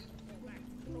good.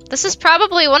 This is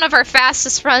probably one of our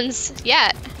fastest runs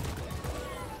yet.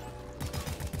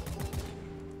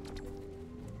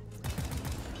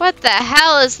 What the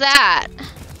hell is that?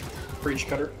 Breach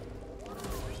cutter.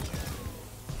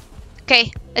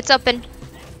 Okay, it's open.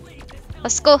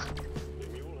 Let's go.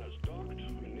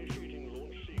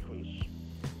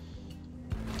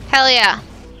 Hell yeah.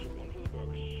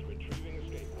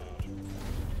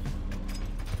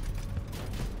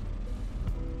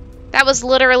 That was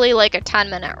literally like a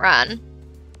 10-minute run.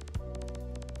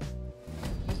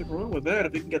 Nothing wrong with that.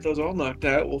 If we can get those all knocked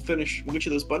out, we'll get you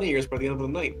those bunny ears by the end of the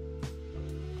night.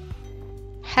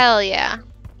 Hell yeah.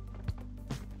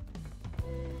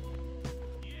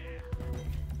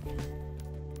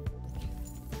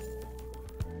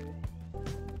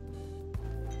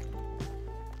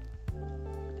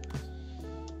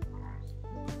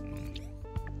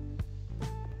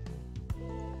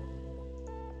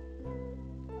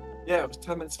 Yeah, it was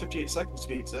 10 minutes 58 seconds to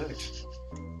be exact.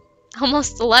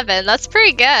 Almost 11. That's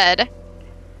pretty good.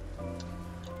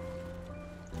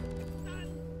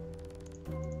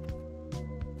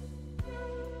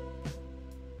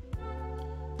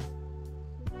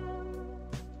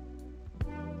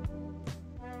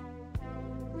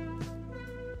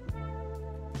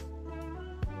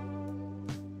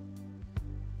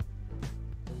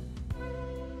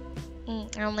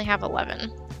 I only have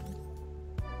 11.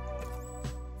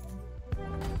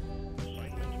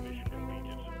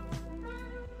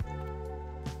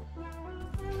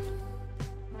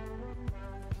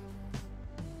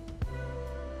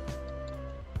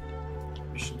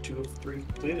 Mission 2 of 3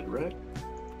 completed, right?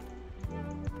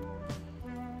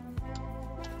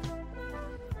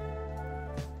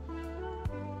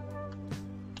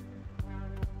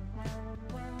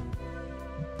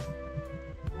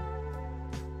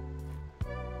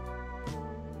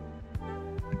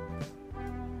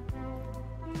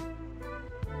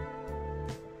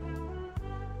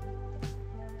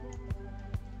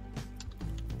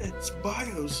 It's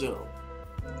Biozone.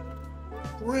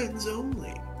 Friends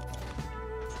only.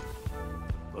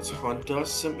 Let's hunt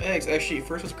us some eggs. Actually,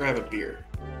 first let's grab a beer.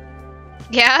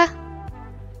 Yeah?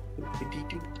 Boop,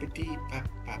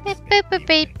 boop,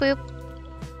 boop, boop, boop.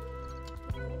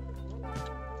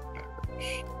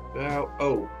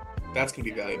 Oh, that's gonna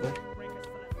be valuable.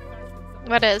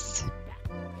 What is?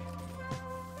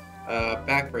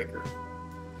 Backbreaker.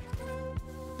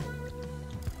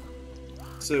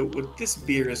 So what this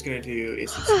beer is gonna do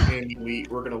is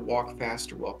we're gonna walk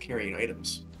faster while carrying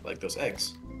items, like those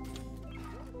eggs.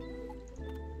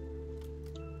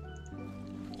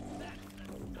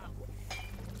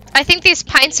 I think these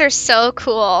pints are so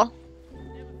cool.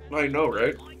 I know,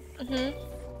 right? Hmm.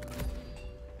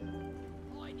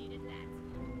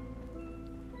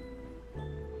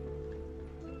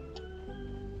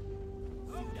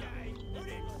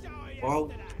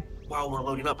 While we're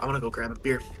loading up, I'm gonna go grab a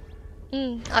beer.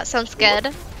 That sounds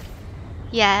good.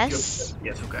 Yes,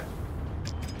 Yes, okay.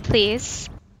 please.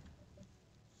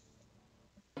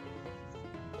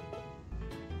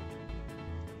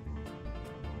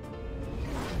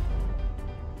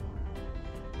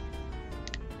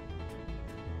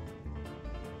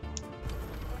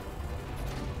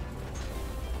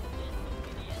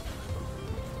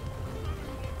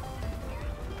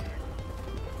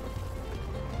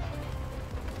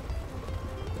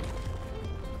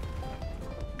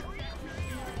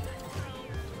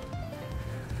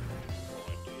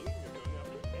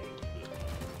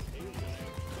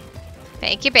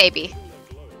 Thank you, baby.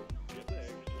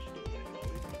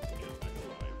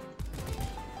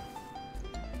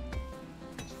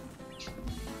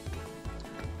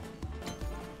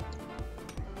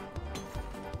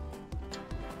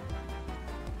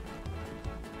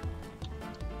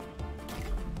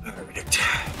 Alright.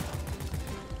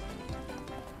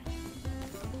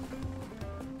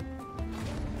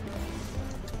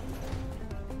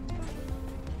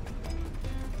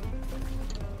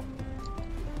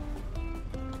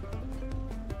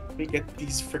 Let me get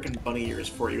these freaking bunny ears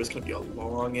for you. It's gonna be a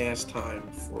long ass time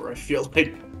before I feel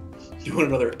like doing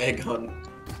another egg hunt.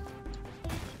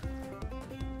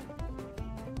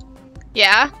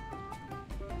 Yeah?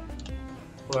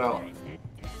 Well,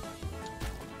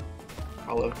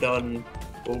 I'll have done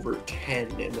over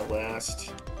 10 in the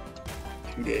last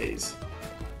 2 days.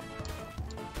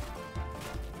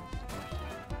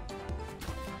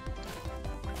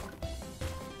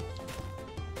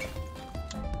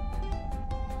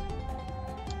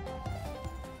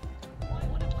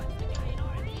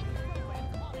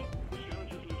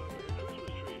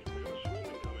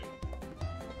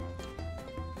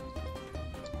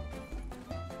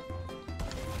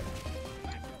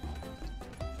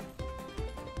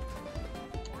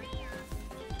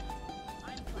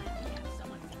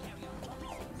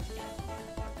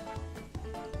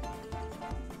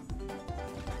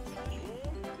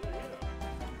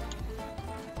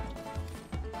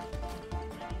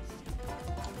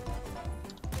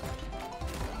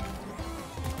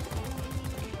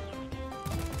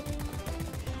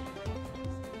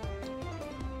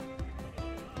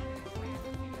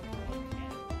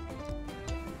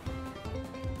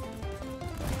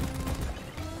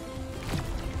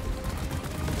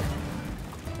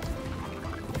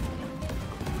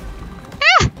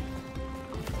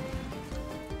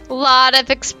 Lot of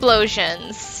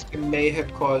explosions. It may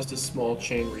have caused a small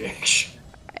chain reaction.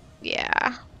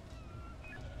 Yeah.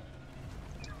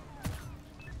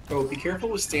 Oh, be careful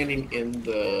with standing in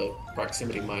the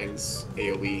proximity mines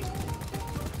AoE.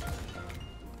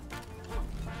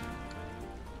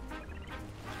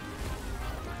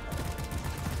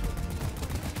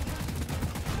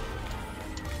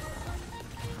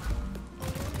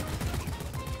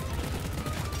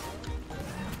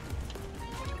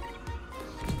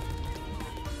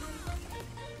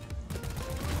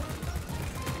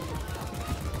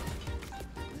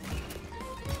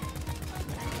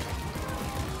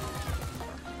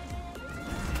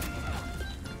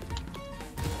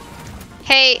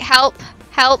 Hey, help!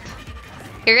 Help!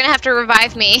 You're gonna have to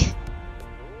revive me.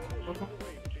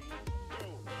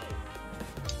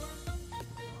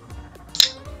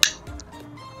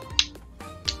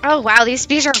 Oh wow, these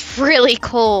bees are really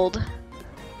cold.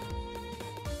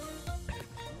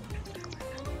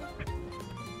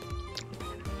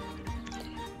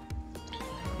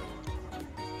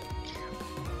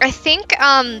 I think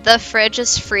the fridge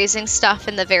is freezing stuff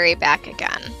in the very back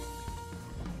again.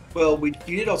 Well,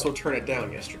 you did also turn it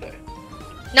down yesterday.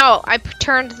 No, I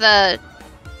turned the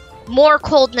more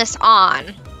coldness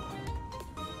on.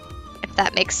 If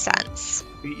that makes sense.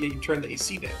 You turned the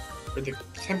AC down, or the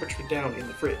temperature down in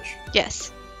the fridge.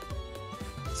 Yes.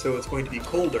 So it's going to be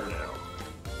colder now.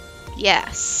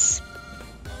 Yes.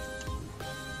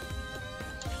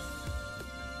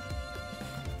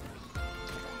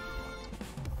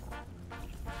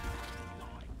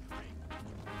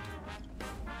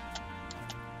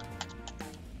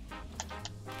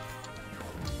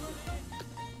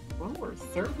 Well, we're a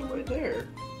third of the way there.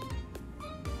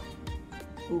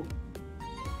 Ooh.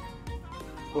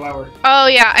 Flower. Oh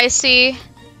yeah, I see.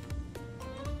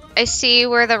 I see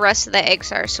where the rest of the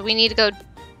eggs are. So we need to go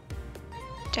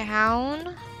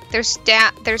down. There's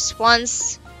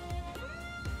ones.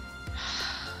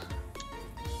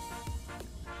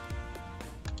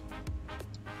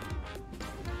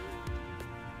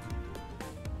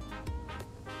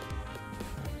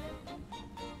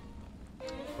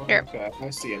 Oh, Here. okay, I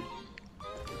see him.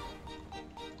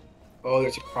 Oh,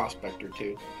 there's a prospector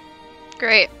too.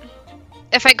 Great.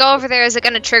 If I go over there, is it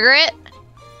gonna trigger it?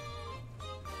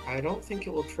 I don't think it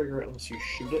will trigger it unless you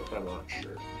shoot it, but I'm not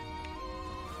sure.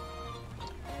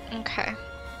 Okay.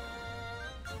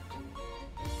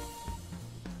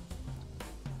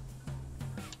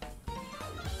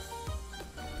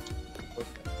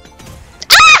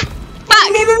 Fuck!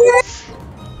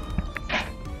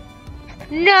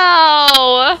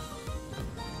 No!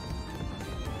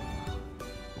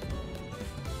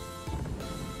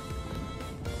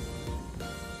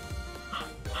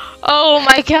 Oh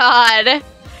my god.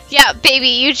 Yeah, baby,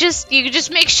 you just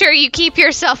make sure you keep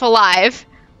yourself alive.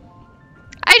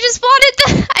 I just wanted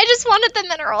the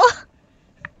mineral.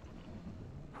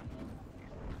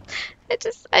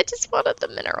 I just wanted the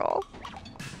mineral.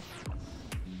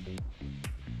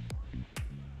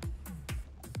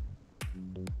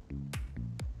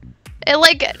 It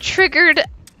like triggered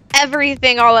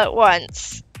everything all at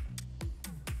once.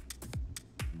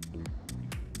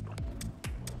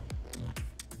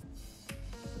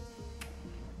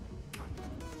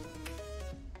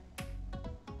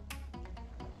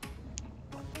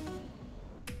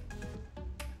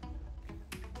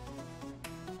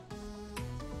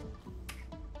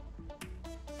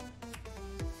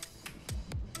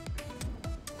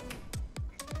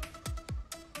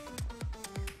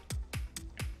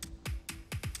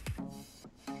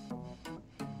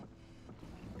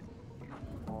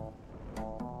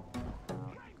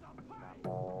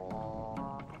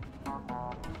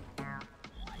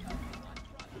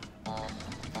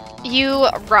 You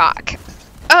rock.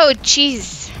 Oh,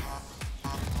 jeez.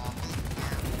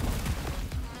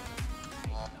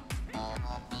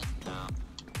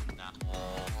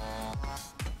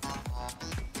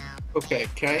 Okay,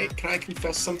 can I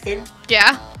confess something?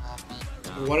 Yeah.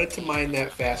 I wanted to mine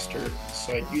that faster,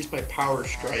 so I used my power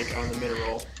strike on the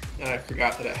mineral, and I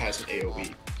forgot that it has an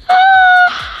AoE.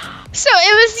 So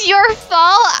it was your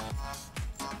fault?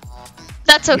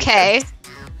 That's okay.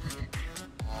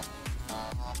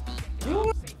 You know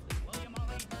what?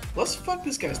 Let's fuck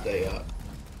this guy's day up.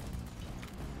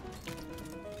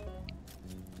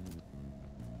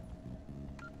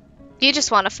 You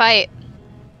just want to fight.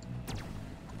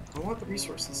 I want the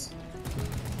resources.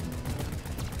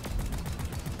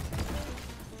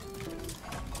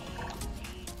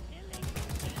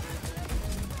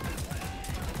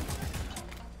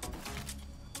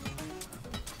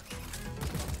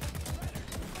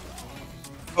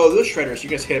 Oh, those shredders, you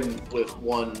guys hit them with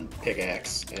one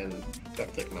pickaxe, and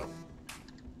that'll take them out.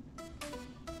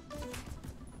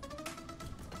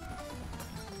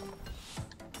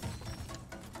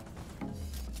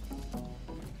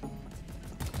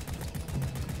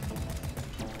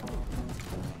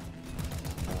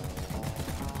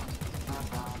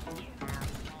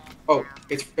 Oh,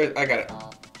 I got it.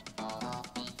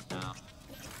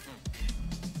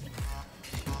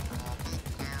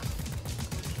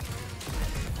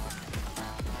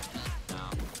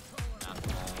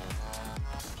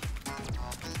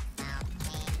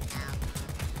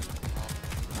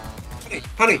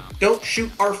 Honey, don't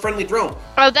shoot our friendly drone.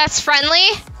 Oh, that's friendly?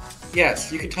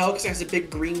 Yes, you can tell because it has a big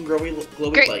green glowing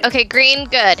Great. light. Okay, green,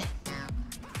 good.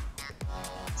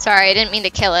 Sorry, I didn't mean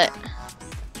to kill it.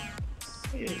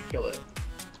 You didn't kill it.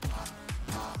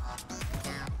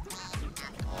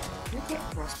 Where'd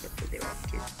that prospector get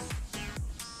off to?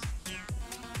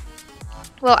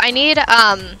 Well, I need,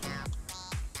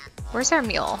 where's our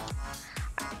mule?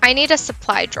 I need a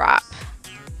supply drop.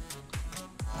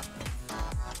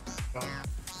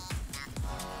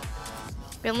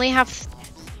 We only have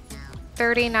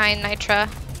 39 nitra.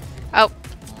 Oh.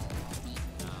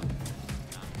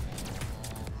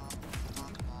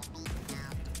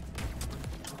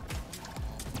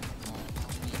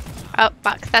 Oh,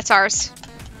 fuck. That's ours.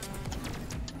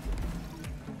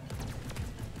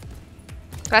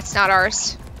 That's not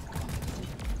ours.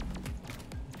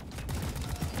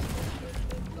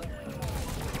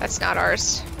 That's not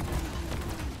ours.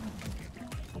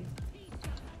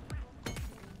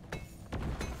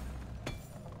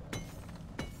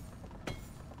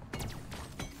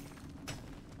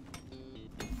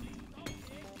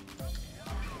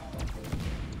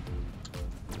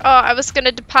 Oh, I was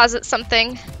gonna deposit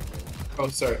something. Oh,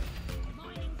 sorry.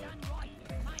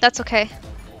 That's okay.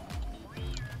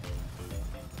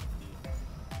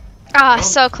 Ah, Well,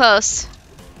 so close.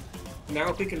 now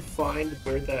if we can find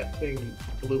where that thing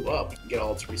blew up, we can get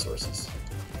all its resources.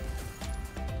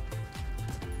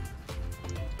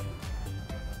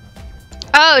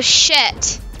 Oh,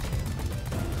 shit.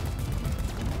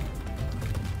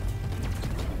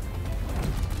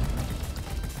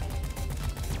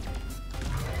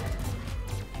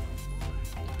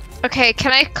 Okay,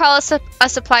 can I call a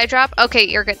supply drop? Okay,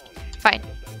 you're good. Fine.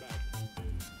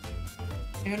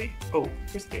 Andy? Oh,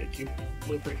 here's the data cube.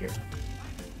 Live right here.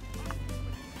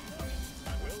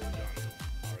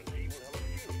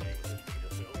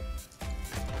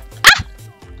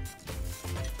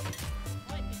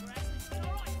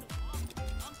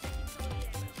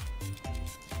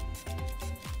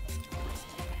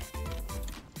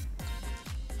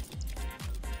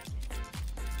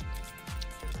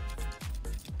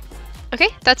 Okay,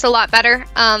 that's a lot better.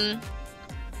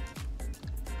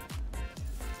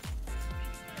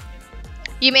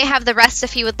 You may have the rest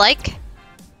if you would like.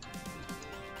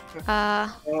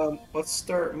 Let's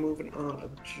start moving on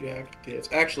objectives.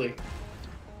 Actually,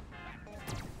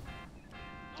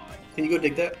 can you go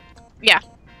dig that? Yeah.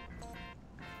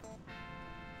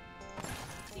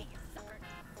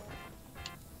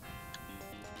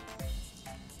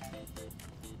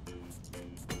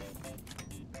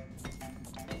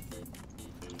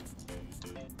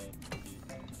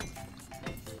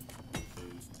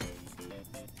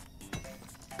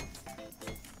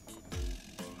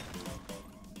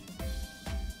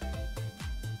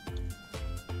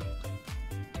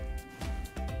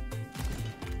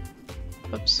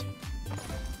 Oops.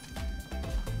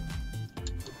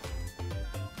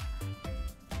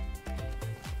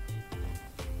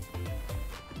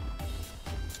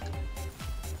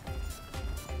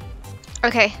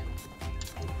 Okay.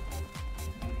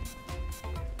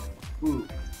 Ooh.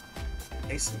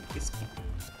 Nice and crispy.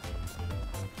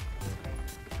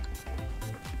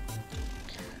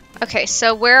 Okay,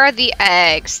 so where are the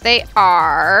eggs? They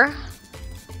are...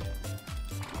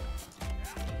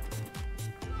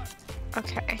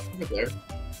 Okay. Over there.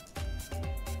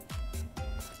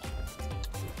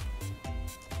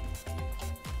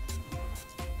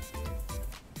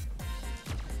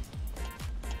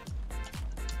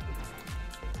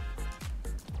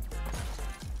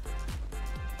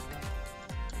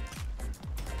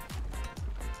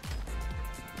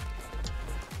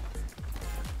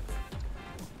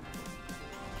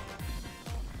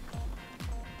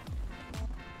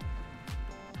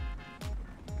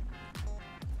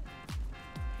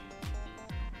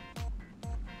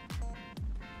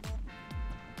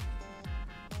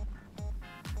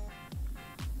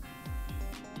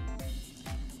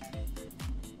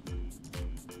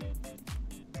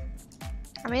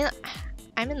 I mean,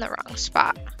 I'm in the wrong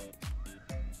spot.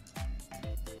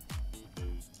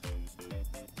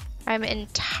 I'm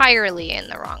entirely in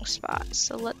the wrong spot.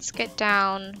 So let's get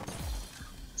down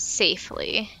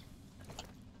safely.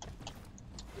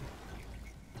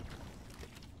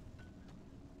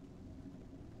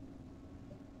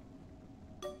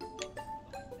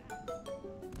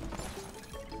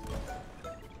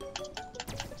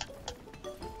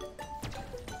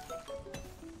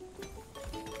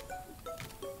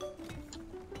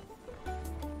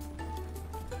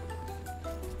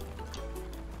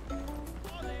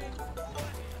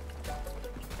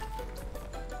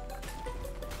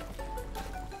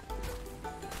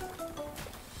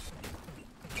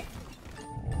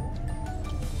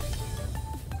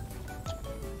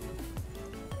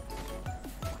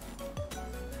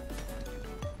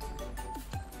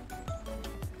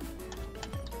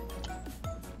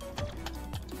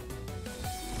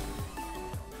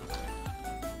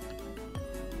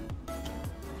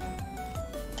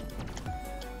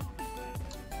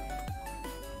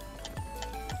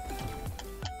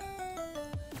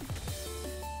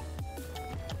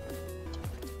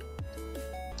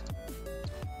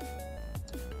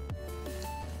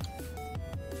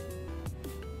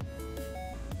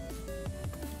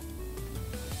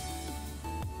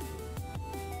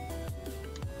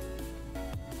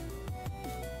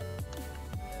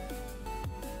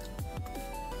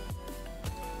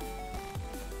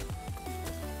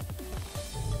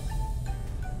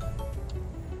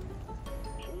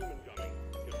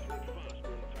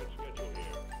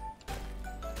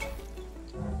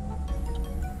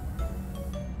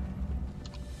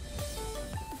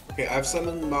 Okay, I've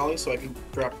summoned Molly so I can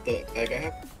drop the egg I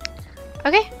have.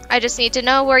 Okay, I just need to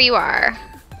know where you are.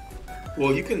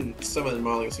 Well, you can summon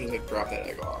Molly as soon as I drop that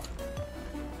egg off.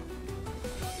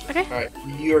 Okay. Alright,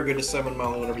 you are good to summon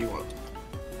Molly whenever you want.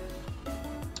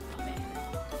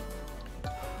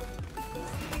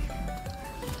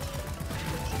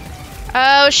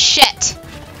 Oh shit!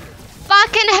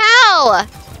 Fucking hell!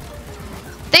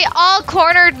 They all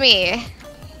cornered me.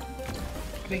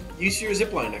 Okay, use your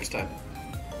zipline next time.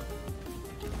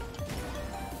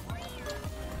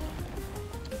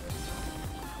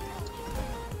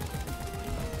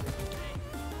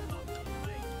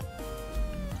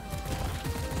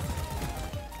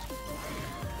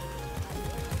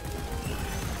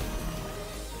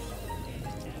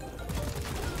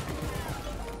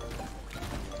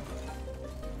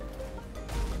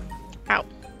 Ow.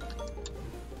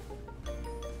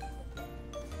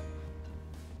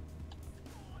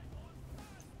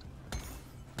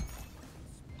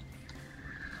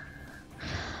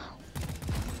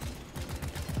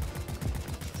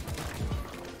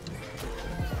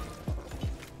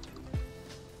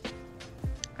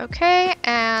 Okay,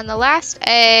 and the last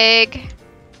egg.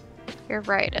 You're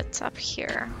right, it's up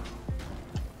here.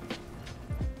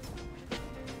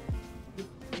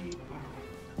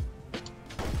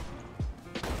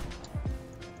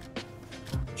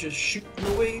 Just shooting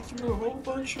away through a whole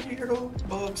bunch of weird old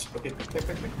bugs. Okay, back.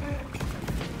 Scanner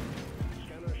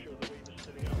showed the way was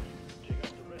setting up. Check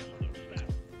out the rest of your stat.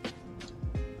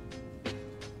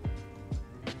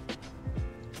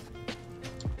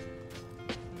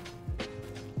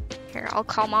 Here, I'll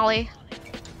call Molly.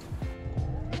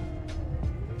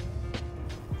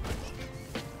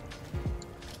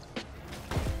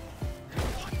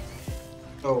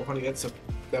 Oh, honey,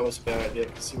 that was a bad idea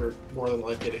because you were more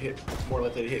likely to hit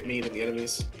me than the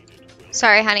enemies.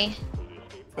 Sorry, honey.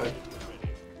 Fine.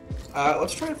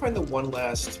 Let's try and find the one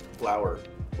last flower,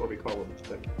 what we call them.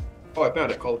 Thing. Oh, I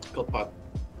found it. Called pot.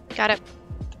 Got it.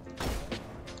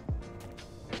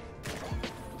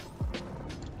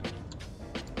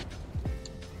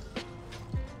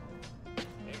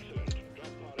 Excellent. Drop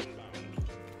pod inbound.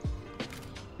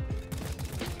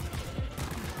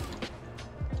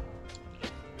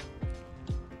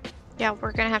 Yeah,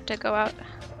 we're gonna have to go out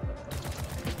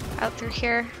through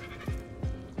here.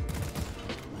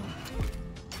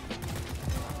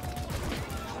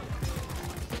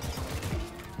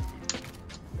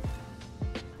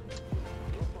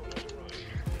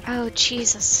 Oh,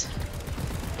 Jesus.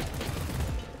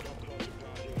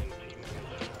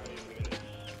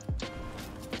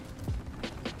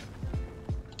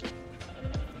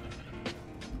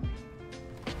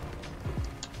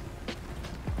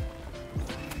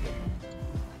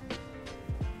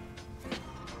 Good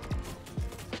job.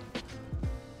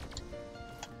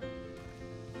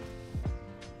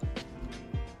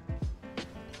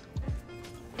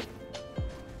 Secondary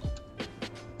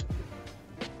objective completed.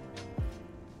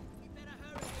 Now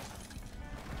finish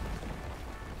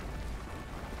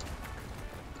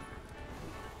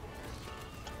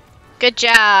the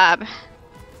job.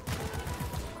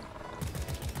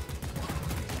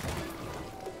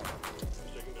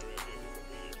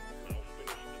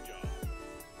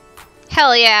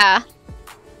 Hell yeah.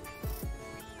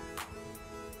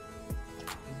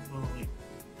 Drop pod departing in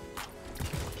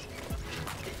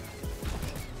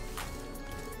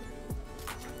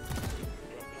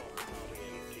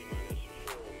T-minus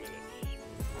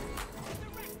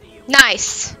 4 minutes.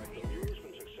 Nice. The viewers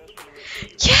been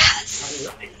successfully Yes.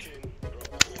 retrieved.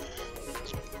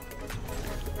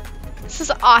 This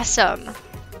is awesome.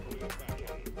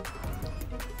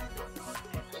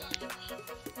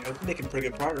 I'm making pretty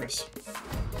good progress. Good job.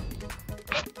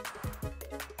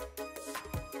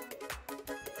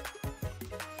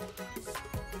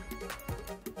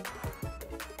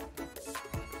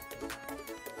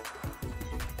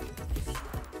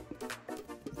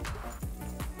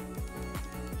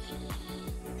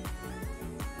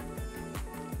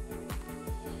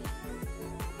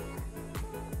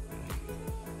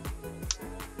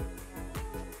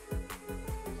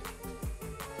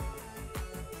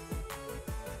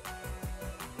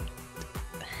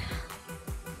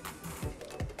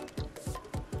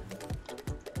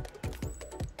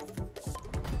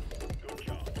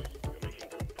 You're making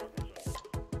good progress.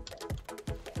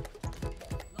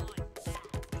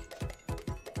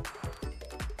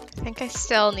 I think I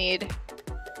still need...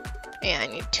 Yeah, I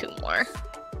need 2 more.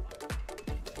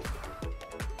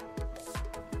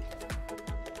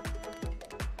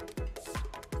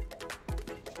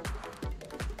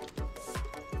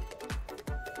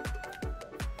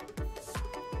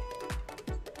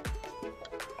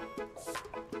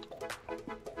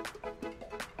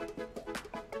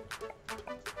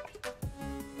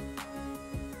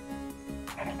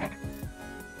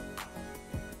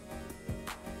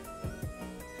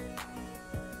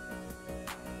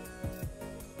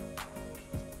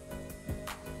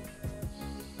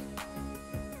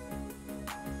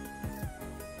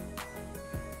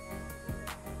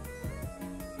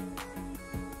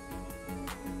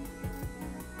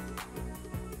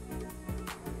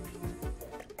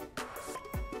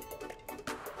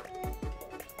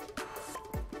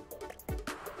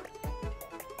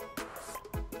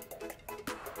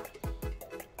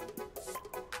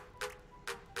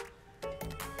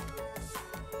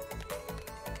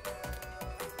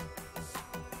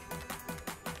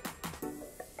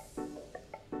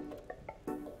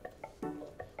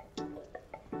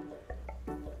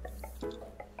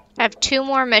 I have 2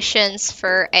 more missions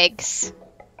for eggs.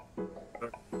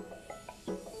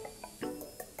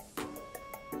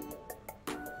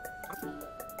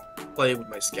 Play with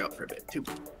my scout for a bit too.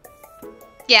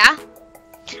 Yeah.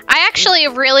 I actually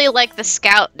really like the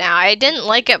scout now. I didn't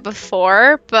like it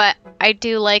before, but I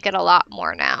do like it a lot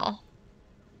more now.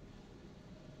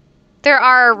 There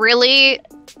are really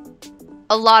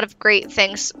a lot of great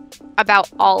things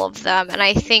about all of them, and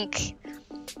I think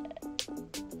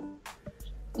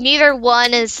neither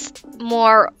one is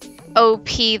more OP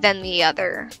than the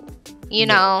other. You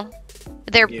know,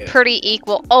 they're pretty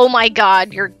equal. Oh my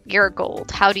God, you're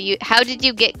gold. How did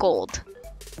you get gold?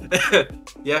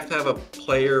 You have to have a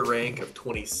player rank of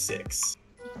 26.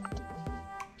 And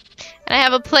I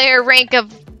have a player rank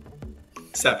of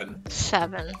 7.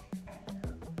 7.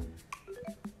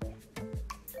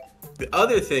 The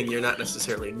other thing you're not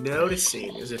necessarily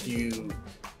noticing is if you...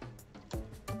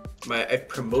 I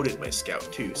promoted my scout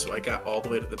too, so I got all the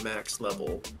way to the max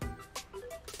level.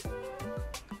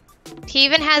 He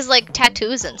even has like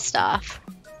tattoos and stuff.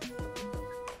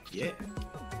 Yeah.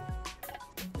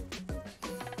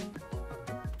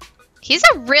 He's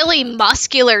a really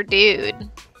muscular dude.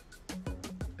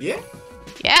 Yeah.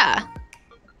 Yeah.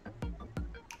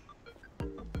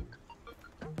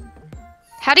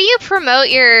 How do you promote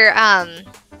your Gotta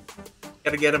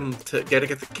get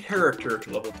the character to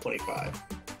level 25.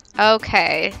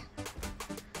 Okay.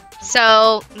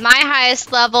 So my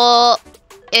highest level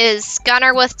is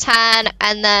Gunner with 10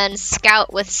 and then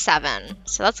Scout with 7.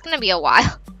 So that's gonna be a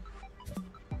while.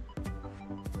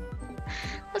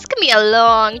 That's gonna be a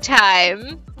long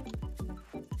time.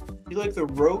 You like the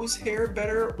rose hair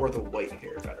better or the white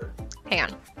hair better? Hang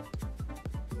on.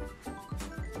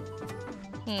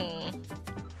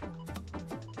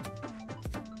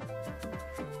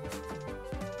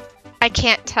 I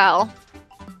can't tell.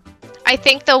 I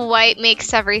think the white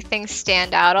makes everything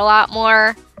stand out a lot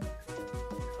more.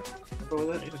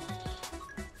 Oh, that is...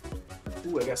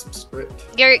 Ooh, I got some script.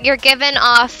 You're giving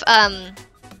off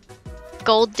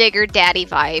Gold Digger Daddy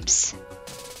vibes.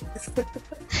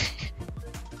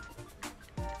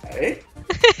 Hey?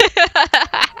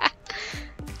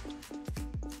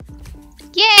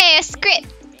 Yay, a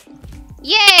script!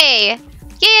 Yay!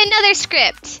 Yay, another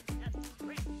script!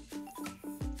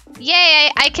 Yay,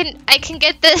 I can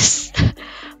get this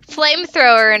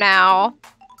flamethrower now.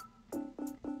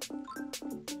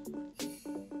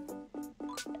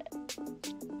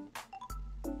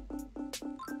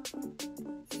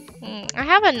 I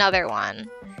have another one.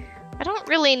 I don't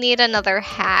really need another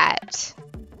hat.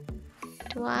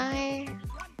 Do I?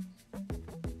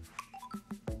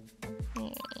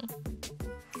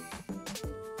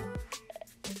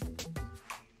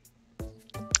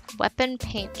 Weapon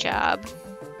paint job.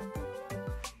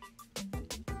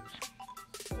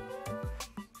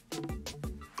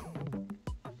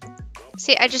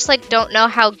 See, I just like don't know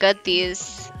how good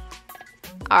these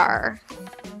are.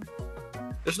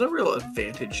 There's no real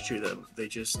advantage to them. They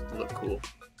just look cool.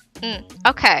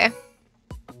 Okay.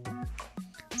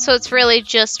 So it's really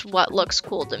just what looks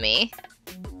cool to me.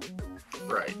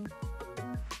 Right.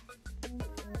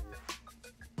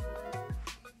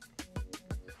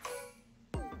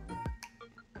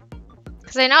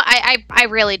 Because I know I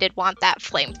really did want that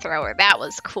flamethrower. That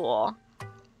was cool.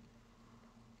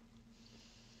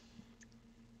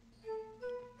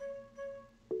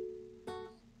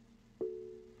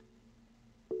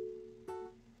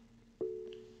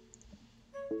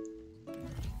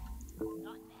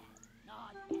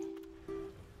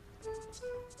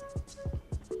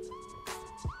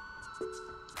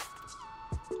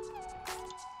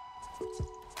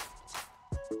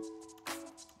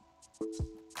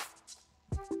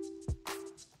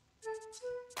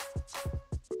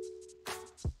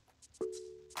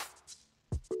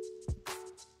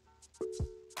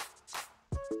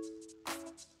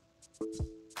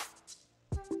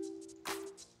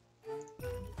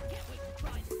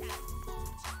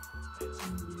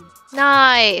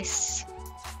 Nice.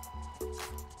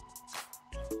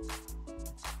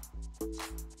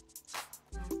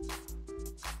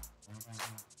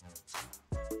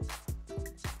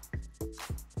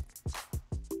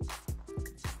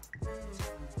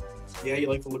 Yeah, you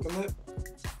like the look of that?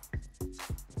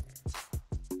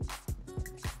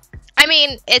 I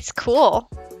mean, it's cool.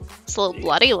 It's a little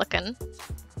bloody looking.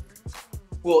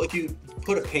 Well, if you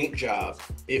put a paint job,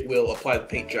 it will apply the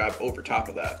paint job over top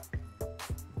of that.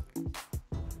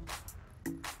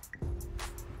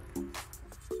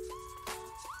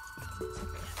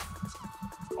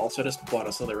 Also, just bought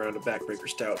us another round of Backbreaker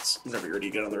Stouts whenever you're ready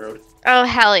to get on the road. Oh,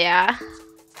 hell yeah.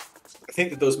 I think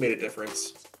that those made a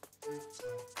difference.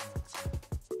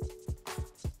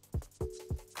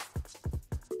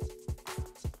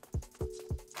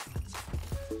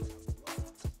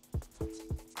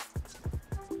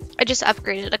 I just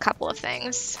upgraded a couple of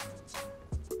things.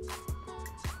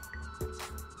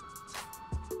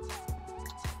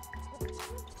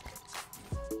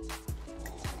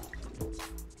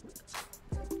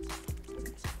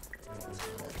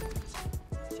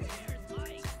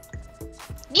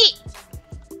 Yeet!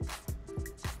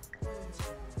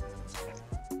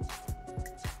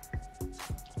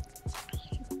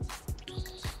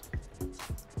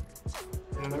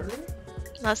 Alright.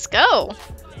 Let's go.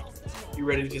 You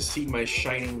ready to see my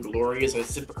shining glory as I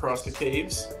zip across the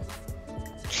caves?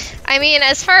 I mean,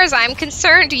 as far as I'm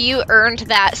concerned, you earned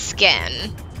that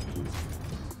skin.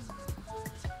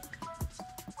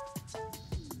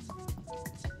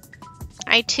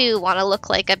 I too want to look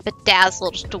like a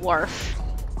bedazzled dwarf.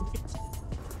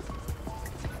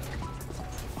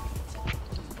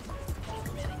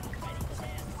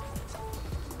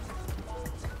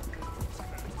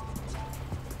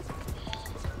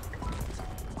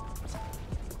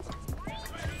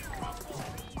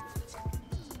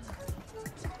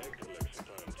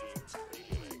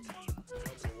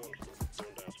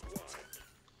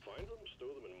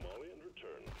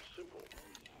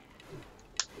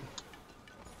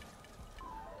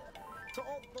 To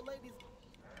all the ladies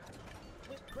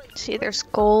with great See, there's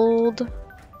gold.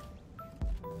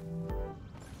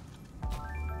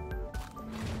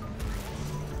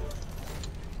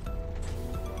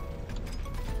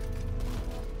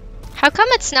 How come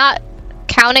it's not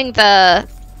counting the...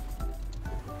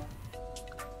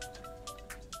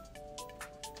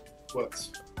 What?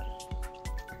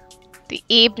 the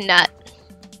Ebe nut?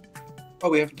 Oh,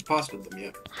 we haven't deposited them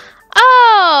yet.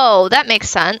 Oh, that makes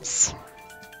sense.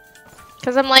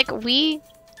 Because I'm like, we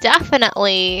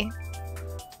definitely...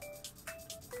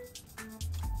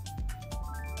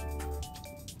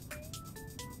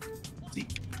 See.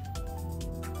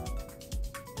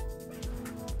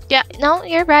 Yeah, no,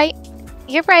 you're right.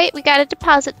 You're right, we gotta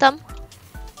deposit them.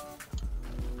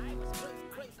 I was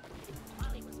crazy.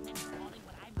 Molly was meant for wanting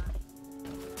what I wanted.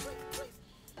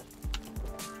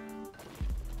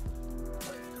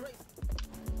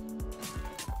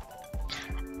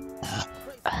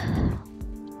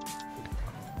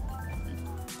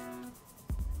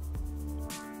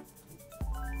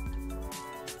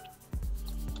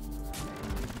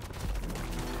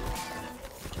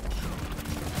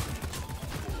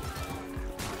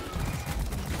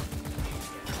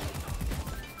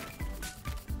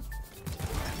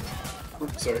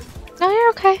 Oops, sorry. No, you're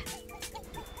okay.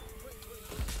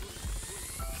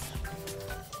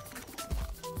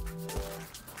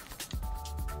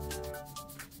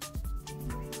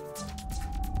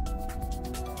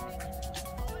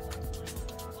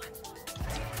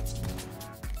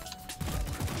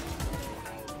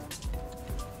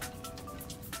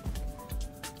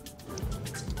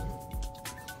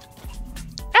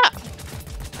 Ah.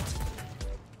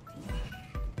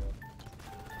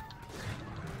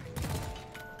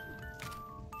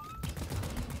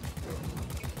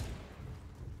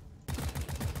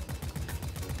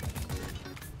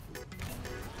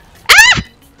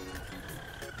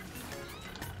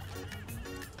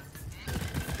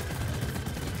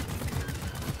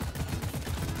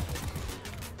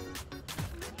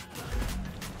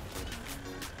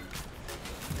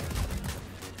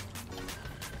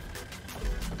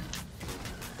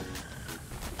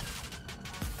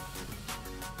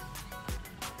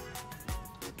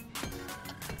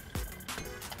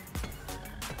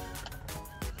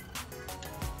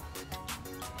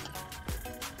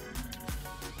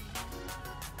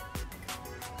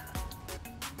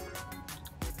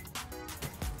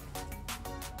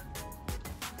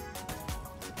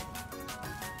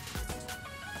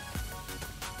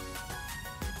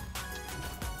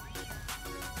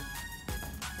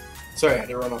 Sorry, I had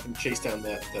to run off and chase down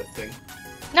that thing.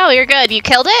 No, you're good. You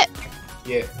killed it?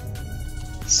 Yeah.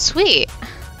 Sweet.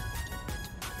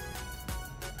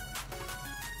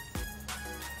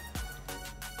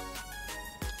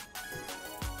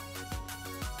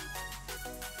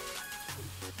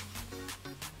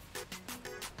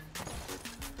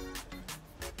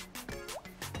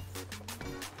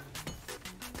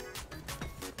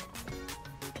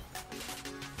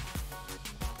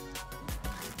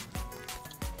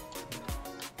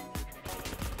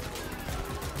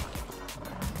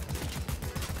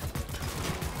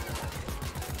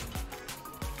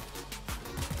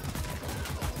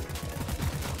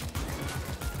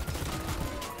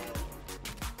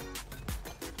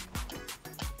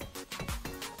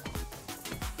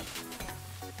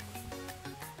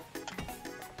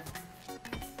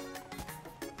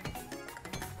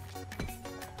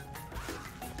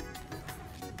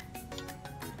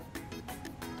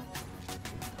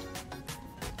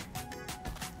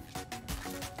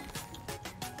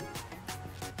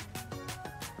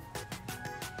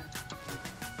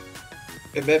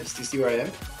 Hey, Mebs, do you see where I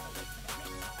am?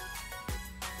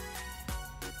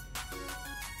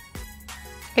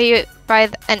 Are you by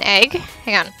an egg?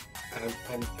 Hang on.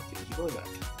 I'm healing up.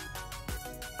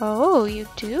 Oh, you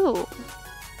do.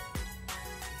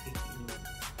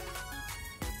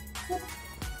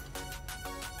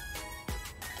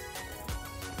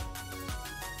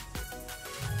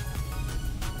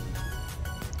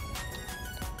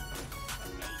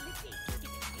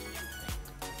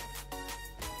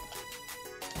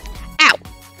 Ow!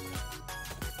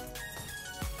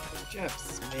 Jeff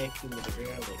smacked into the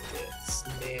ground like that.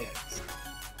 Smacks.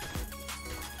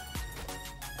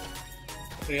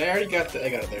 Okay, I already got the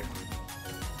egg out of there.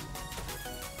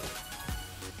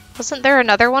 Wasn't there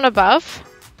another one above?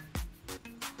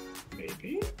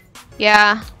 Maybe?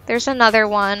 Yeah, there's another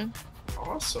one.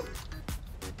 Awesome.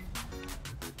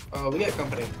 We got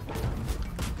company.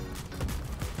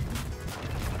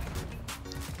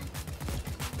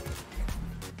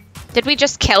 Did we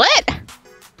just kill it?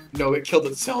 No, it killed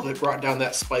itself. It brought down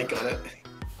that spike on it.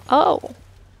 Oh.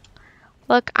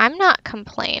 Look, I'm not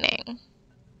complaining.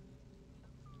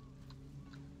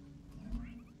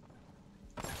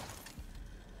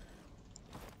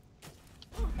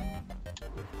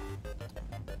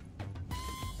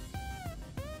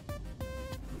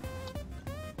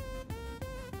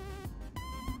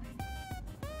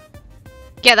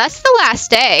 Yeah, that's the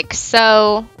last egg,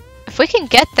 so if we can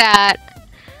get that...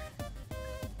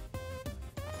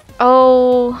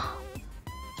 Oh...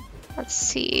 Let's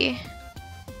see...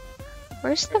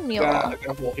 Where's the mule? I got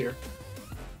a hole here.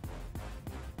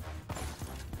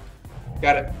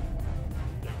 Got it.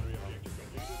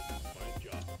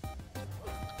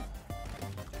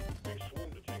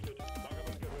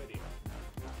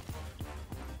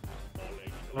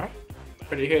 Alright.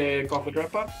 Ready to hit off the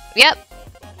drop pod? Yep.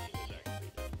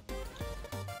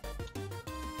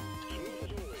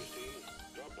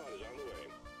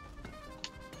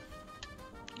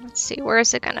 Let's see, where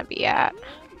is it gonna be at?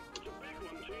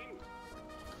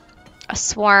 A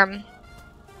swarm.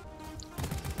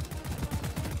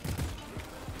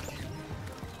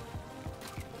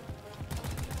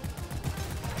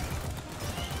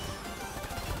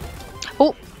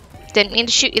 Oh, didn't mean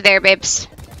to shoot you there, babes.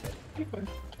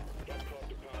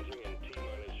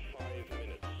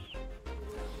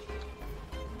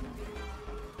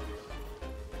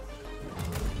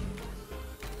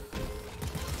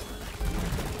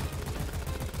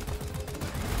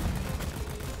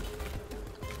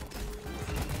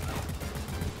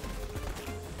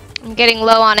 I'm getting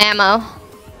low on ammo.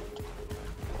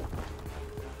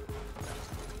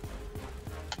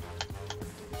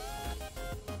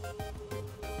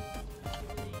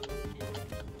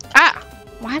 Ah!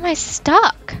 Why am I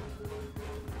stuck?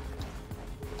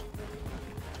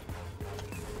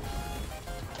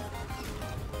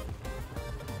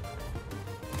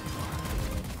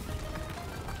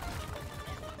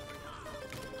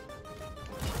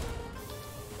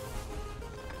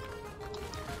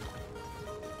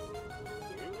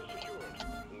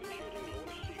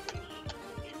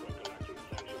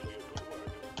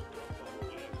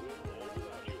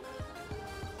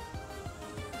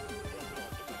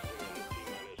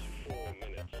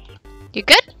 You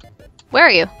good? Where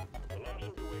are you?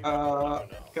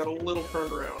 Got a little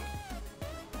turned around.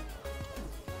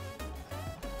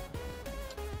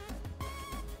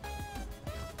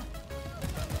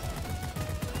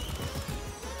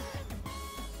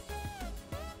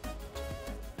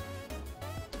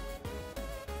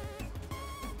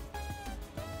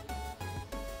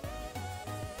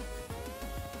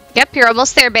 Yep, you're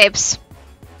almost there, babes.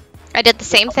 I did the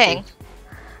same thing.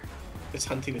 Just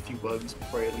hunting a few bugs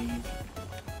before I leave.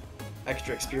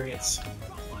 Extra experience.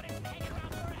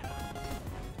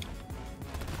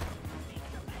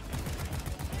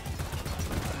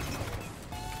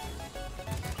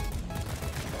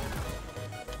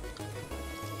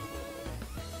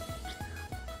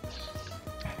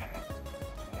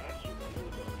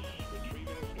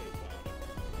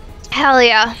 Hell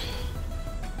yeah.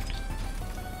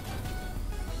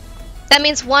 That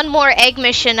means one more egg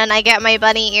mission and I get my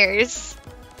bunny ears.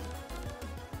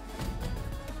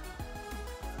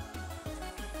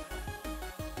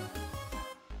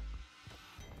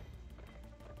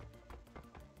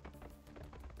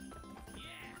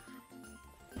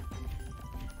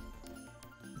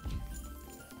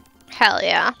 Hell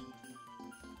yeah.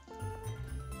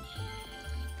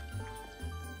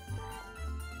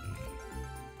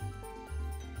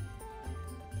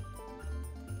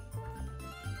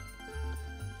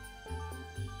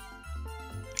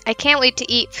 I can't wait to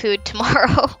eat food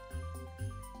tomorrow.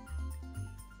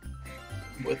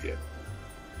 I'm with you.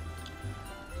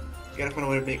 You gotta find a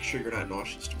way to make sure you're not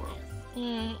nauseous tomorrow.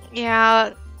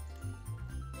 Yeah.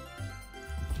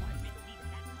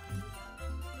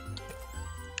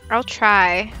 I'll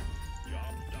try.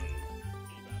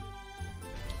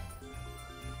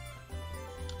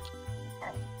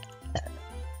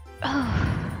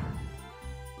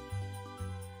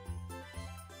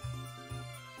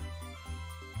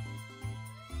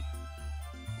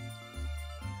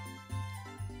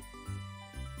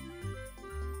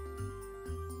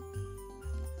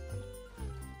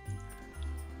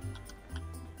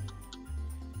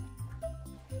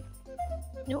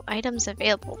 No items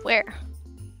available. Where?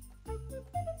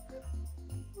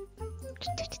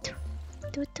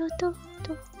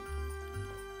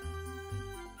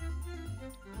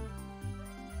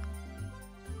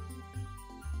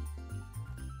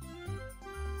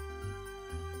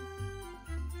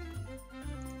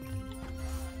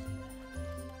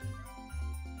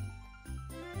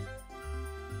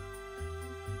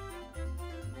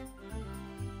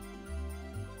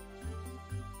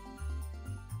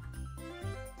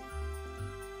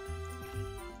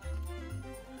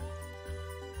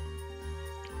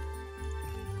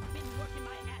 Been working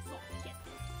my ass off to get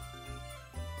this.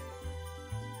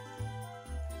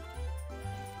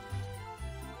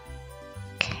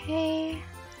 Okay.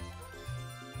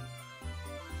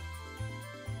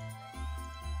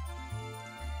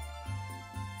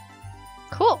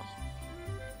 Cool.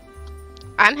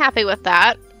 I'm happy with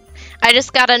that. I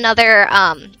just got another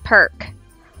perk.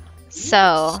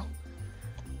 So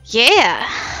yeah.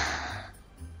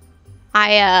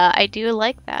 I do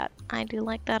like that. I do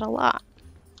like that a lot.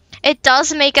 It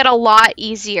does make it a lot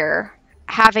easier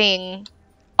having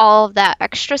all of that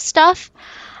extra stuff.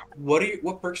 What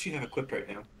perks do you have equipped right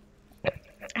now?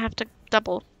 I have to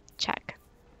double check.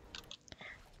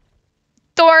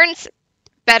 Thorns,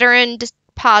 Veteran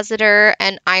Depositor,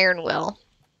 and Iron Will.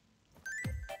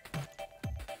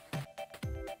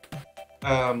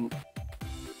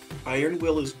 Iron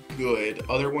Will is good.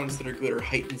 Other ones that are good are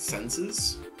Heightened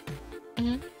Senses.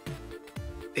 Mhm.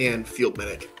 And Field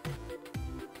Medic.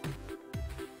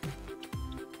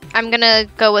 I'm gonna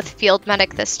go with Field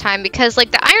Medic this time because,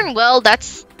 like, the Iron Will,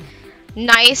 that's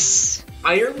nice.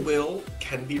 Iron Will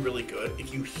can be really good.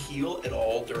 If you heal at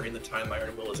all during the time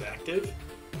Iron Will is active,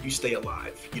 you stay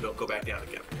alive. You don't go back down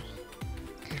again.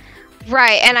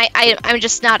 Right, and I'm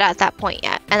just not at that point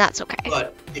yet, and that's okay.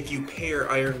 But if you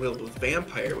pair Iron Will with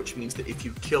Vampire, which means that if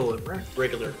you kill a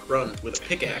regular grunt with a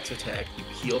pickaxe attack, you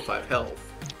heal 5 health.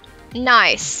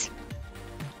 Nice.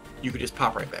 You could just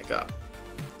pop right back up.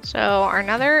 So, our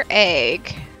another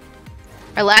egg.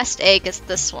 Our last egg is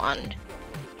this one.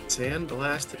 Sand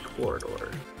Elastic Corridor.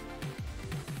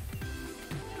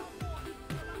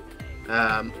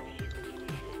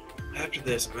 After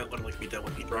this, I might want to be done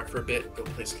with Deep Rock for a bit, go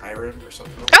play Skyrim or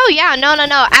something. Oh yeah, no.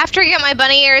 After you get my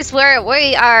bunny ears,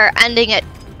 we are ending it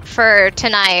for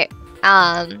tonight.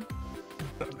 Okay.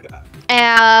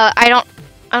 I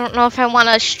don't know if I want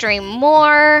to stream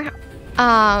more,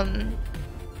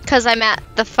 because I'm at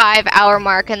the 5-hour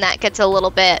mark and that gets a little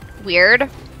bit weird.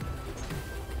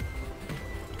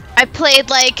 I played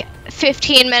like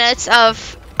 15 minutes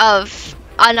of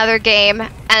another game,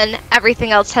 and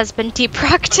everything else has been Deep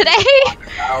Rock today.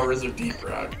 Hours of Deep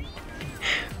Rock.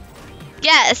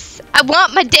 Yes, I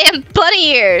want my damn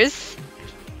bunny ears.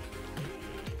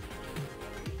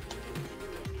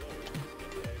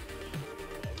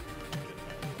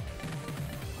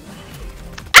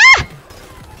 Ah!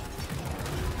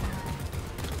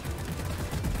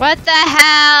 What the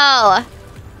hell?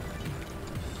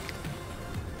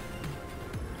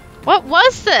 What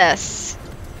was this?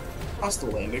 Hostile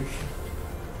landing.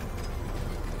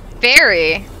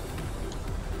 Very.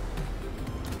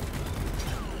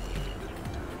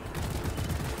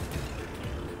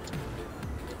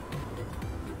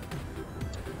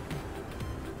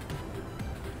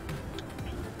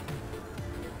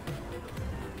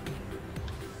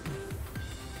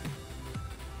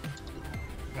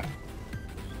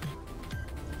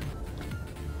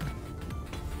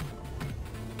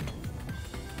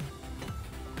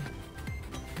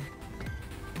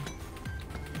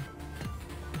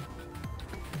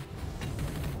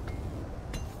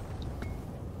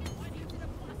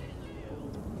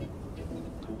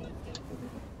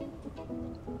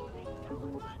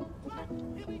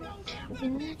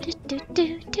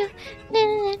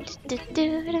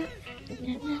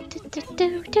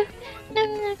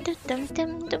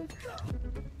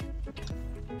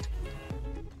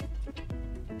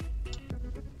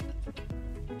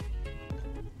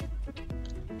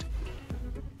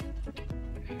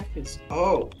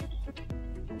 Oh.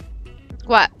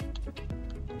 What?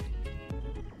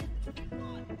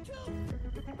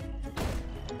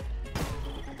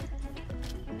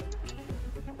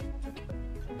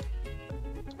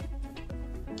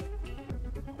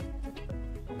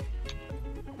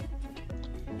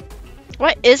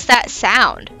 What is that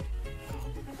sound?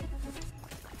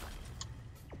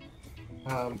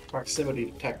 Proximity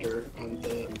detector on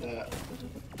that.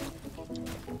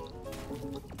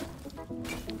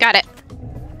 Got it.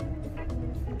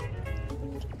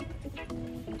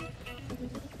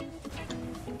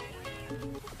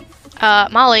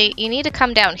 Molly, you need to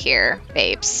come down here,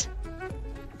 babes.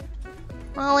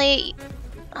 Molly,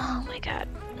 oh my god.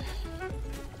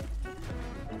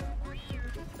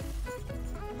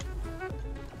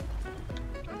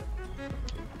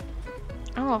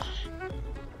 Oh.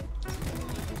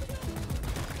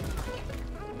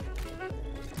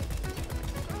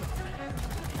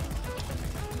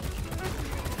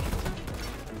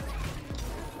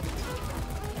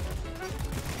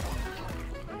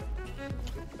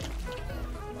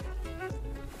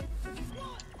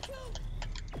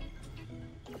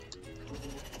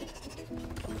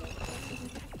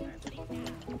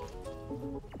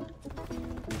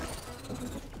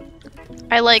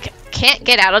 I, like, can't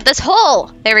get out of this hole!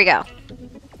 There we go.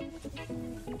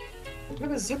 We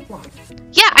have a zip line.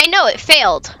 Yeah, I know, it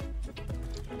failed.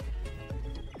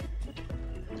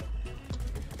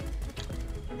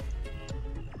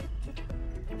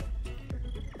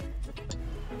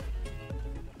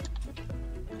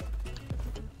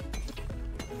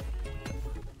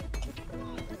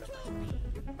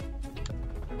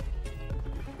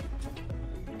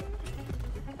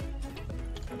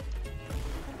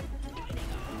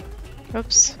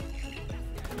 Oops.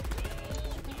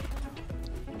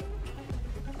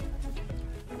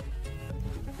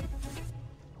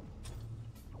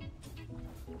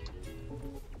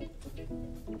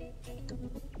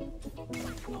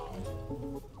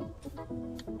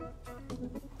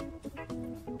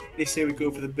 They say we go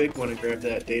for the big one and grab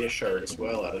that data shard as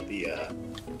well out of the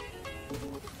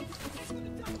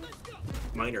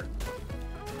miner.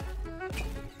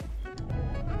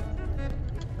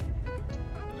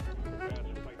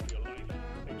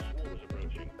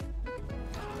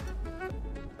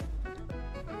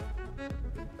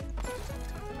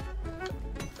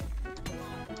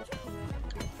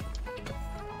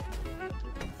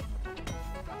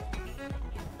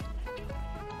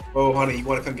 Oh, honey, you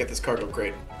want to come get this cargo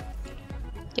crate?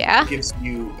 Yeah? It gives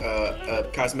you a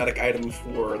cosmetic item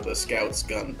for the scout's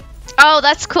gun. Oh,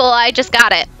 that's cool. I just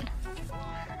got it.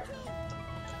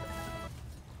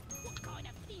 What kind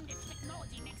of fiendish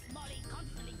technology makes Molly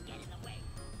constantly get in the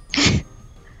way?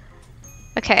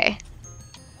 Okay.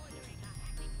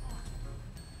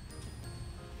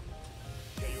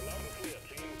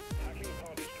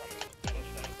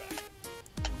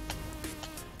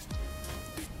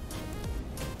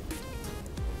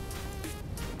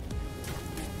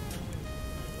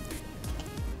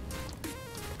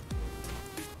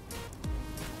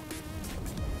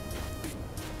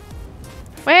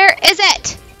 Where is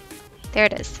it? There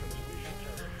it is.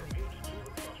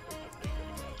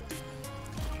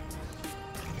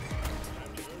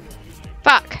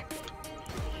 Fuck.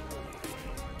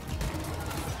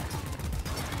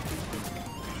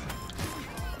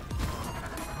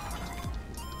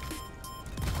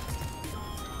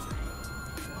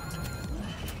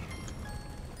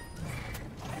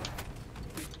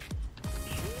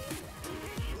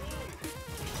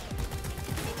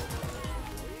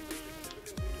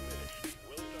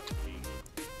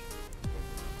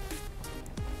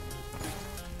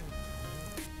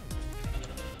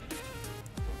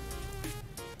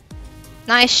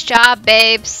 Nice job,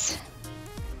 babes.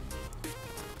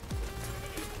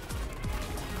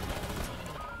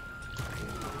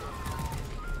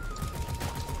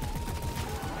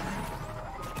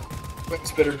 Quick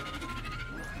spitter.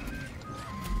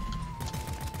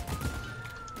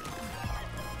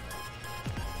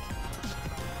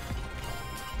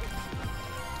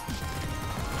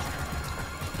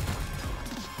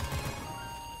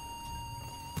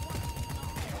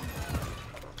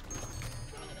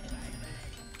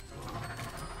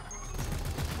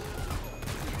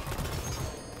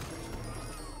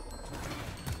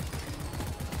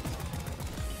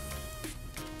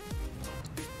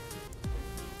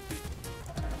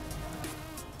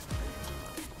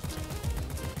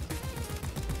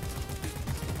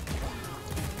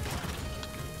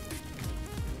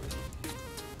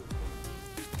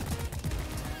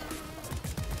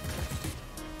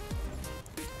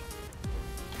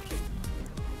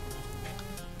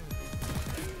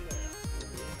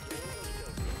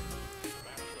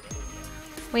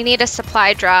 We need a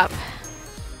supply drop.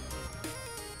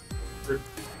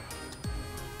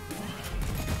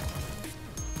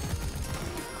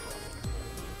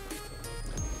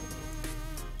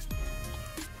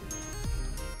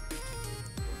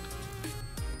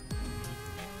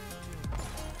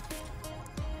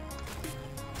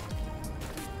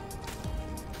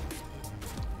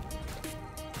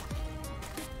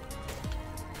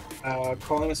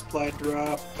 Calling a supply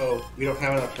drop. Oh, we don't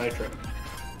have enough nitro.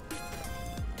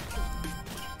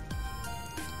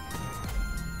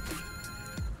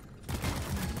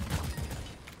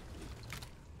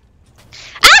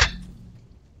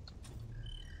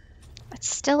 It's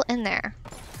still in there.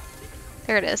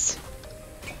 There it is.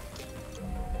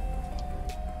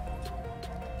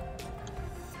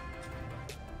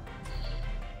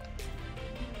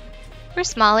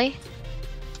 Where's Molly?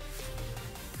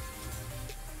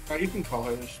 You can call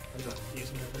her. I'm not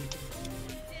using her. Or anything.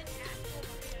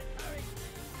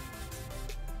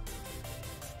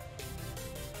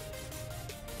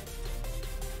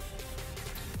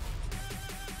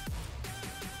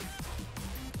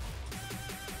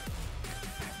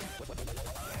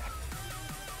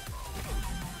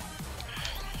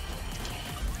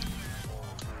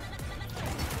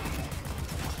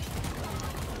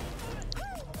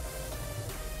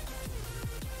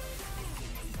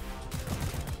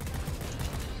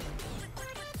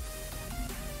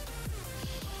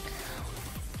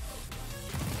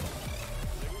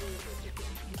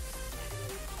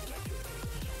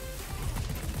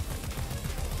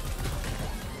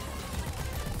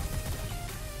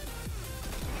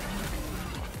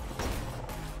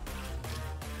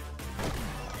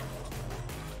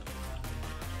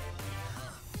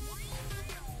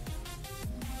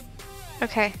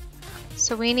 Okay.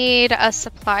 So we need a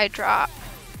supply drop.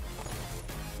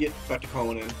 Yep, about to call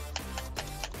one in.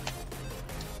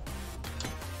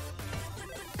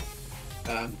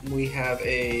 We have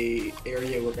a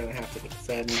area we're gonna have to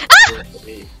defend. For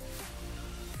a...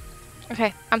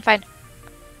 Okay, I'm fine.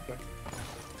 Okay.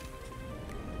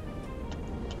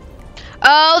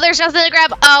 Oh, there's nothing to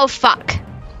grab. Oh, fuck.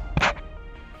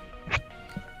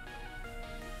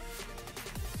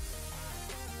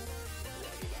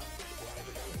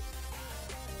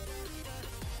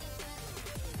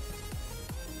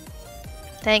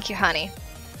 Thank you, honey.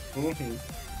 Mm-hmm.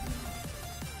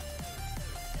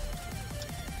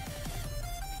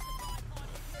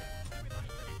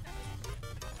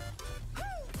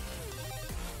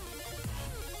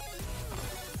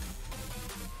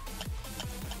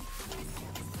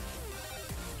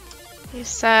 You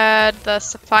said the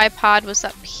supply pod was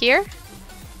up here?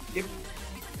 Yep.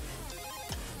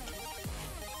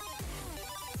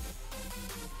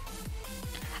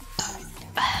 I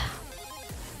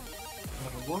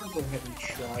want to go ahead and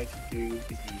try to do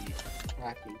the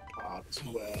packing pod as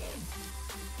well.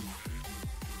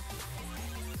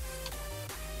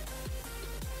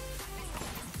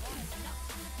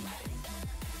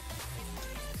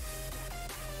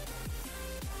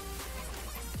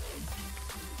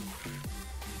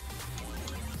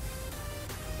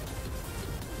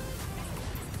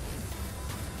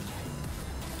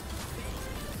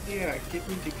 Yeah, give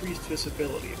me decreased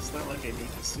visibility. It's not like I need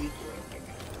to see or anything.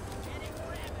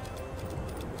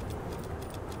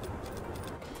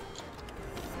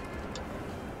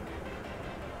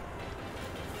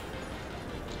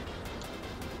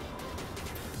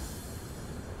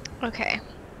 Okay.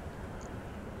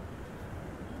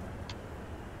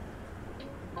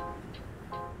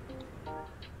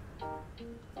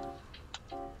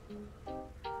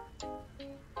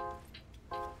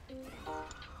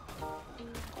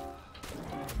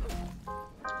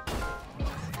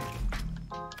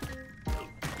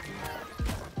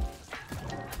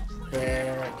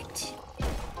 Correct.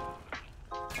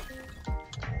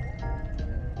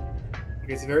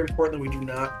 Okay, it's very important that we do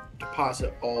not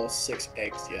deposit all 6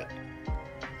 eggs yet.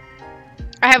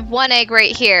 I have 1 egg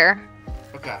right here.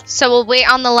 Okay. So we'll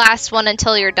wait on the last one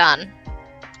until you're done.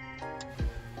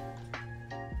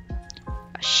 Oh,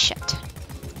 shit.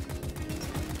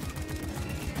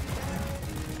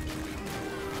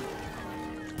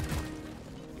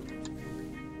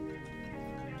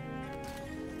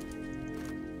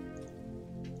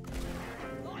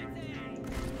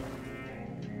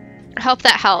 I hope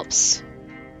that helps.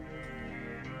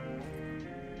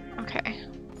 Okay.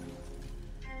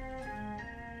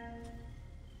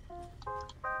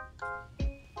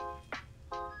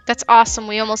 That's awesome.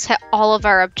 We almost hit all of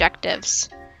our objectives.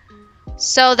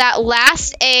 So that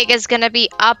last egg is going to be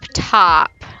up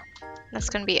top. That's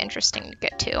going to be interesting to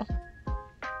get to.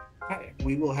 Okay.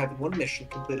 We will have one mission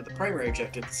completed the primary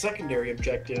objective. The secondary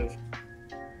objective,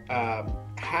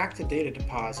 hack the data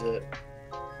deposit.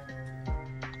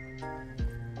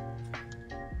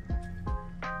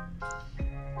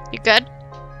 You good?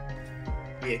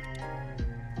 Yeah.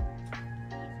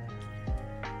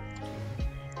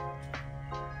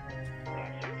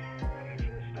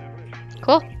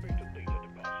 Cool.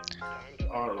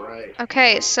 Alright.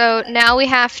 Okay, so now we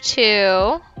have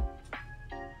to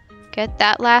get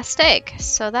that last egg.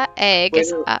 So that egg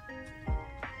is Wait, up.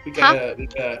 We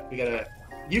gotta.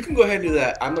 You can go ahead and do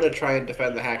that. I'm gonna try and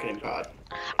defend the hacking pod.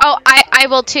 Oh, I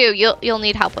will too. You'll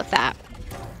need help with that.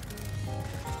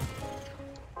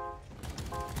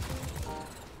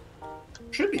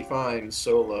 Should be fine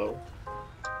solo.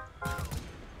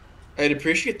 I'd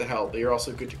appreciate the help, but you're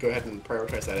also good to go ahead and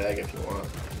prioritize that egg if you want.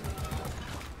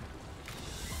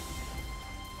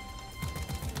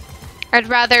 I'd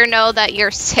rather know that you're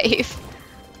safe.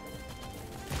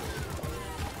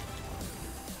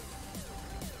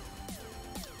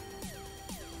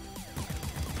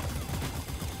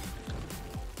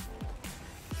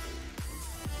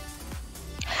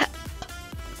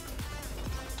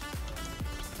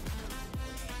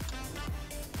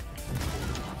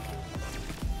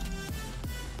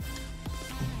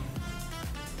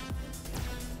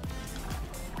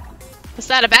 Is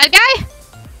that a bad guy?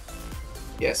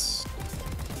 Yes.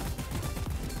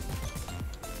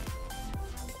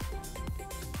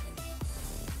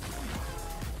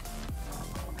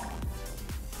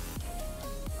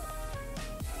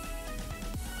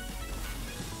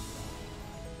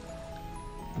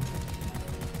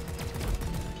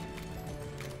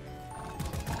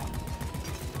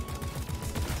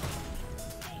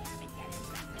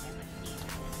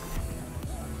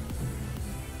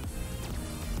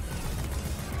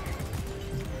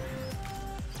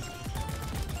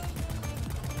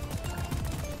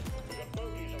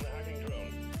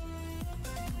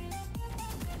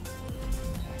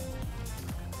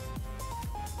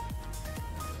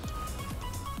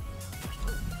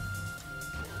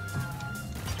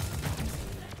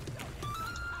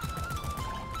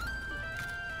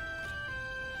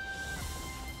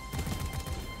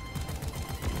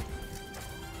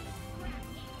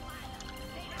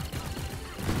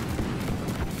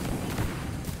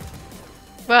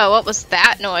 Whoa, what was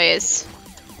that noise?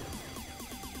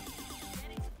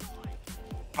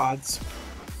 Pods.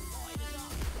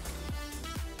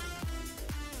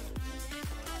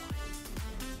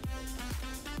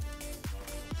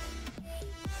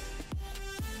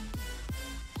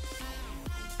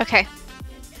 Okay.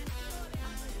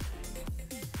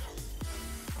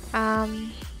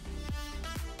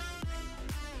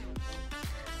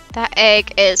 That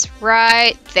egg is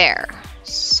right there.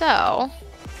 So...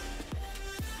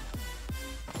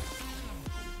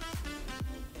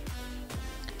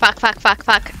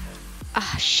 Fuck.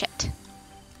 Ah, shit.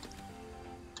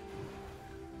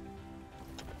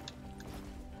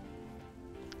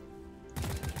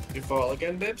 You fall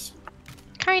again, Bibs?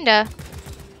 Kinda.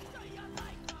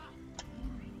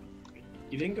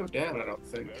 You didn't go down, I don't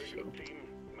think. So.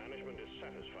 Management is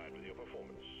satisfied with your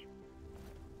performance.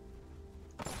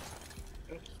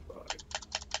 That's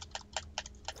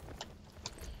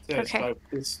fine. Okay.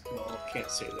 This, no, I can't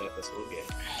say that. That's a little game.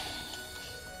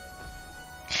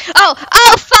 Oh,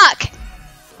 fuck!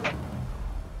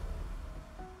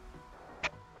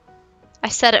 I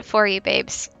said it for you,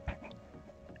 babes.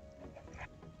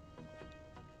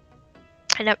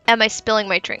 And am I spilling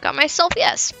my drink on myself?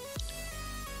 Yes.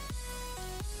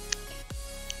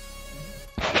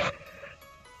 I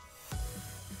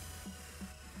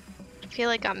feel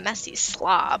like a messy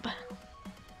slob.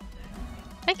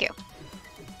 Thank you.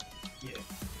 Yeah.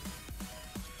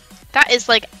 That is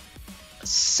like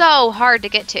so hard to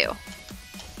get to.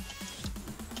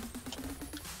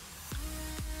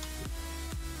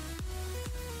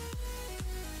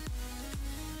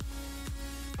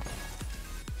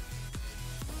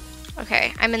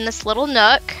 Okay, I'm in this little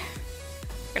nook.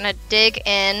 We're gonna dig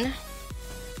in.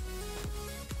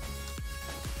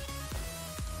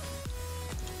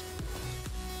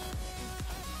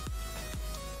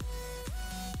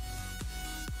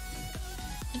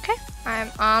 Okay,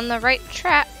 I'm on the right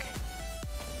track.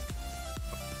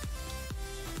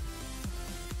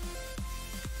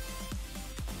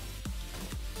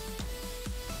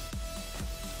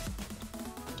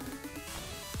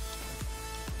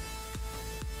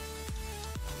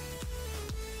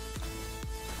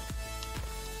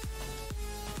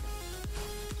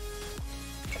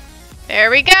 There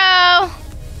we go!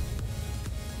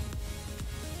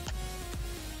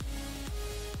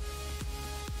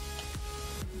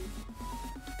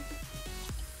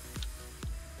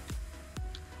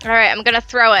 Alright, I'm gonna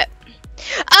throw it.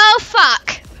 Oh,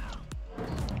 fuck!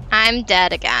 I'm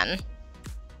dead again.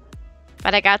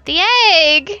 But I got the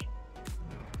egg!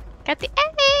 Got the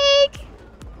egg!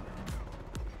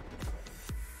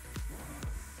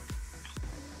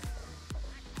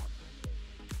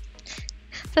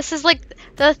 This is like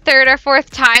the third or fourth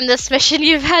time this mission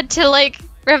you've had to like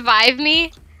revive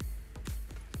me.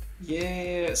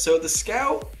 Yeah, so the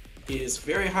scout is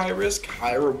very high risk,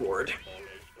 high reward.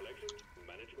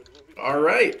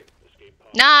 Alright.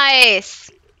 Nice!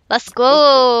 Let's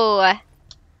go!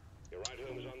 Your ride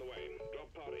home is on the way.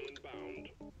 Drop pod inbound.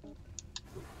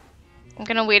 I'm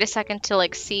gonna wait a second to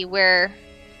like see where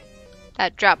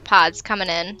that drop pod's coming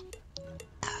in.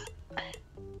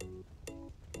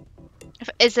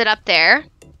 Is it up there?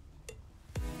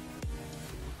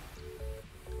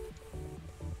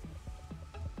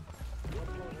 Drop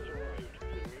pod has arrived.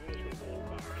 The munis will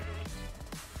fall back.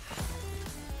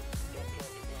 Drop pod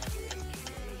departing in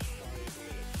T-minus 5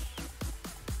 minutes.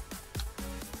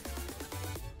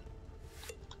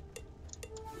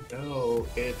 No,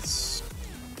 it's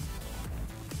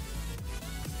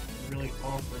a really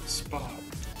awkward spot.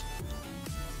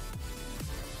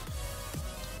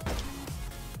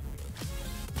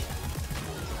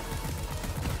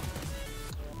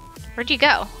 Where'd you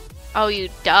go? Oh, you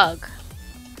dug.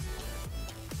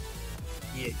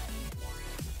 Yeah.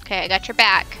 Okay, I got your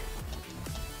back.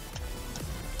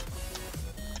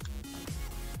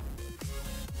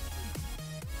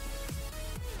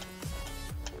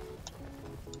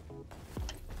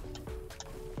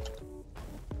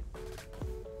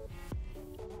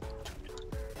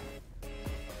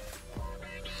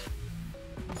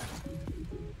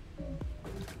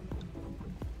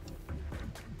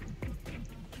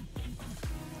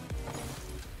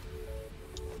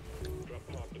 Drop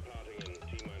pod departing in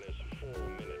T-minus 4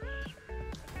 minutes.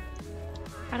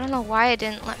 I don't know why it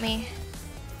didn't let me.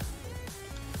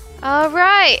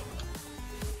 Alright.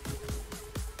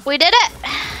 We did it!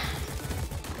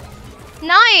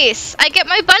 Nice! I get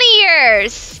my bunny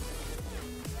ears!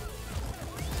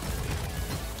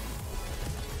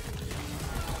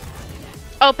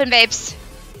 Open, babes.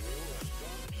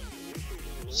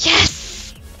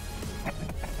 Yes!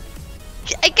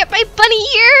 I get my bunny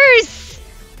ears!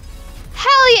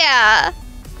 Hell yeah!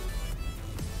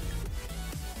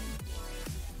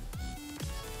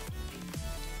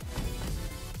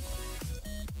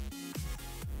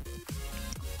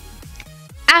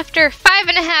 After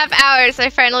 5.5 hours, I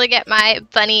finally get my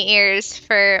bunny ears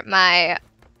for my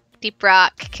Deep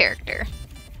Rock character.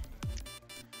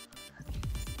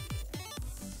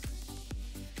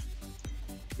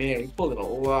 Man, we pulled in a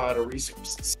lot of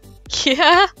resources.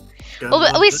 Yeah. Gotta Well,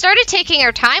 love we it. started taking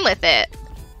our time with it.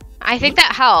 I think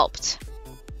that helped.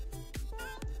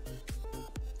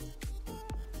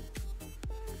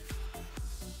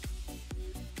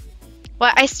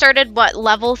 What, I started, what,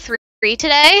 level 3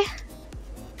 today?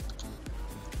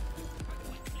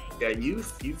 Yeah,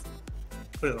 you've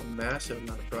put in a massive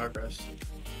amount of progress.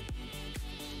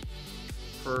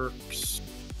 Perks.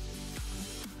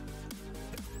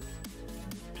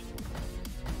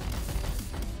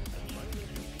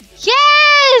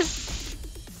 Yes!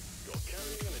 You're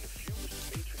carrying an infused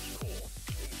matrix core.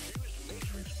 Infused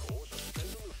matrix cores are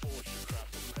spent on the forge to craft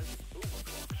the present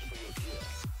overclocks for your gear.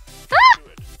 Ah! Do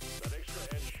it. That extra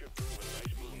edge should prove a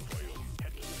nice boon for you.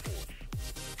 Head to the forge.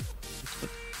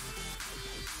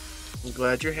 I'm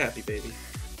glad you're happy, baby.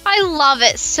 I love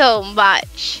it so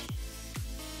much.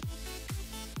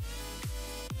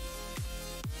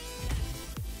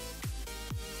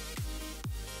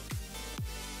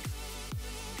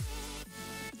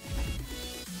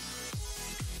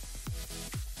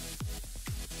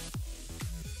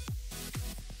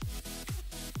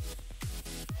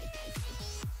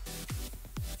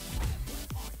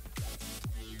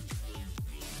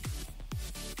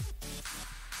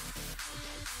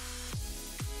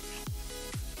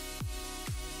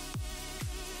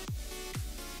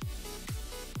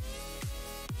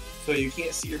 So you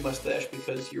can't see your mustache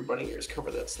because your bunny ears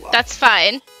cover that slot. That's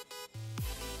fine.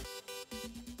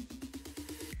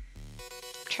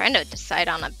 Trying to decide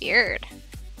on a beard.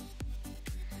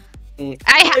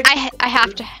 I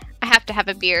have to have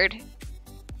a beard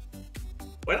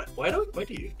Why not? Why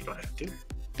do you? You don't have to.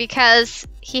 because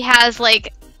he has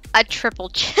like a triple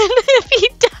chin if he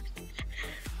does.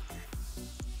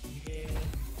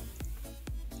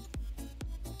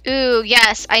 Ooh,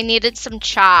 yes, I needed some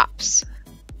chops.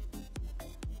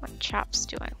 What chops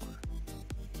do I want?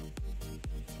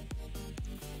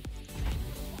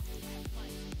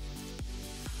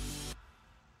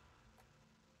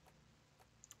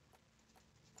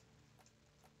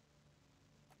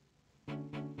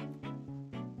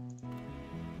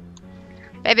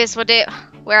 Babies,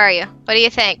 where are you? What do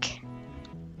you think?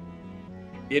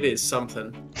 It is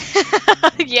something.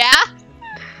 Yeah?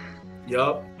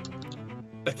 Yup.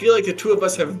 I feel like the two of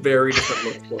us have very different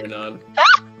looks going on.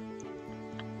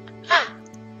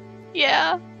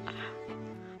 Yeah.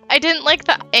 I didn't like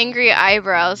the angry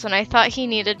eyebrows, and I thought he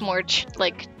needed more,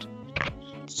 like,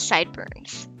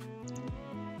 sideburns.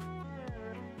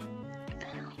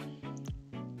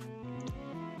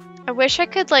 I wish I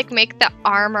could like make the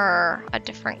armor a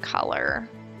different color.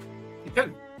 You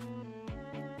can.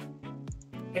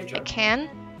 Hey, I John. can?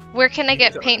 Where can I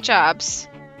get paint jobs?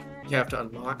 You have to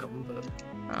unlock them, but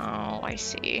Oh, I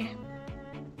see.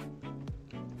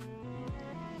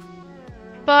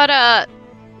 But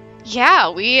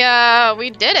yeah, we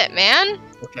did it, man.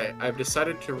 okay. I've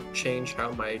decided to change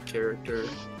how my character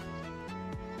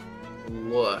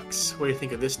looks. What do you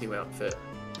think of this new outfit?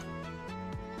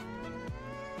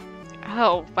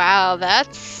 Oh wow,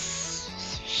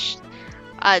 that's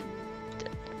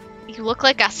you look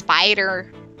like a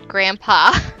spider,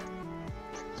 Grandpa.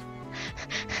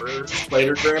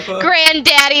 Spider Grandpa?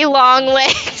 Granddaddy long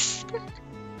legs.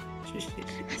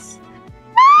 Jeez.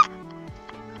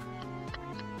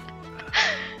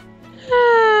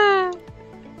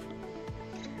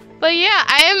 But yeah,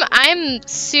 I'm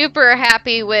super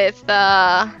happy with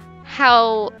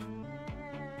how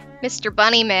Mr.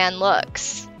 Bunnyman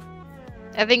looks.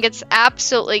 I think it's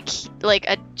absolutely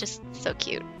just so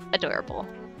cute, adorable.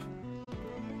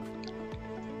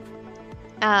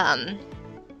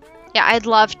 Yeah, I'd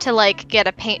love to like get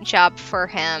a paint job for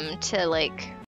him to like